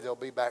let's pray they'll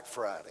be back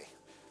Friday.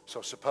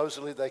 So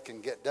supposedly they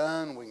can get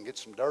done, we can get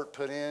some dirt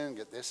put in,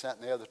 get this, that,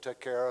 and the other took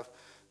care of.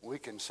 We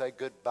can say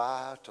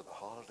goodbye to the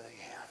Holiday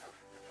Inn.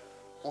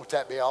 Won't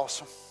that be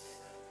awesome?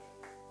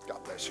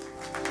 God bless you.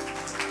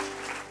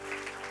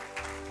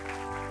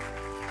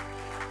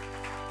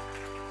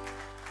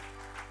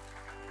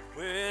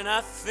 When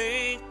I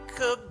think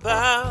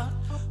about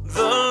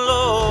the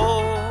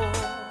Lord,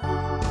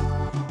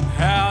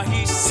 how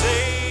he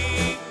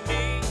saved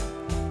me,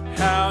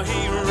 how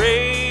he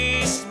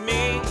raised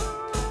me,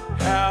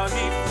 how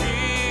he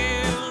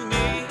filled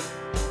me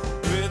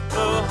with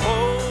the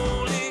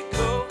Holy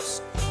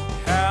Ghost,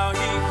 how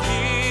he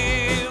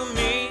healed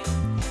me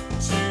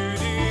to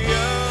the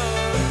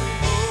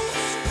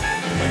utmost.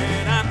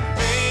 When I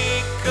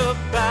think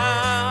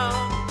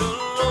about the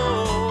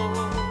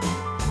Lord,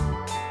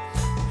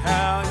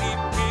 how he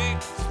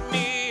picked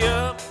me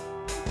up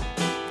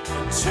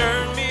and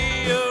turned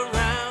me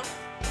around,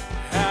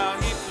 how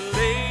he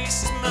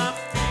placed my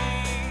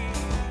feet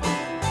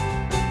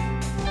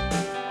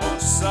on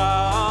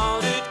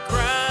solid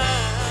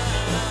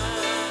ground,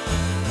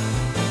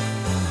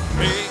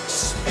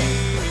 makes me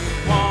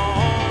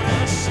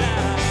wanna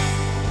shout,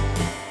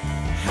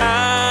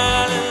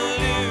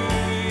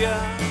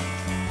 hallelujah,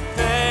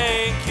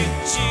 thank you,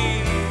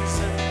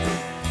 Jesus,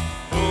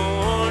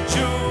 Lord,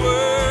 you're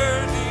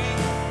worthy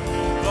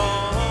of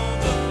all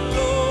the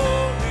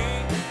glory,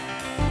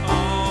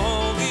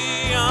 all the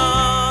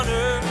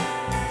honor,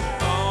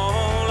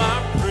 all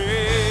our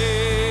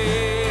praise.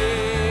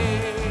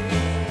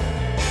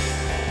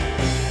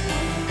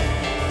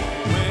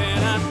 When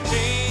I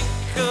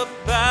think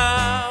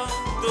about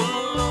the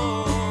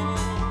Lord,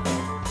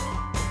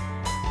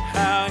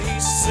 how he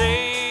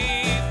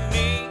saved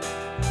me,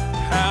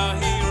 how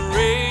he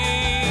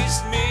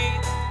raised me,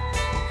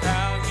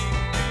 how he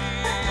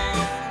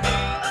filled me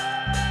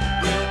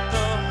with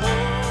the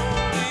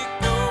Holy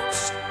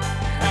Ghost,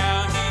 how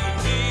he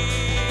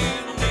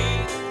healed me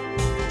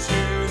to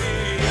the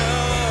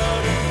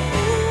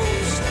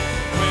uttermost.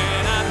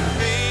 When I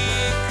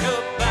think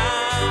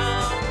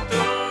about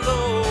the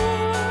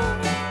Lord,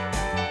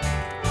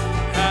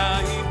 how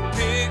he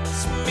picks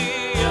me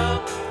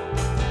up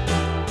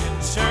and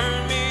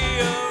turned me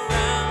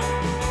around,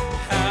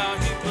 how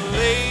he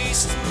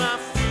placed my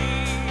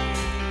feet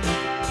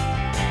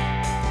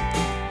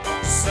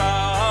on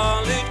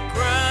solid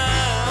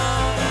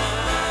ground,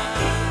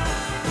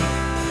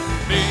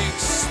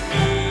 makes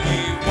me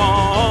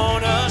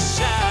wanna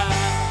shout,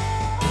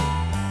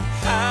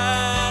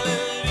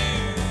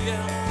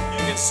 hallelujah. You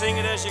can sing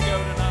it as you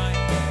go tonight.